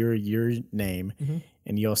 like your name, Mm-hmm.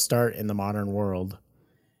 and you'll start in the modern world,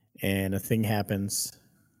 and a thing happens,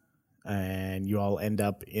 and you all end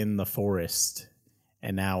up in the forest,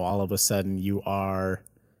 and now all of a sudden you are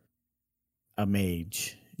a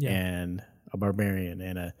mage and a barbarian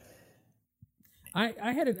and a. I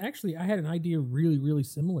had an idea really, really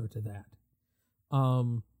similar to that.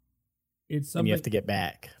 It's something, and you have to get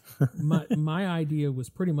back. my idea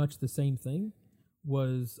was pretty much the same thing.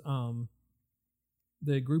 Was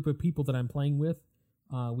the group of people that I'm playing with,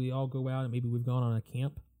 we all go out, and maybe we've gone on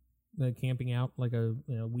a camping out, like a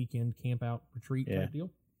weekend camp out retreat type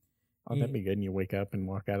deal. Oh, that'd be good. And you wake up and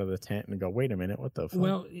walk out of the tent and go, wait a minute, what the fuck?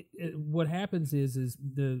 Well, what happens is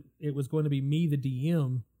it was going to be me, the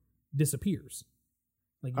DM, disappears.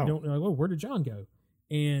 Like you don't know, like, oh, where did John go?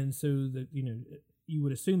 And so you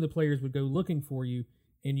would assume the players would go looking for you,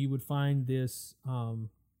 and you would find this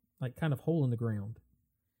like kind of hole in the ground,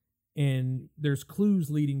 and there's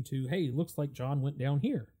clues leading to, hey, it looks like John went down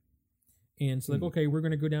here. And so like, okay, we're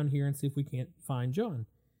going to go down here and see if we can't find John.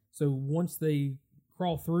 So once they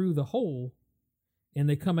crawl through the hole and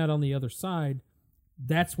they come out on the other side,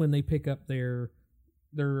 that's when they pick up their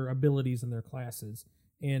abilities and their classes.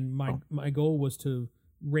 And my goal was to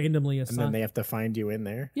randomly assign. And then they have to find you in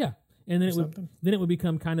there. Yeah. And then it would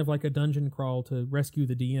become kind of like a dungeon crawl to rescue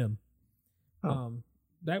the DM.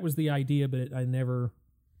 That was the idea, but I never.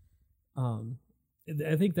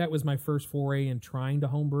 I think that was my first foray in trying to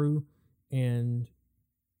homebrew, and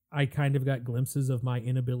I kind of got glimpses of my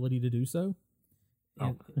inability to do so.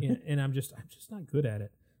 And I'm just not good at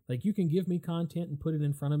it. Like, you can give me content and put it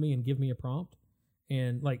in front of me and give me a prompt,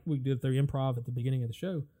 and like we did the improv at the beginning of the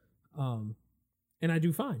show, and I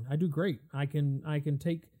do fine. I do great. I can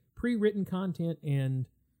take pre-written content and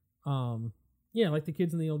like the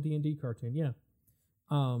kids in the old D&D cartoon. Yeah.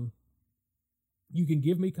 You can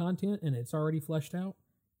give me content and it's already fleshed out.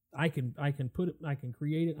 I can put it, I can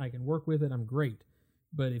create it, I can work with it. I'm great.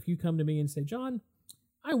 But if you come to me and say, John,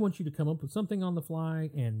 I want you to come up with something on the fly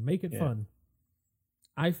and make it fun,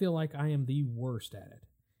 I feel like I am the worst at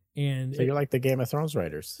it. And so you're like the Game of Thrones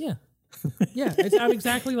writers. Yeah. Yeah. I'm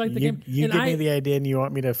exactly like the game. You give me the idea and you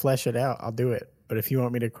want me to flesh it out, I'll do it. But if you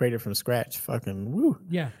want me to create it from scratch, fucking woo.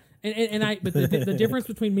 Yeah. But the difference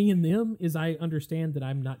between me and them is I understand that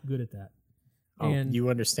I'm not good at that. And you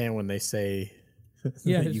understand when they say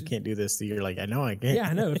that you can't do this, so you're like, I know I can't. Yeah,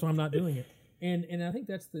 I know. That's why I'm not doing it. And I think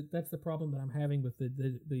that's the problem that I'm having with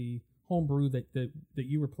the homebrew that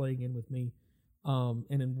you were playing in with me, and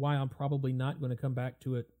then why I'm probably not going to come back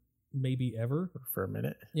to it maybe ever for a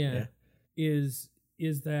minute. Yeah. Is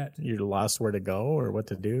that you're lost where to go or what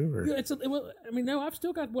to do? Or no, I've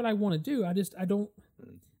still got what I want to do.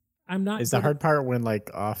 I'm not. Is the good hard part when like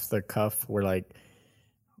off the cuff, where like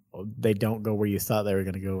they don't go where you thought they were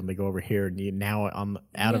going to go, and they go over here, and you now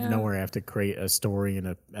out of Yeah. nowhere have to create a story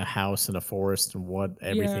and a house and a forest and what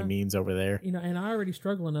everything Yeah. means over there. and I already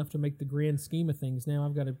struggle enough to make the grand scheme of things. Now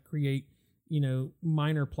I've got to create,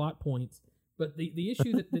 minor plot points. But the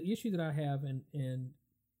issue that I have and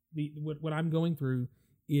what I'm going through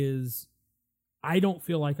is I don't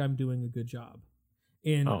feel like I'm doing a good job.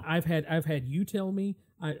 And Oh. I've had you tell me,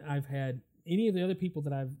 I've had any of the other people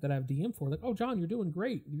that I've DM'd for, like, oh John, you're doing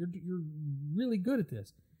great. You're really good at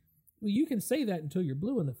this. Well, you can say that until you're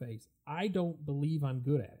blue in the face. I don't believe I'm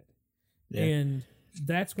good at it. Yeah. And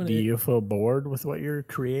that's when Do you feel bored with what you're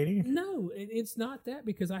creating? no, it's not that,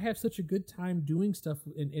 because I have such a good time doing stuff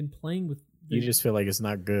and playing with. You just feel like it's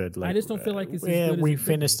not good. Like, just don't feel like it's as yeah. good as We it could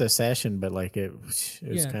finished be. a session, but like it was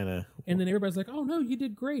Yeah. kind of. And then everybody's like, "Oh no, you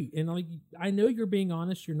did great." And like, I know you're being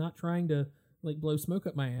honest. You're not trying to like blow smoke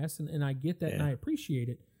up my ass, and I get that and Yeah. I appreciate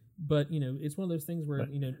it. But it's one of those things where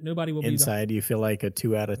nobody will Inside, you feel like a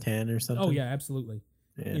 2 out of 10 or be. something. Oh yeah, absolutely.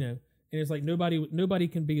 Yeah. And it's like nobody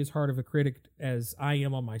can be as hard of a critic as I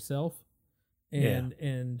am on myself.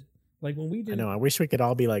 And like when we I did, know. I wish we could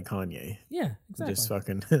all be like Kanye. yeah, exactly. Just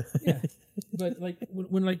fucking. Yeah. But like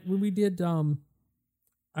when we did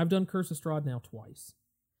I've done Curse of Strahd now twice,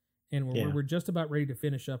 and we're just about ready to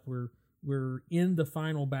finish up. We're in the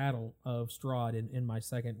final battle of Strahd in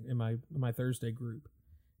my Thursday group,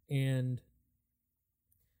 and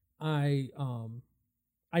I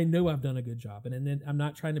know I've done a good job, and then I'm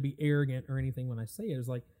not trying to be arrogant or anything when I say it. It's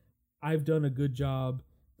like I've done a good job.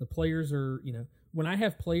 The players are, when I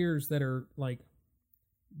have players that are like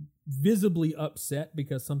visibly upset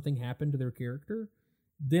because something happened to their character,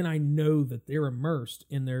 then I know that they're immersed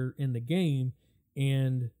in the game,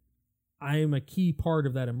 and I am a key part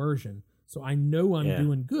of that immersion. So I know I'm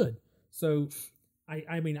doing good. So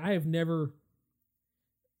I mean, I have never.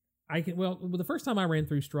 The first time I ran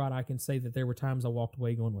through Strahd, I can say that there were times I walked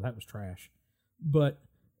away going, "Well, that was trash," but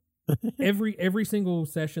every single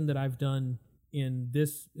session that I've done in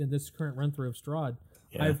this current run through of Strahd,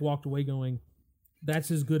 I've walked away going,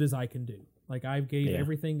 "That's as good as I can do." Like I gave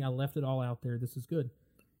everything, I left it all out there. This is good.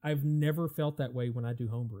 I've never felt that way when I do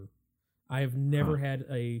homebrew. I have never had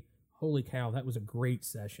a holy cow, that was a great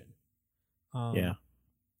session. Yeah.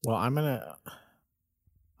 Well, I'm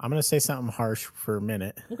gonna say something harsh for a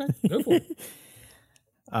minute. Okay, go for it.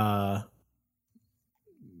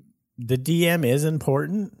 The DM is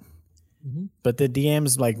important, Mm-hmm. but the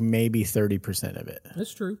DM's like maybe 30% of it.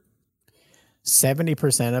 That's true.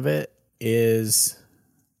 70% of it is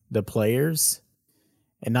the players,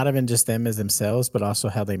 and not even just them as themselves, but also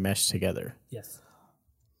how they mesh together. Yes.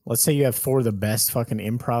 Let's say you have 4 of the best fucking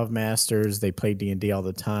improv masters. They play D&D all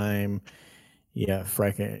the time. Yeah,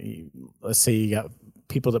 let's say you got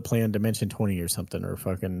people that play on Dimension 20 or something, or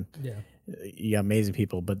fucking, you got amazing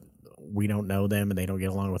people, but we don't know them and they don't get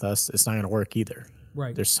along with us. It's not going to work either.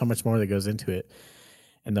 Right. There's so much more that goes into it.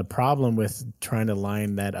 And the problem with trying to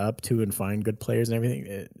line that up to and find good players and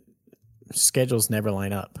everything, schedules never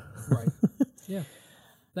line up. Right. Yeah.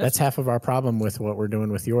 That's half of our problem with what we're doing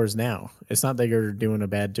with yours now. It's not that you're doing a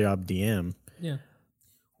bad job DM. Yeah.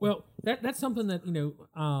 Well, that's something that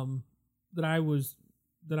that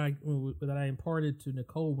I imparted to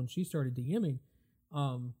Nicole when she started DMing.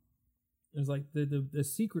 It was like the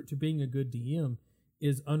secret to being a good DM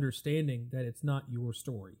is understanding that it's not your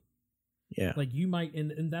story. Yeah. Like you might,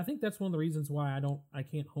 and I think that's one of the reasons why I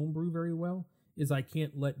can't homebrew very well, is I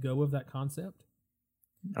can't let go of that concept.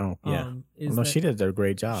 Oh yeah. No, she did a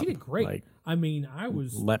great job. She did great. Like, I mean, I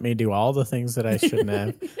was let me do all the things that I shouldn't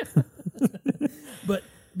have.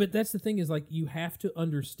 But that's the thing, is like you have to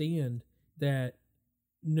understand that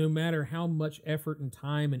no matter how much effort and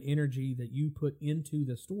time and energy that you put into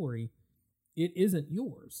the story, it isn't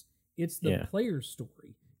yours. It's the player's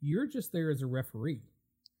story. You're just there as a referee.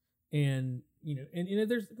 And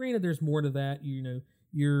there's more to that.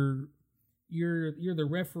 You're the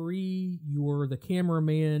referee, you're the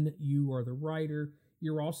cameraman, you are the writer,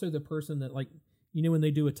 you're also the person that, like, when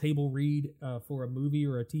they do a table read for a movie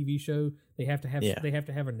or a TV show, they have to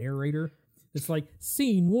have a narrator. It's like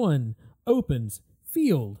scene 1 opens,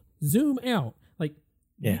 field, zoom out. Like,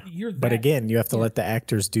 you're that, but again, you have to let the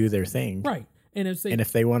actors do their thing. Right. And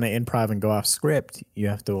if they want to improv and go off script, you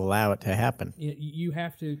have to allow it to happen. You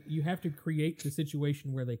have to create the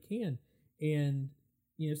situation where they can. And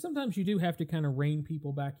sometimes you do have to kind of rein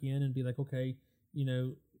people back in and be like, okay,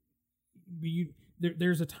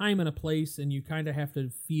 there's a time and a place, and you kind of have to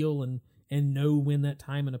feel and know when that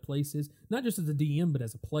time and a place is, not just as a DM but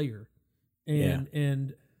as a player.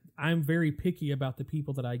 And I'm very picky about the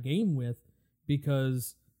people that I game with,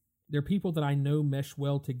 because they're people that I know mesh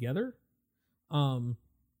well together.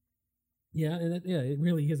 Yeah, and it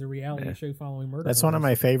really is a reality show following murder. That's one of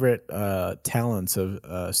my favorite talents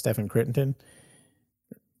of Stephen Crittenden.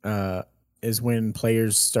 Is when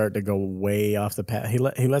players start to go way off the path. He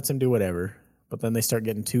lets them do whatever, but then they start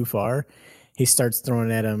getting too far. He starts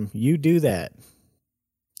throwing at them, "You do that,"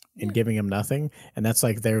 and giving them nothing, and that's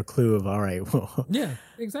like their clue of, all right, well, Yeah,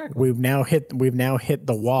 exactly. we've now hit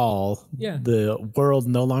the wall. Yeah. The world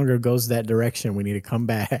no longer goes that direction. We need to come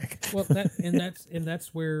back. Well,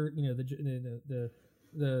 that's where the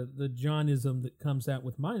Johnism that comes out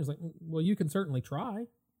with mine is like, well, you can certainly try,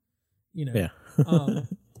 Yeah.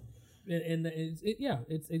 and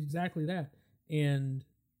it's exactly that. And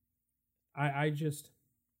I just,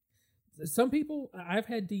 some people, I've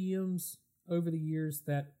had DMs over the years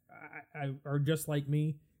that I are just like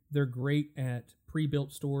me. They're great at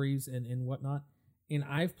pre-built stories and whatnot. And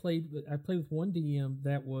I played with one DM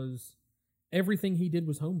that was, everything he did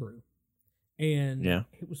was homebrew, and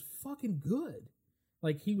it was fucking good.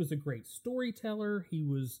 Like, he was a great storyteller. He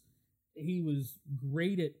was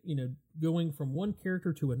great at going from one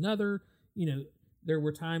character to another. There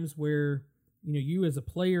were times where you as a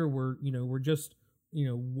player were just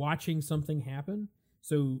watching something happen.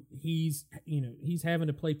 So he's having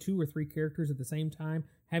to play 2 or 3 characters at the same time,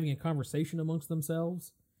 having a conversation amongst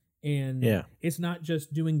themselves. And it's not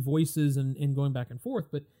just doing voices and going back and forth,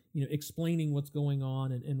 but explaining what's going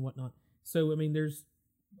on and whatnot. So I mean, there's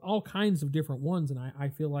all kinds of different ones, and I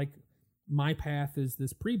feel like my path is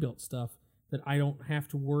this pre-built stuff that I don't have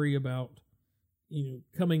to worry about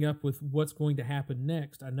coming up with what's going to happen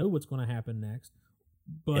next. I know what's going to happen next,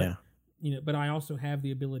 but but I also have the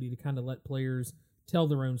ability to kind of let players tell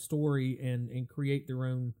their own story and create their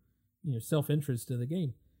own self-interest to the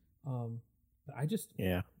game. I just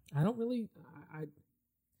I don't really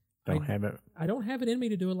have it. I don't have it in me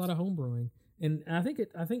to do a lot of home brewing. And I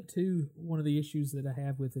think too, one of the issues that I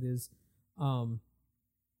have with it is I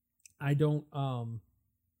don't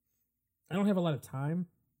have a lot of time,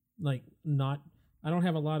 I don't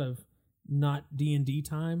have a lot of not D&D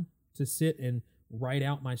time to sit and write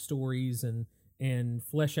out my stories and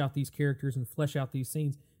flesh out these characters and flesh out these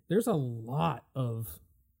scenes. There's a lot of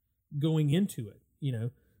going into it,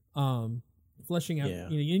 fleshing out,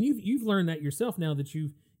 and you've learned that yourself now that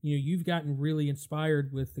you've gotten really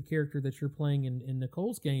inspired with the character that you're playing in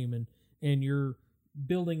Nicole's game, and you're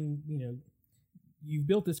building, you've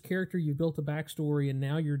built this character, you've built a backstory, and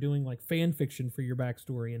now you're doing like fan fiction for your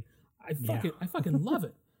backstory, and I fucking love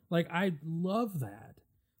it. Like, I love that.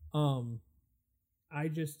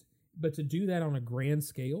 But to do that on a grand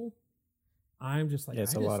scale, I'm just like,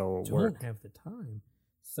 it's I a lot of work. Don't have the time.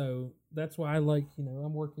 So that's why I like,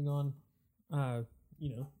 I'm working on, I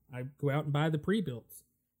go out and buy the pre-builts,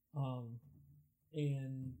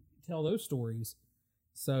 and tell those stories.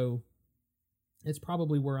 So it's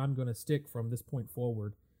probably where I'm going to stick from this point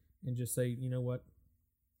forward, and just say, you know what,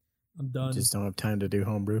 I'm done. You just don't have time to do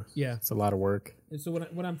homebrew. Yeah, it's a lot of work. And so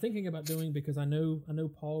what I'm thinking about doing, because I know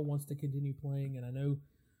Paul wants to continue playing, and I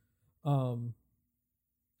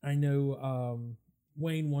know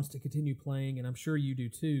Wayne wants to continue playing, and I'm sure you do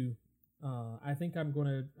too. I think I'm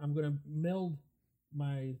gonna meld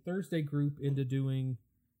my Thursday group into doing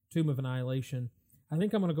Tomb of Annihilation. I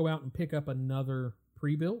think I'm gonna go out and pick up another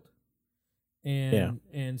pre-built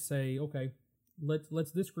and say, okay,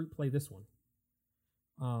 let's this group play this one.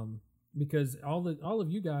 Because all of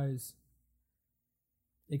you guys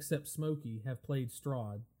except Smokey have played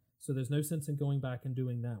Strahd, so there's no sense in going back and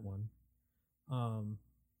doing that one.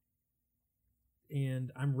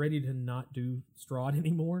 And I'm ready to not do Strahd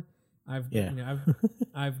anymore. I'm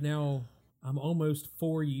almost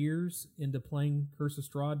 4 years into playing Curse of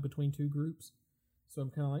Strahd between 2 groups, so I'm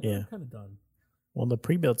kind of like, I'm kind of done. Well, the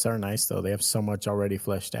pre-builts are nice though. They have so much already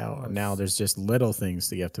fleshed out, and now there's just little things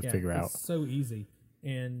that you have to figure out. It's so easy,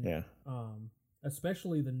 and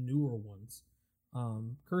especially the newer ones.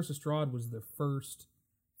 Curse of Strahd was the first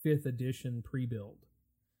 5th edition pre-build,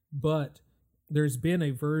 but there's been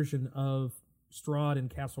a version of Strahd and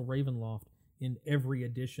Castle Ravenloft in every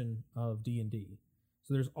edition of D&D.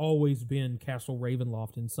 So there's always been Castle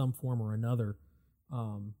Ravenloft in some form or another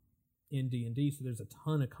in D&D. So there's a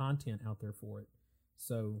ton of content out there for it.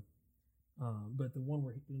 So, but the one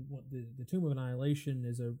where the Tomb of Annihilation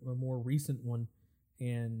is a more recent one,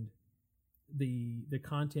 and the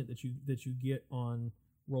content that you get on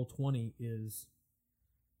Roll20 is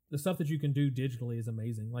the stuff that you can do digitally is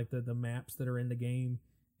amazing. Like the maps that are in the game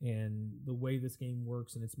and the way this game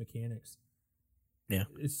works and its mechanics. Yeah,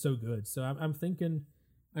 it's so good. So I'm thinking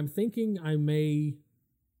I may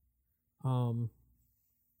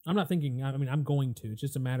I'm not thinking. I mean, I'm going to. It's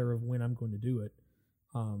just a matter of when I'm going to do it.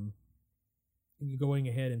 Going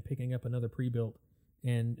ahead and picking up another pre-built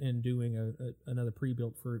and doing another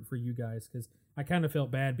pre-built for you guys, because I kind of felt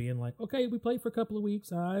bad being like, okay, we played for a couple of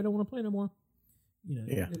weeks. I don't want to play no more.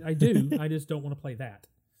 Yeah. I do. I just don't want to play that.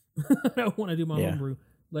 I don't want to do my Yeah. homebrew.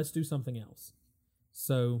 Let's do something else.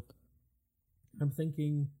 So I'm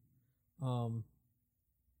thinking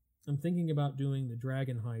about doing the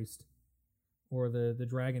Dragon Heist or the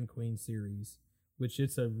Dragon Queen series, which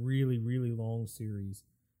it's a really, really long series.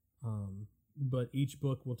 But each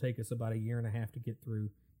book will take us about a year and a half to get through.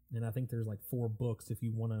 And I think there's like 4 books if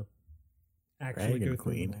you want to actually Dragon go through them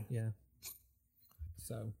Queen. all. Yeah.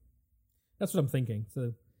 So that's what I'm thinking.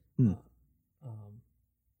 So,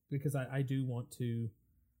 because I do want to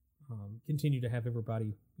continue to have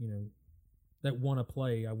everybody, that want to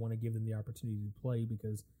play, I want to give them the opportunity to play,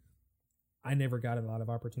 because I never got a lot of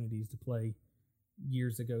opportunities to play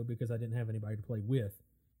years ago because I didn't have anybody to play with.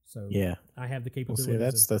 So Yeah. I have the Well, capability. see,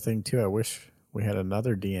 that's the thing too. I wish we had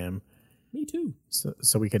another DM Me too.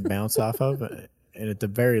 so we could bounce off of, and at the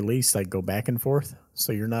very least, like go back and forth.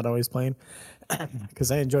 So you're not always playing,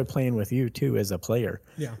 because I enjoy playing with you too as a player,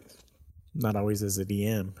 Yeah. not always as a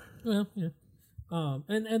DM. Well, yeah.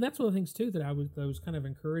 And that's one of the things too that I was kind of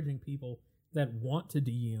encouraging people that want to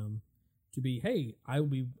DM to be, hey, I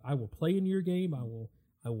will play in your game. I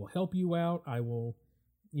will help you out. I will,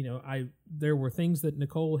 there were things that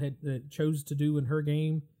Nicole that chose to do in her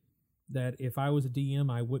game that if I was a DM,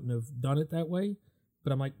 I wouldn't have done it that way.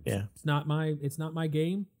 But I'm like, Yeah. it's not my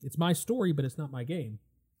game. It's my story, but it's not my game.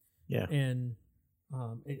 Yeah. And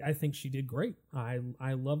I think she did great. I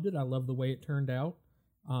loved it. I love the way it turned out.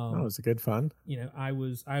 That was a good fun. I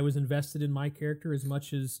was invested in my character as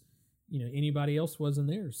much as anybody else was in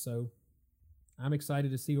theirs. So I'm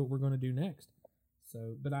excited to see what we're going to do next.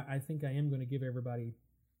 So, but I think I am going to give everybody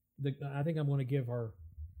I think I'm going to give our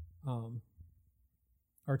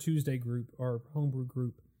Tuesday group, our homebrew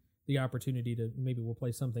group, the opportunity to maybe we'll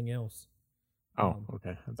play something else. Oh,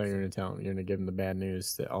 okay. I thought you were going to tell them, you're going to give them the bad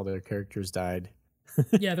news that all their characters died.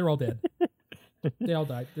 Yeah, they're all dead. They all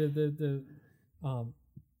died. The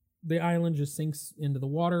island just sinks into the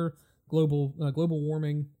water. Global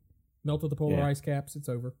warming, melted the polar Yeah. ice caps. It's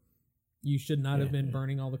over. You should not have been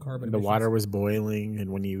burning all the carbon. The emissions. water was boiling,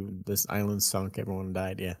 and when this island sunk, everyone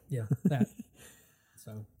died. Yeah. Yeah, that.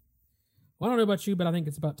 So, well, I don't know about you, but I think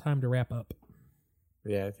it's about time to wrap up.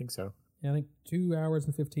 Yeah, I think so. Yeah, I think 2 hours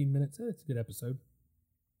and 15 minutes. It's a good episode.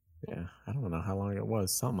 Yeah. I don't know how long it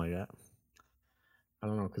was. Something like that. I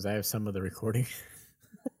don't know, because I have some of the recording.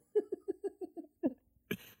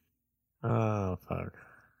 Oh, fuck.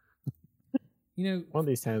 One of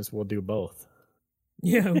these times we'll do both.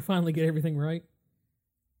 Yeah, we finally get everything right.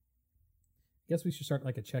 Guess we should start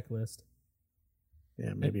like a checklist.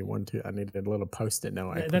 Yeah, maybe 1, 2. I need a little post-it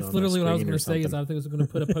note. I put That's on the literally what I was screen going or to say. Is something. I was going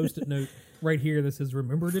to put a post-it note right here that says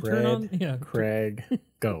 "Remember to turn on." Yeah, Craig,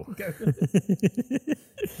 go. Go.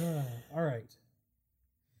 All right,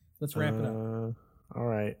 let's wrap it up. All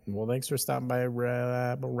right. Well, thanks for stopping by,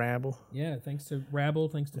 Rabble. Yeah, thanks to Rabble,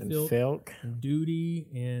 thanks to And Phil, Filk. and Duty,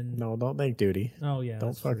 and No, don't thank Duty. oh yeah, Don't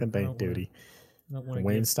that's true. fucking I thank don't wanna- Duty. I don't wanna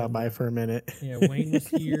Wayne give stopped him by that. for a minute. Yeah, Wayne was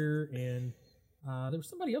here, and there was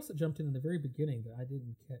somebody else that jumped in the very beginning that I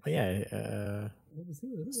didn't catch. Oh, yeah. What was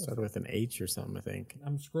who was Started with an H or something, I think.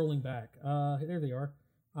 I'm scrolling back. There they are.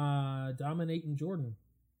 Dominate and Jordan.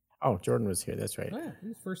 Oh, Jordan was here. That's right. Oh, yeah,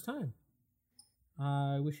 his first time.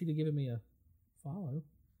 I wish he'd have given me a follow.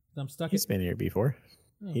 I'm stuck. He's been here before.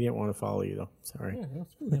 Oh. He didn't want to follow you, though. Sorry. Yeah, well,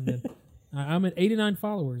 screw him then. I'm at 89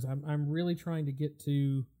 followers. I'm really trying to get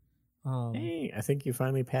to. Hey, I think you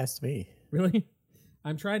finally passed me. Really,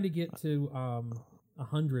 I'm trying to get to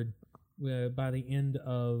 100 by the end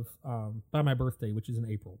of by my birthday, which is in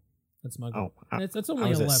April. That's my goal. Oh, That's I only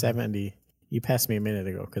was 11. at 70. You passed me a minute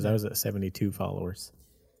ago because I was at 72 followers.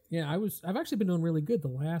 Yeah, I've actually been doing really good. The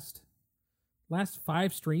last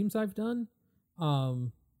 5 streams I've done,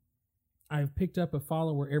 I've picked up a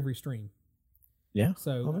follower every stream. Yeah.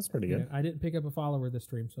 So Oh, that's pretty good. I didn't pick up a follower this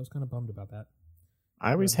stream, so I was kind of bummed about that.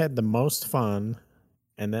 I always had the most fun,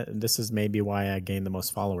 and this is maybe why I gained the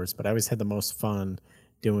most followers, but I always had the most fun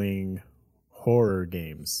doing horror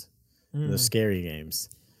games, the scary games.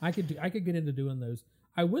 I could get into doing those.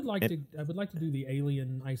 I would like to do the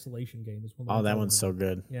Alien Isolation game as well. Oh, that one's so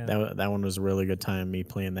good. Yeah. That one was a really good time, me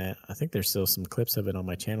playing that. I think there's still some clips of it on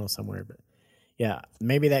my channel somewhere, but yeah,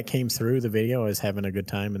 maybe that came through the video as having a good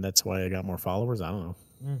time, and that's why I got more followers. I don't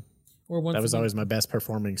know. Or once That was again- always my best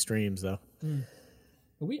performing streams, though.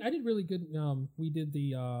 I did really good. We did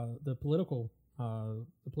the political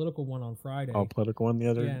the political one on Friday. Oh, political one the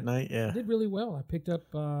other Yeah. night. I Yeah. did really well. I picked up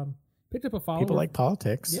a follower. People like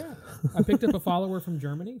politics. Yeah, I picked up a follower from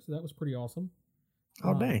Germany, so that was pretty awesome.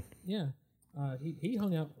 Oh, dang. Yeah, he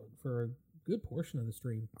hung out for a good portion of the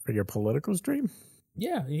stream. For your political stream?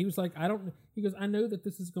 Yeah, he was like, he goes, I know that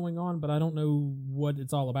this is going on, but I don't know what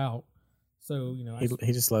it's all about. So,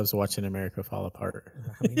 He just loves watching America fall apart.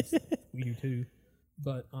 I mean, we do too.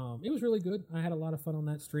 But it was really good. I had a lot of fun on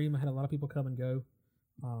that stream. I had a lot of people come and go.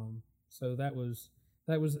 So that was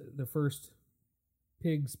the first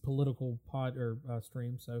Pigs political pod or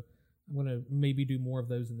stream. So I'm gonna maybe do more of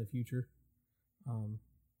those in the future.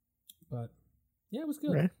 But yeah, it was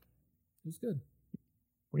good. Okay. It was good.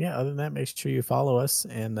 Well, yeah, other than that, make sure you follow us.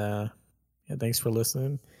 And yeah, thanks for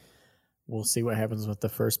listening. We'll see what happens with the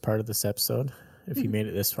first part of this episode. If you made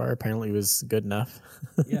it this far, apparently it was good enough.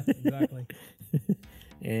 Yeah, exactly.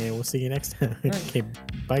 And we'll see you next time. All right. Okay,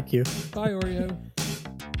 bye, Q. Bye, Oreo.